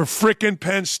for frickin'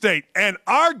 Penn State. And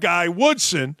our guy,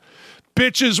 Woodson,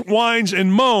 bitches, whines,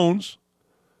 and moans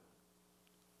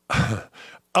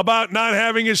about not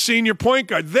having his senior point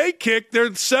guard. They kicked their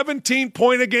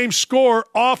 17-point-a-game score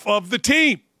off of the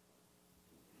team.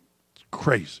 It's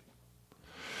crazy.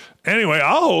 Anyway,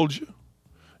 I'll hold you.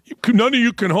 None of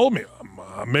you can hold me.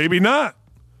 Maybe not.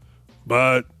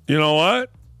 But you know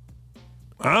what?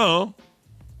 I don't know.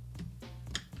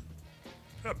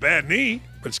 Not a bad knee,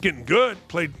 but it's getting good.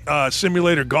 Played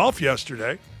simulator golf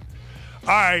yesterday. All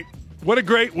right. What a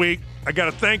great week. I got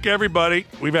to thank everybody.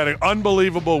 We've had an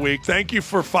unbelievable week. Thank you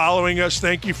for following us.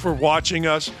 Thank you for watching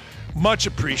us. Much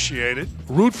appreciated.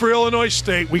 Root for Illinois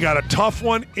State. We got a tough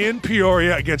one in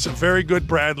Peoria against a very good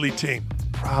Bradley team.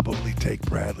 Probably take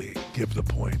Bradley, give the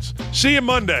points. See you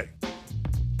Monday.